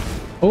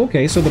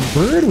 Okay, so the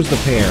bird was the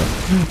pair.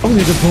 Oh,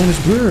 there's a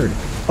bonus bird.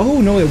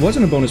 Oh, no, it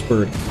wasn't a bonus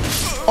bird.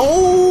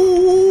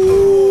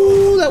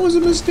 Oh, that was a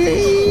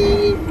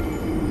mistake.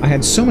 I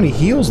had so many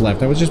heals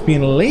left. I was just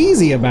being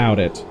lazy about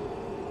it.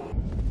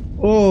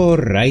 All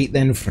right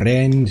then,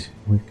 friend.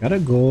 We've got to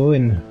go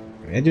and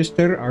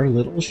register our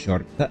little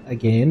shortcut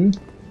again.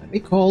 Let me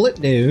call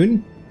it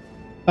down.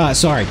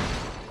 Sorry.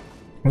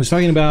 I was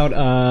talking about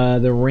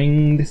the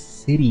Ringed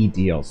City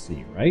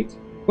DLC, right?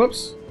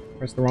 Whoops.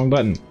 Pressed the wrong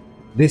button.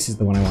 This is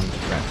the one I wanted to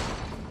press.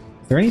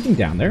 Is there anything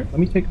down there? Let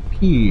me take a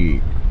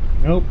peek.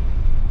 Nope.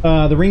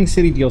 The Ring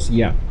City DLC,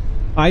 yeah.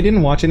 I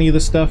didn't watch any of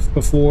the stuff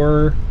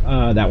before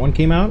that one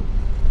came out.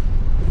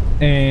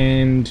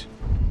 And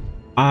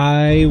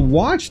I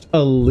watched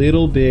a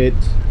little bit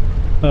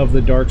of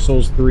the Dark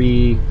Souls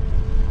 3.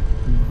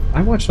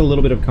 I watched a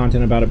little bit of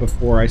content about it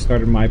before I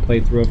started my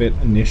playthrough of it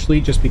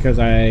initially, just because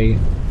man,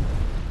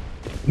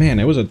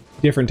 it was a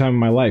different time in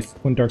my life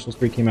when Dark Souls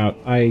 3 came out.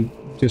 I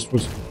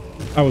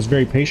was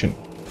very patient.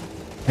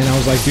 And I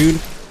was like, dude,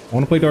 I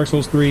want to play Dark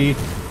Souls 3,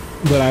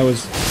 but I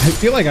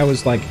feel like I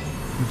was like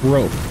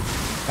broke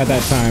at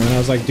that time. And I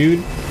was like,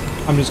 dude,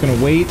 I'm just going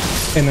to wait.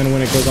 And then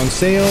when it goes on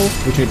sale,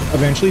 which it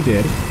eventually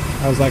did,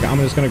 I was like, I'm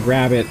just going to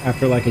grab it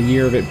after like a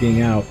year of it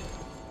being out.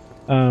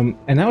 And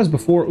that was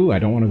before, ooh, I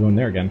don't want to go in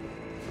there again.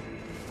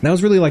 That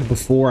was really like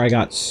before I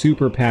got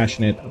super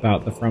passionate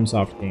about the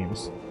FromSoft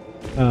games.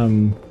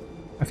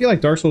 I feel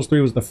like Dark Souls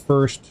 3 was the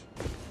first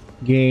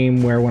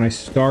game where when I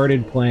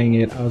started playing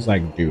it, I was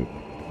like, dude,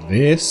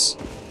 this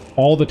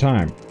all the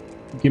time.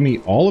 Give me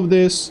all of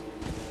this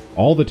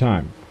all the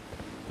time.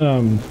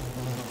 And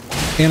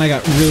I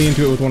got really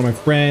into it with one of my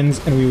friends,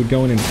 and we would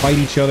go in and fight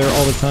each other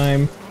all the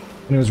time,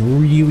 and it was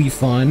really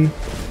fun.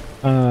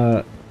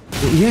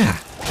 Yeah,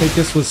 it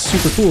just was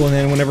super cool. And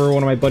then whenever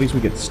one of my buddies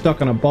would get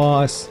stuck on a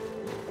boss,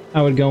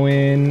 I would go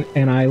in,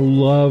 and I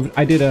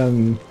did,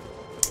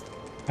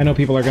 I know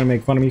people are going to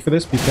make fun of me for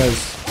this because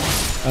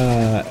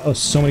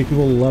so many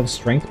people love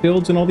strength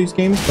builds in all these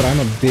games, but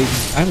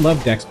I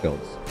love dex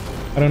builds.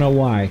 I don't know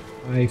why.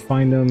 I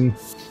find them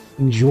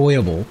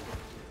enjoyable.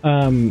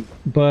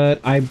 But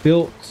I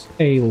built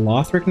a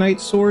Lothric Knight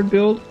sword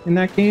build in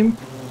that game,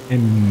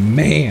 and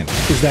man,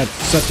 is that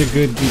such a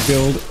good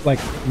build, like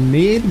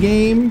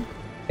mid-game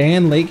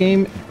and late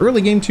game,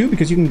 early game too,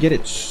 because you can get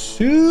it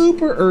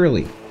super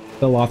early,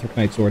 the Lothric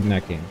Knight sword in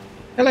that game.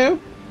 Hello,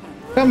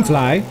 come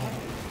fly.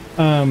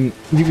 You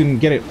can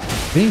get it,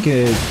 you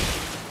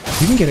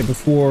can get it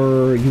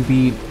before you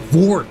beat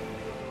Vort,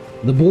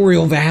 the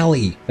Boreal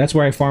Valley. That's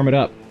where I farm it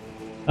up.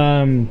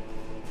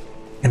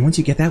 And once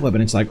you get that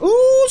weapon, it's like,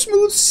 oh,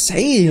 smooth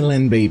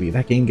sailing, baby.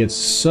 That game gets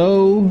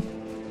so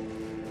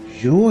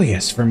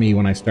joyous for me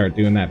when I start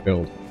doing that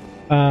build.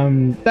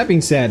 That being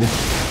said,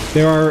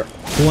 there are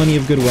plenty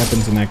of good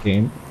weapons in that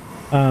game.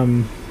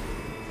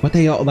 But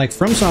they all, like,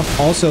 FromSoft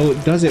also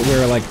does it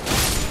where, like,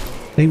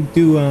 they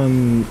do,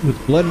 with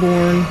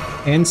Bloodborne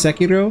and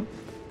Sekiro,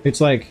 it's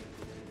like,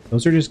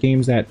 those are just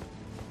games that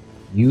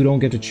you don't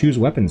get to choose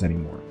weapons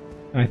anymore.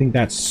 And I think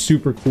that's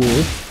super cool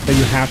that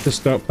you have to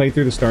play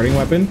through the starting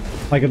weapon.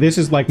 Like, this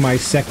is like my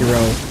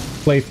Sekiro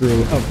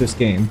playthrough of this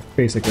game,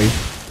 basically.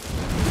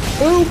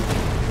 Oh!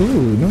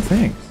 Ooh, no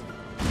thanks.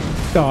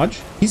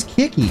 Dodge. He's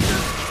kicky.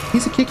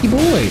 He's a kicky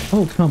boy.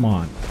 Oh, come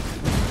on.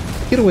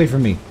 Get away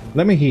from me.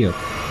 Let me heal.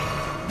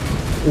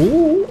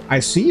 Ooh, I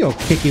see your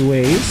kicky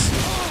ways.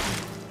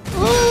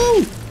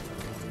 Oh!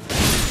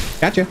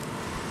 Gotcha.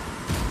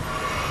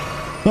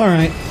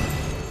 Alright.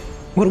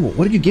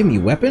 What did you give me?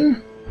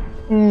 Weapon?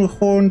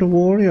 Horned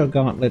warrior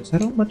gauntlets. I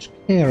don't much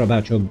care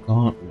about your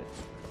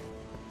gauntlets.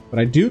 But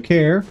I do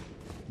care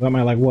about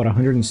my, like, what,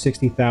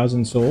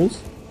 160,000 souls?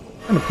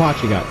 What kind of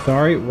pot you got?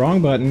 Sorry,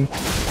 wrong button.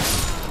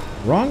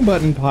 Wrong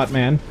button, pot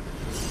man.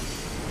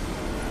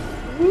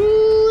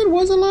 Ooh, it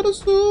was a lot of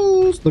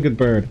souls. Look at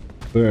bird.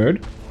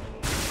 Bird.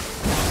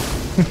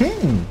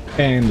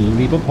 And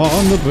leap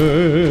upon the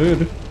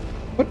bird.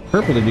 What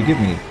purple did you give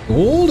me?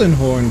 Golden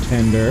horn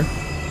tender.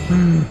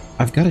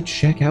 I've got to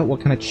check out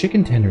what kind of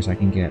chicken tenders I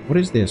can get. What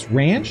is this?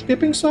 Ranch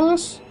dipping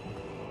sauce?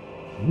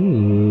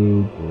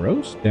 Ooh,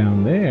 gross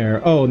down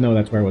there. Oh, no,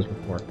 that's where I was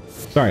before.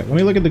 Sorry, let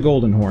me look at the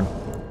golden horn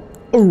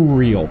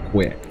real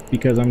quick,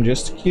 because I'm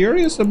just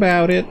curious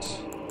about it.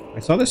 I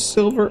saw the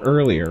silver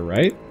earlier,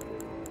 right?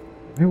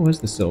 Where was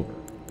the silver?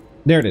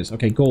 There it is.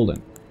 Okay,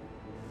 golden.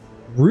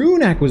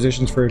 Rune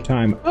acquisitions for a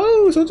time.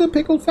 Oh, so it's a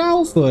pickled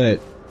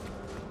fowl-foot.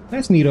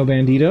 That's neato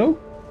bandito.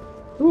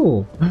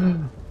 Cool.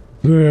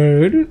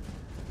 Bird,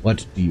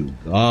 what do you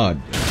guard?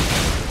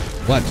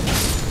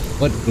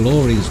 What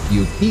glories do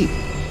you keep?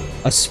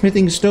 A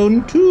smithing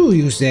stone too,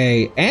 you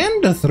say,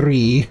 and a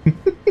 3.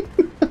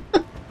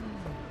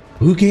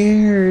 Who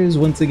cares?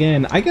 Once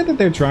again, I get that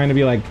they're trying to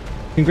be like,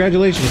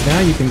 congratulations, now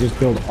you can just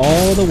build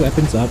all the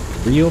weapons up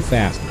real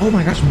fast. Oh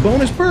my gosh,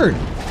 bonus bird!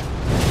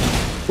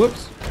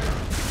 Whoops.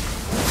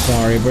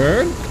 Sorry,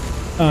 bird.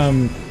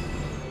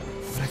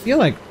 I feel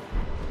like,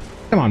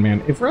 come on,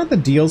 man, if we're at the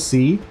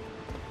DLC,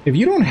 if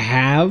you don't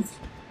have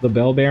the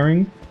bell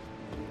bearing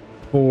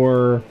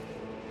for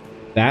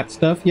that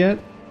stuff yet,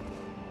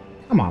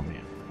 Come on,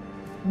 man.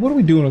 What are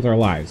we doing with our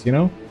lives, you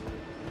know?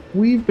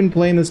 We've been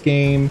playing this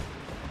game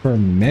for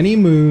many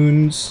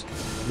moons.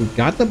 We've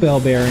got the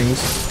bell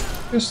bearings.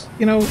 Just,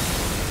 you know...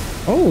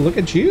 Oh, look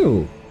at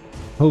you.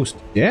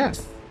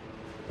 Post-death.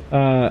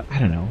 I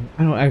don't know.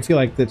 I feel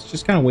like that's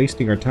just kind of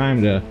wasting our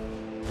time to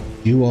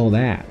do all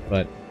that,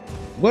 but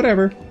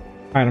whatever.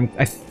 Alright,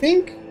 I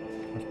think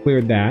I've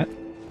cleared that.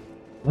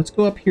 Let's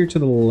go up here to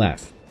the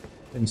left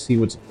and see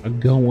what's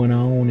going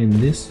on in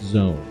this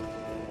zone.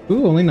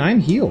 Ooh, only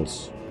 9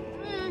 heals.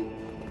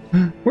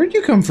 Where'd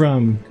you come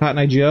from, Cotton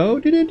Eye Joe?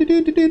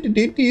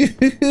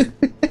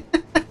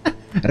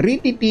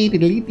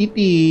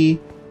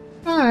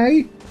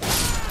 Hi.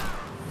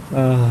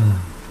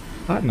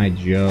 Cotton Eye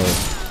Joe.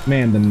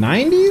 Man, the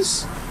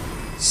 90s?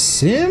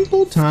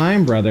 Simple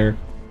time, brother.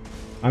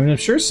 I mean, I'm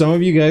sure some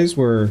of you guys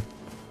were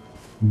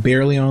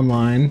barely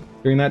online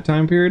during that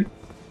time period,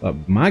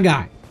 but my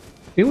guy,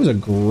 it was a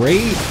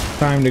great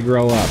time to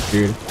grow up,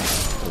 dude.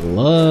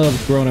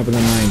 Loved growing up in the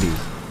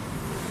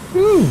 90s.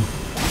 Woo!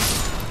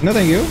 No,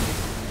 thank you.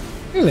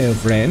 Hello,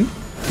 friend.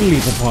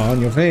 Leap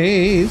upon your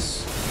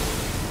face.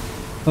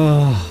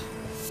 Oh,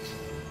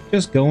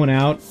 just going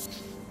out,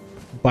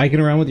 biking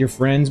around with your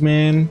friends,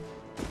 man.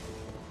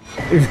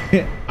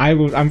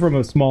 I'm from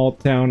a small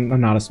town,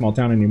 not a small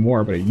town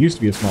anymore, but it used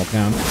to be a small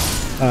town,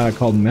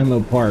 called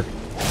Menlo Park.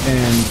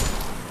 And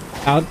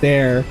out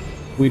there,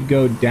 we'd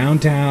go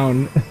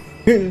downtown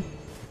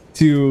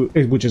to,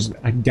 which is,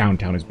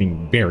 downtown is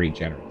being very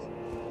generous,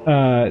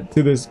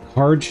 to this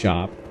card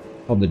shop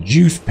called the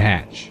Juice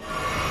Patch.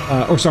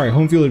 Or sorry,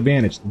 Home Field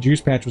Advantage. The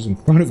Juice Patch was in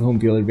front of Home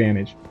Field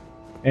Advantage.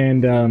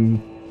 And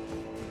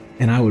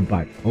I would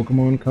buy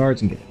Pokemon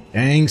cards and get a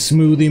dang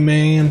smoothie,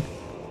 man.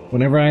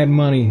 Whenever I had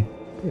money.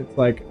 It's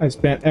like I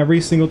spent every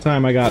single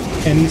time I got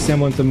any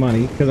semblance of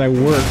money because I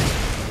worked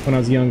when I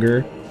was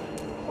younger.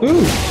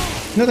 Ooh,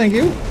 no thank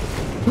you.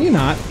 Can you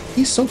not?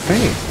 He's so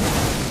fake.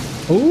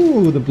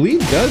 Ooh, the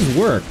bleed does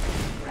work.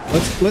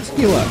 Let's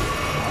heal up.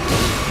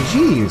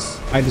 Jeez,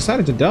 I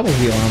decided to double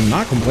heal. I'm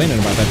not complaining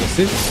about that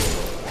decision.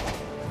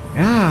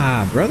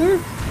 Ah, brother,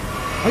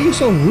 why are you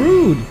so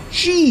rude?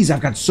 Jeez, I've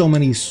got so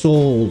many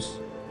souls.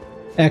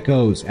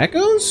 Echoes.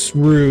 Echoes?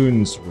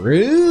 Runes.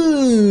 Runes.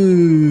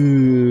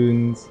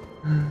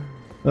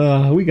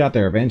 We got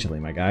there eventually,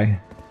 my guy.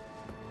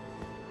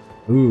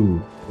 Ooh,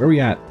 where are we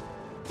at?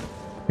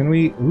 Can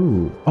we...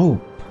 Ooh.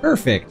 Oh,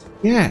 perfect.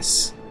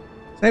 Yes.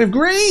 Site of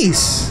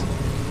Grace.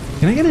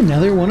 Can I get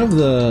another one of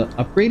the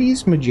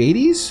upgradies,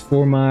 Majadies,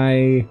 for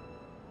my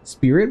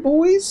Spirit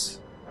Boys?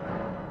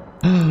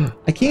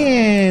 I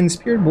can!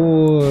 Spirit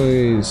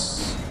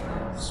Boys.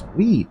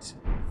 Sweet.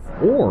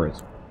 4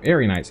 is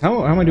very nice.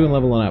 How am I doing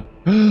leveling up?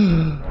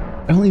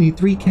 I only need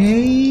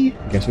 3k?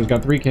 Guess who's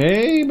got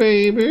 3k,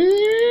 baby?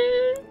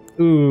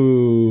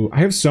 Ooh, I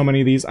have so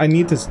many of these. I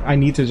need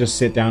to just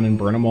sit down and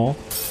burn them all.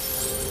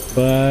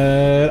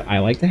 But I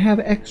like to have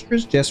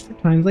extras just for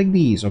times like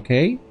these,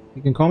 okay?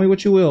 You can call me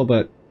what you will,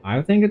 but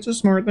I think it's a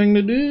smart thing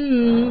to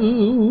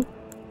do.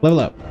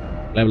 Level up.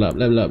 Level up,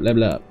 level up,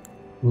 level up.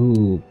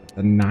 Ooh,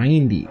 a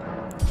 90.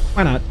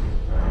 Why not?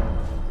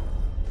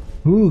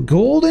 Ooh,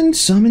 golden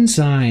summon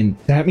sign.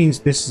 That means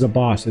this is a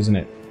boss, isn't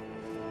it?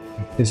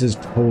 This is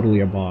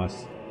totally a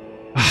boss.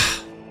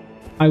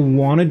 I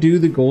want to do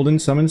the golden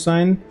summon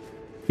sign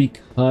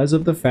because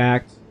of the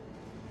fact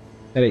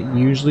that it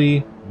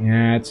usually...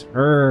 Yeah, it's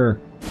her.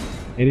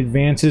 It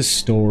advances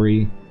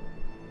story.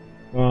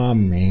 Oh,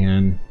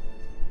 man.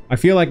 I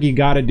feel like you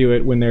gotta do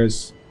it when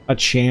there's a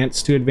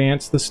chance to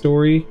advance the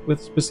story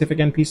with specific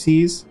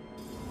NPCs.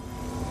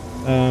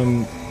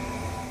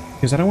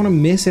 Because I don't want to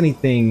miss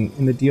anything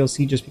in the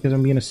DLC just because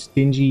I'm being a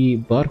stingy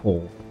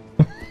butthole.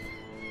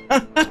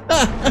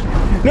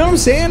 Know what I'm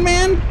saying,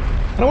 man?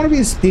 I don't want to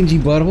be a stingy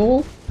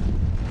butthole.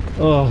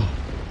 Oh.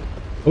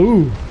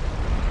 Ooh.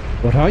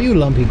 What are you,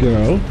 lumpy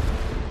girl?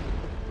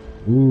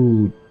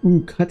 Ooh.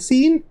 Ooh,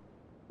 cutscene?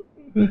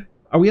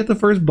 Are we at the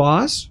first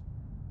boss?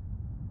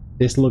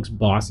 This looks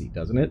bossy,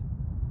 doesn't it?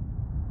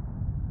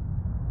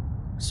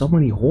 So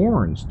many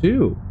horns,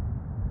 too.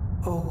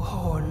 O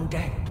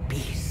horn-decked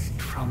beast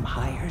from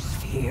higher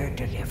sphere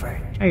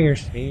delivered. Higher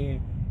sphere.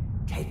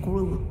 Take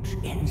root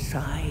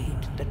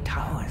inside the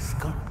tower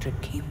sculpted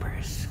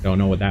keepers. Don't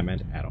know what that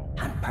meant at all.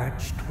 And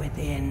perched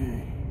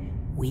within,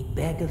 we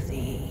beg of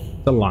thee.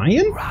 The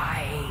lion?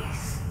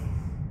 Rise.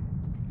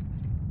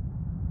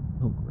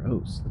 Oh,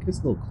 gross. Look at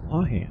his little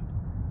claw hand.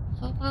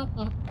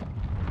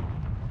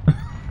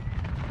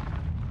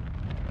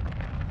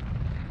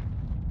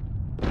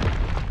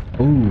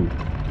 Ooh.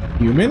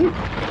 Human?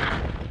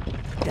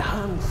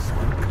 Dance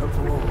on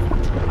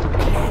kavod.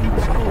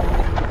 Cleanse gold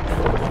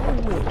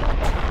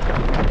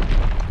and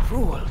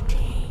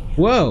cruelty.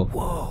 Whoa.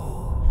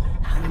 Woe.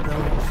 And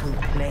those who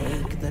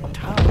plague the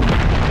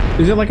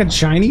tower. Is it like a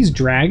Chinese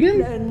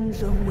dragon?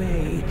 Cleanse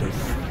away the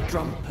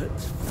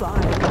strumpet's fire.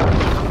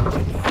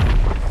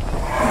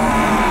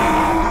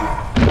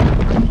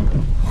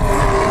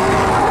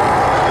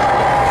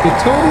 It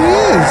totally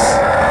is.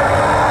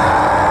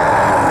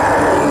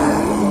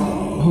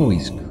 Oh,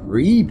 he's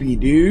creepy,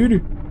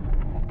 dude.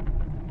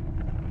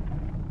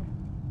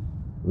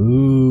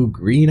 Ooh,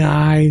 green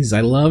eyes. I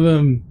love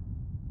him.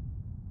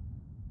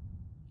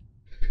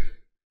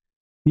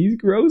 He's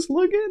gross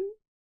looking.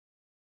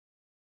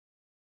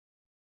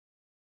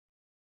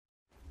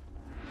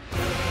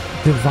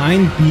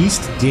 Divine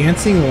Beast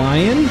Dancing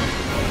Lion?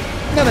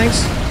 No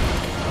thanks.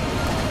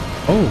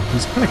 Oh,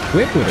 he's kind of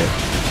quick with it.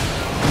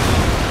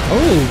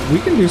 Oh, we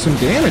can do some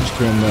damage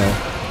to him though.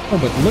 Oh,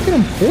 but look at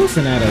him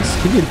orphan at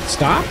us. Could you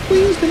stop,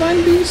 please,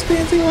 Divine Beast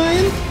Dancing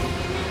Lion?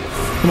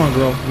 Come on,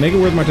 girl. Make it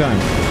worth my time.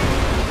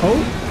 Oh.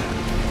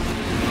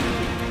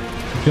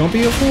 Don't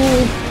be a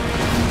fool.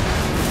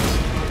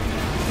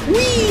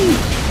 Whee!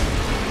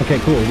 Okay,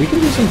 cool. We can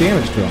do some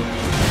damage to him.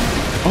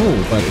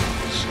 Oh, but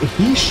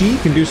she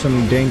can do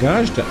some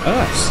dangage to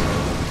us.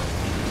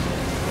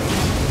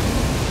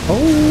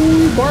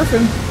 Oh,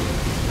 barfing.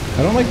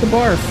 I don't like the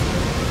barf.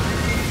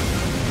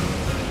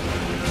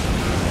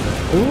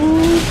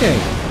 Okay.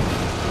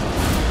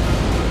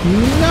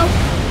 Nope.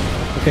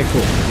 Okay,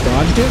 cool.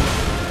 Dodged it.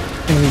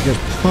 And we just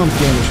pump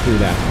damage through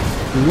that.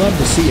 Love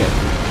to see it.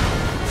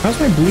 How's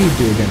my bleed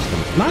do against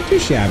them? Not too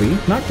shabby.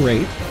 Not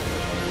great.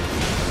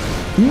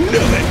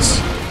 No thanks.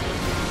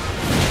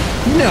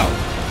 No.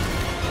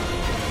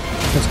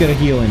 Let's get a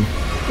heal in.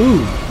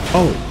 Ooh.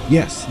 Oh,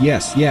 yes,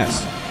 yes,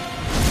 yes.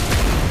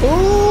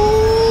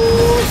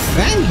 Oh,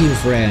 thank you,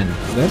 friend.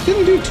 That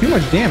didn't do too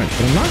much damage,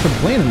 but I'm not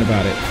complaining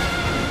about it.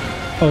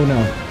 Oh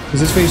no. Is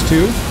this phase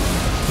 2?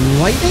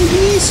 Lightning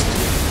Beast?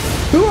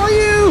 Who are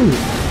you?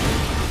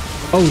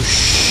 Oh,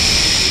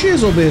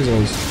 shizzle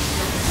bizzles.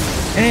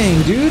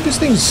 Dang, dude, this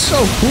thing's so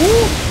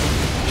cool.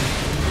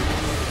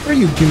 What are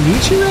you,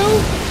 Genichiro?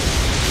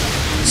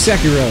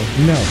 Sekiro,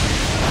 no.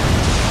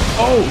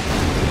 Oh,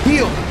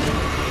 heal.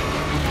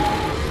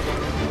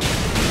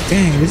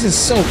 Dang, this is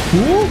so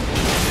cool.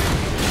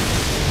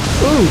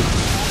 Ooh.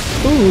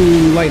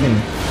 Ooh, lightning.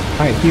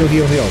 Alright, heal,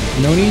 heal, heal.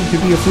 No need to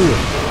be a fool.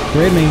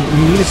 Redman,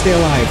 you need to stay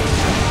alive.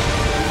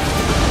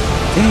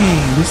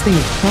 Dang, this thing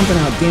is pumping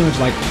out damage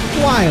like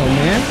wild,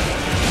 man.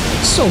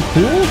 So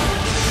cool.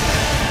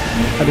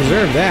 I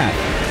deserve that.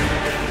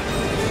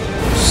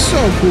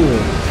 So cool.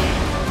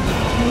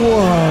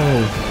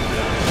 Whoa.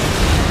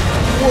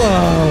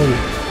 Whoa.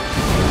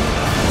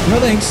 No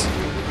thanks.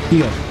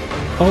 Heal.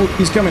 Oh,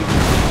 he's coming.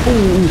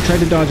 Oh, tried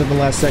to dodge at the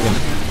last second.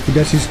 He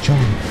does his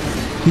chomp.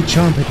 He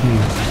chomped at me.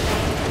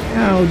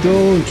 Ow,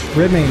 don't.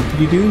 Redman, could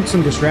you do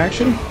some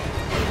distraction?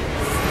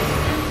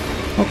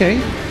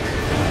 Okay.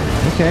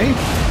 Okay.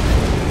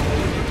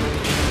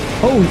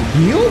 Oh, it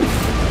healed?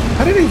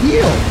 How did it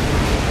heal?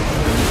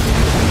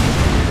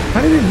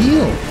 How did it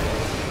heal?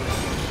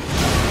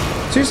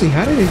 Seriously,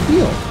 how did it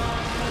heal?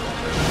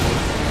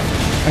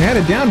 I had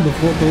it down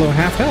before below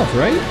half health,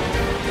 right?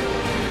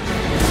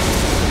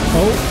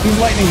 Oh, he's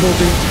lightning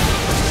bolting.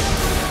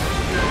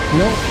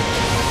 No.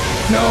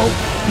 No.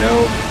 No.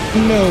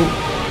 No.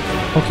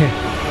 Okay.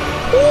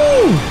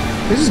 Ooh!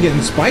 This is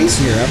getting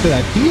spicier after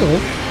that heal.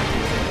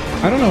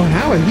 I don't know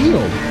how it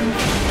healed.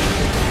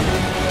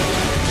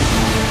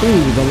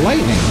 Ooh, the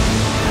lightning.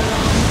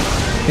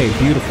 Okay,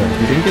 beautiful.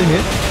 We didn't get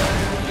hit.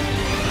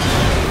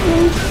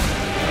 Ooh.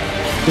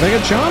 Did I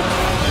get chomped?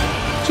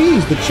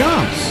 Jeez, the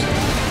chomps.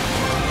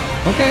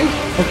 Okay,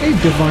 okay,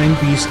 Divine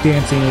Beast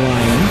Dancing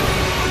Lion.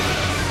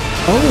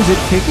 Oh, is it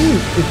taking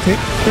it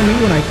tick for me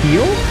when I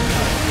heal?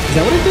 Is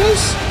that what it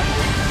does?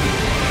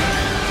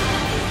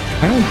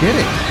 I don't get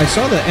it. I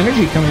saw the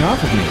energy coming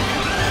off of me.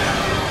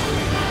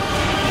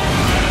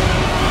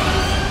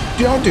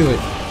 Don't do it.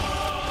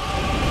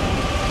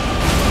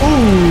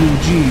 Oh,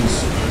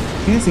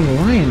 jeez. Dancing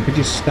Lion, could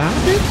you stop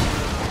it?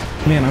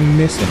 Man, I'm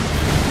missing.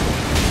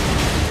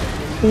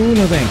 Oh,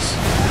 no thanks.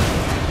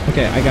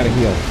 Okay, I gotta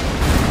heal.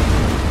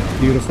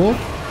 Beautiful.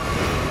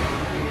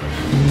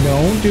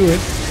 Don't do it.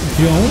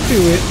 Don't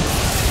do it.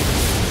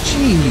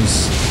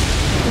 Jeez.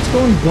 It's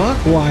going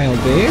buck wild,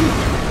 babe.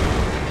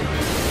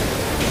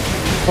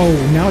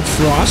 Oh, now it's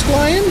Frost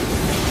Lion?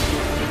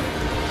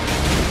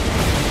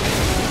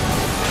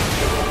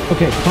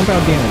 Okay, pump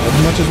out damage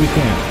as much as we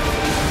can.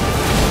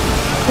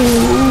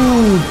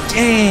 Ooh,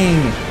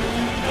 dang.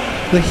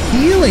 The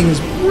healing is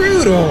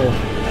brutal.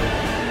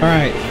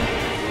 Alright.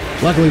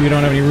 Luckily, we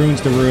don't have any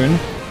runes to ruin.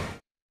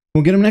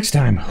 We'll get them next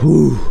time.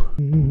 Whew.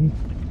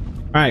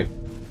 Alright.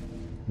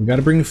 We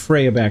gotta bring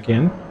Freya back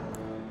in.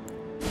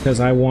 Because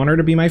I want her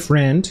to be my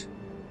friend.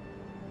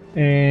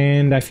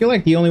 And I feel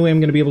like the only way I'm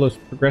gonna be able to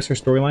progress her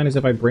storyline is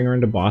if I bring her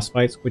into boss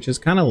fights, which is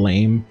kind of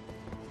lame.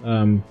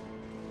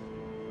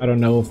 I don't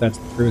know if that's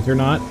the truth or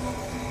not.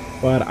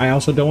 But I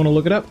also don't want to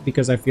look it up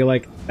because I feel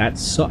like that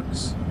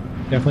sucks.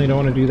 Definitely don't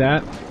want to do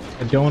that.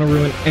 I don't want to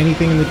ruin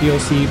anything in the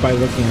DLC by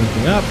looking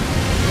anything up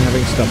and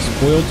having stuff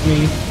spoiled to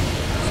me.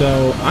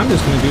 So I'm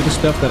just going to do the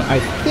stuff that I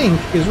think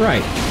is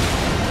right.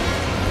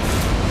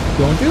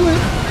 Don't do it.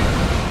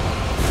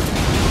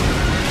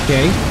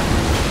 Okay.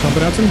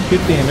 Pumping out some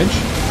good damage.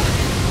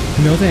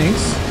 No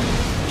thanks.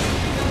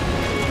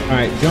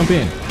 Alright, jump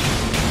in.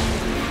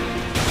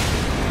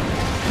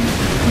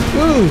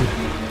 Woo!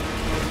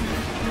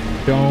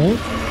 Don't.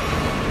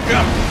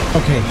 Jump!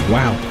 Okay,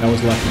 wow, that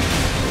was lucky.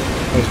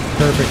 That was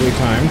perfectly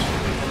timed.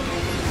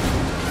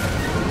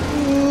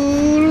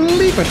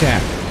 Sweep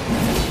attack.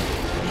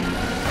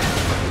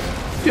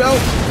 Yo!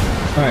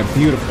 Alright,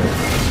 beautiful.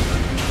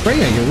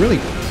 Freya, you're really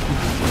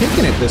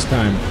kicking it this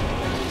time.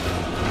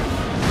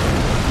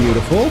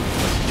 Beautiful.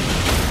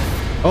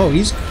 Oh,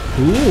 he's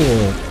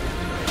cool.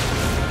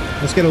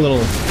 Let's get a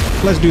little...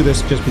 Let's do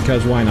this just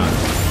because, why not?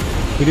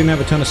 We didn't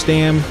have a ton of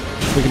stam.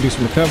 We can do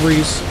some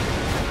recoveries.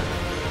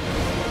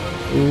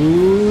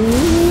 Ooh,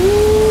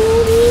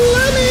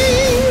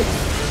 Lemming!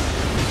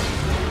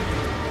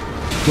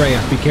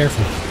 Freya, be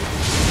careful.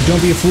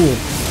 Don't be a fool.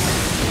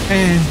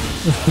 And...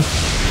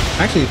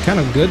 Actually, it's kind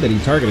of good that he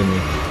targeted me.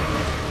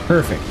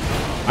 Perfect.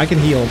 I can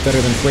heal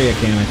better than Freya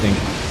can, I think.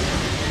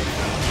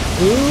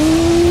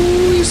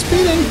 Ooh, he's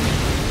spinning.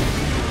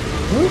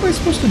 What am I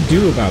supposed to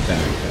do about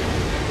that?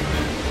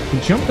 He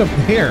jumped up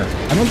there.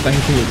 I don't think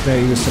that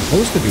he was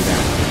supposed to do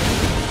that.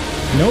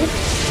 Nope.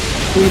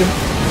 Bleed him.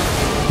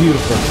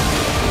 Beautiful.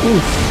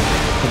 Oof.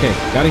 Okay,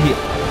 gotta heal.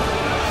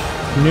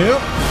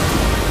 Nope.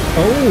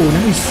 Oh,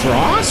 now he's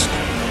frost?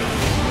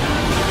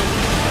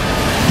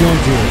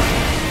 Don't do it.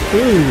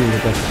 Ooh,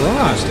 the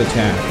frost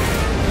attack.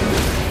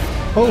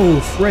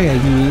 Oh, Freya,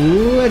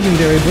 you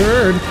legendary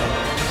bird.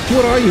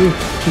 What are you?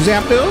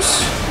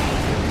 Zapdos?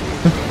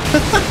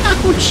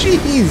 Oh,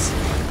 jeez.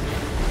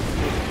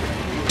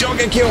 Don't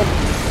get killed.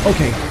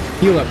 Okay,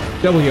 heal up.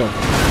 Double heal.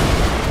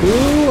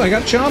 Ooh, I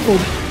got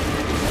chompled.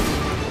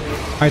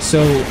 Alright,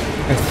 so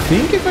I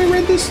think if I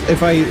read this,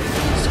 okay,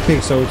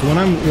 so it's when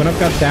I've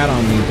got that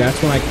on me,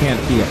 that's when I can't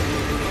heal.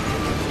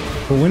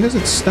 But when does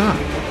it stop?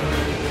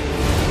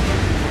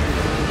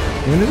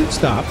 When does it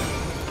stop?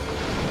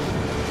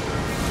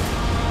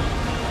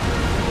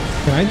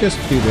 Can I just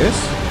do this?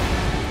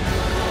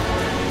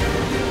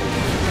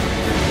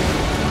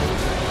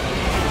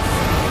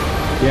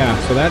 Yeah,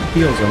 so that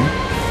heals him.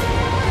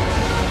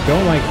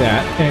 Don't like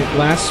that. And it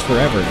lasts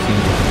forever, it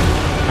seems like.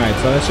 Alright,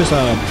 so that's just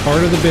a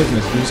part of the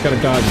business. You just gotta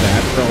dodge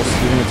that, or else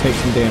you're gonna take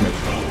some damage.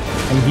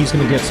 And he's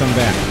gonna get some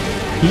back.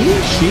 He?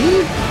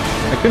 She?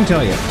 I couldn't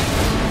tell you.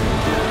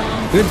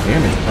 Good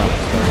damage,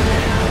 probably.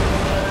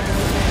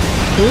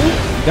 Ooh,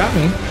 got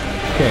me.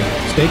 Okay,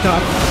 stay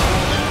top.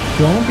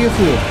 Don't be a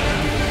fool.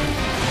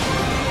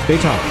 Stay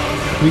top.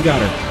 We got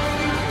her.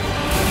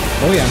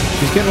 Oh yeah,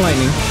 she's getting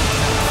lightning.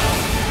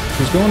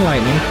 She's going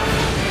lightning.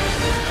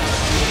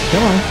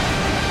 Come on.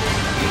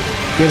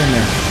 Get in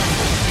there.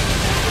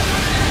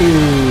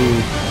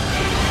 Ooh.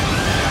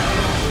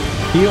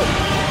 Heal.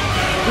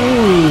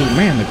 Ooh,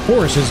 man, the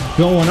chorus is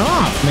going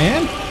off,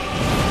 man.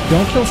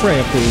 Don't kill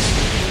Freya, please.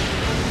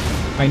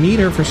 I need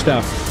her for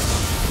stuff.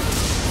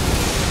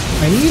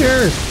 I need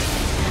her!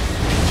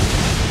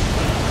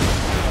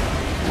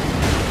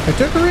 I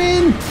took her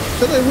in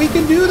so that we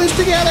can do this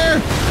together!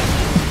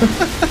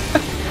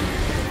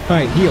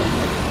 Alright, heal.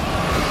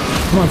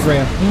 Come on,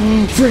 Freya.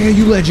 Freya,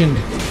 you legend!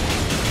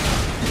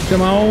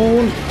 Come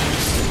on!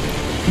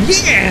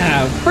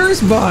 Yeah!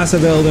 First boss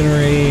of Elden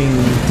Ring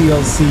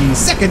DLC.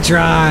 Second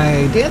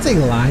try!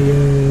 Dancing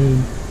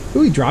Lion!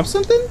 Ooh, he dropped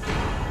something?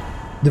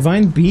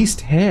 Divine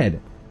Beast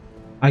Head.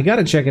 I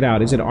gotta check it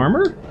out. Is it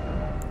armor?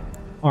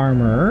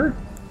 Armor.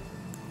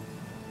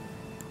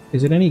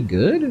 Is it any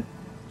good?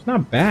 It's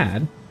not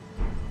bad.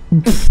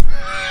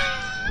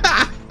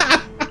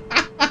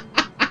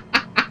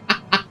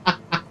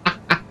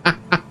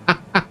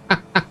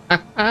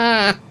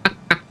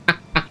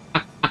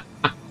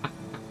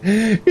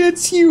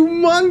 It's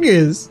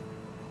humongous.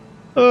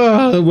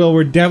 Well,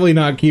 we're definitely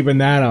not keeping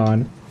that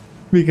on,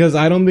 because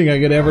I don't think I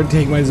could ever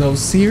take myself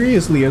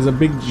seriously as a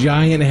big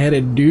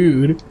giant-headed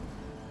dude.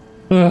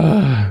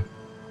 All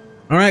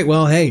right,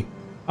 well, hey.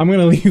 I'm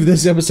gonna leave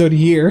this episode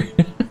here.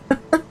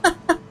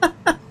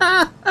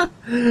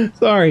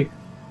 Sorry.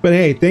 But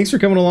hey, thanks for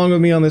coming along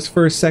with me on this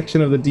first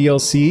section of the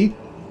DLC.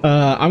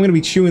 I'm gonna be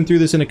chewing through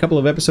this in a couple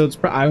of episodes.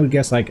 I would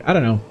guess, like, I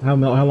don't know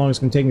how long it's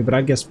gonna take me, but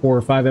I'd guess 4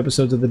 or 5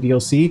 episodes of the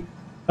DLC.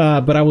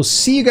 But I will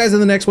see you guys in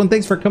the next one.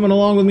 Thanks for coming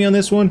along with me on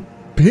this one.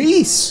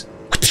 Peace!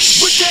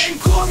 We're getting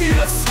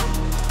glorious.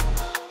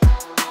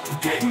 We're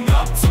getting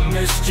up to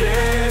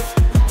mischief.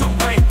 Don't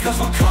wait, cause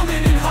we're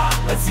coming in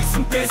hot. Let's eat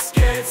some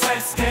biscuits.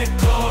 Let's get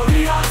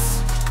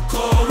glorious.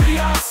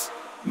 Glorious.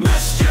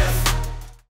 Mischief.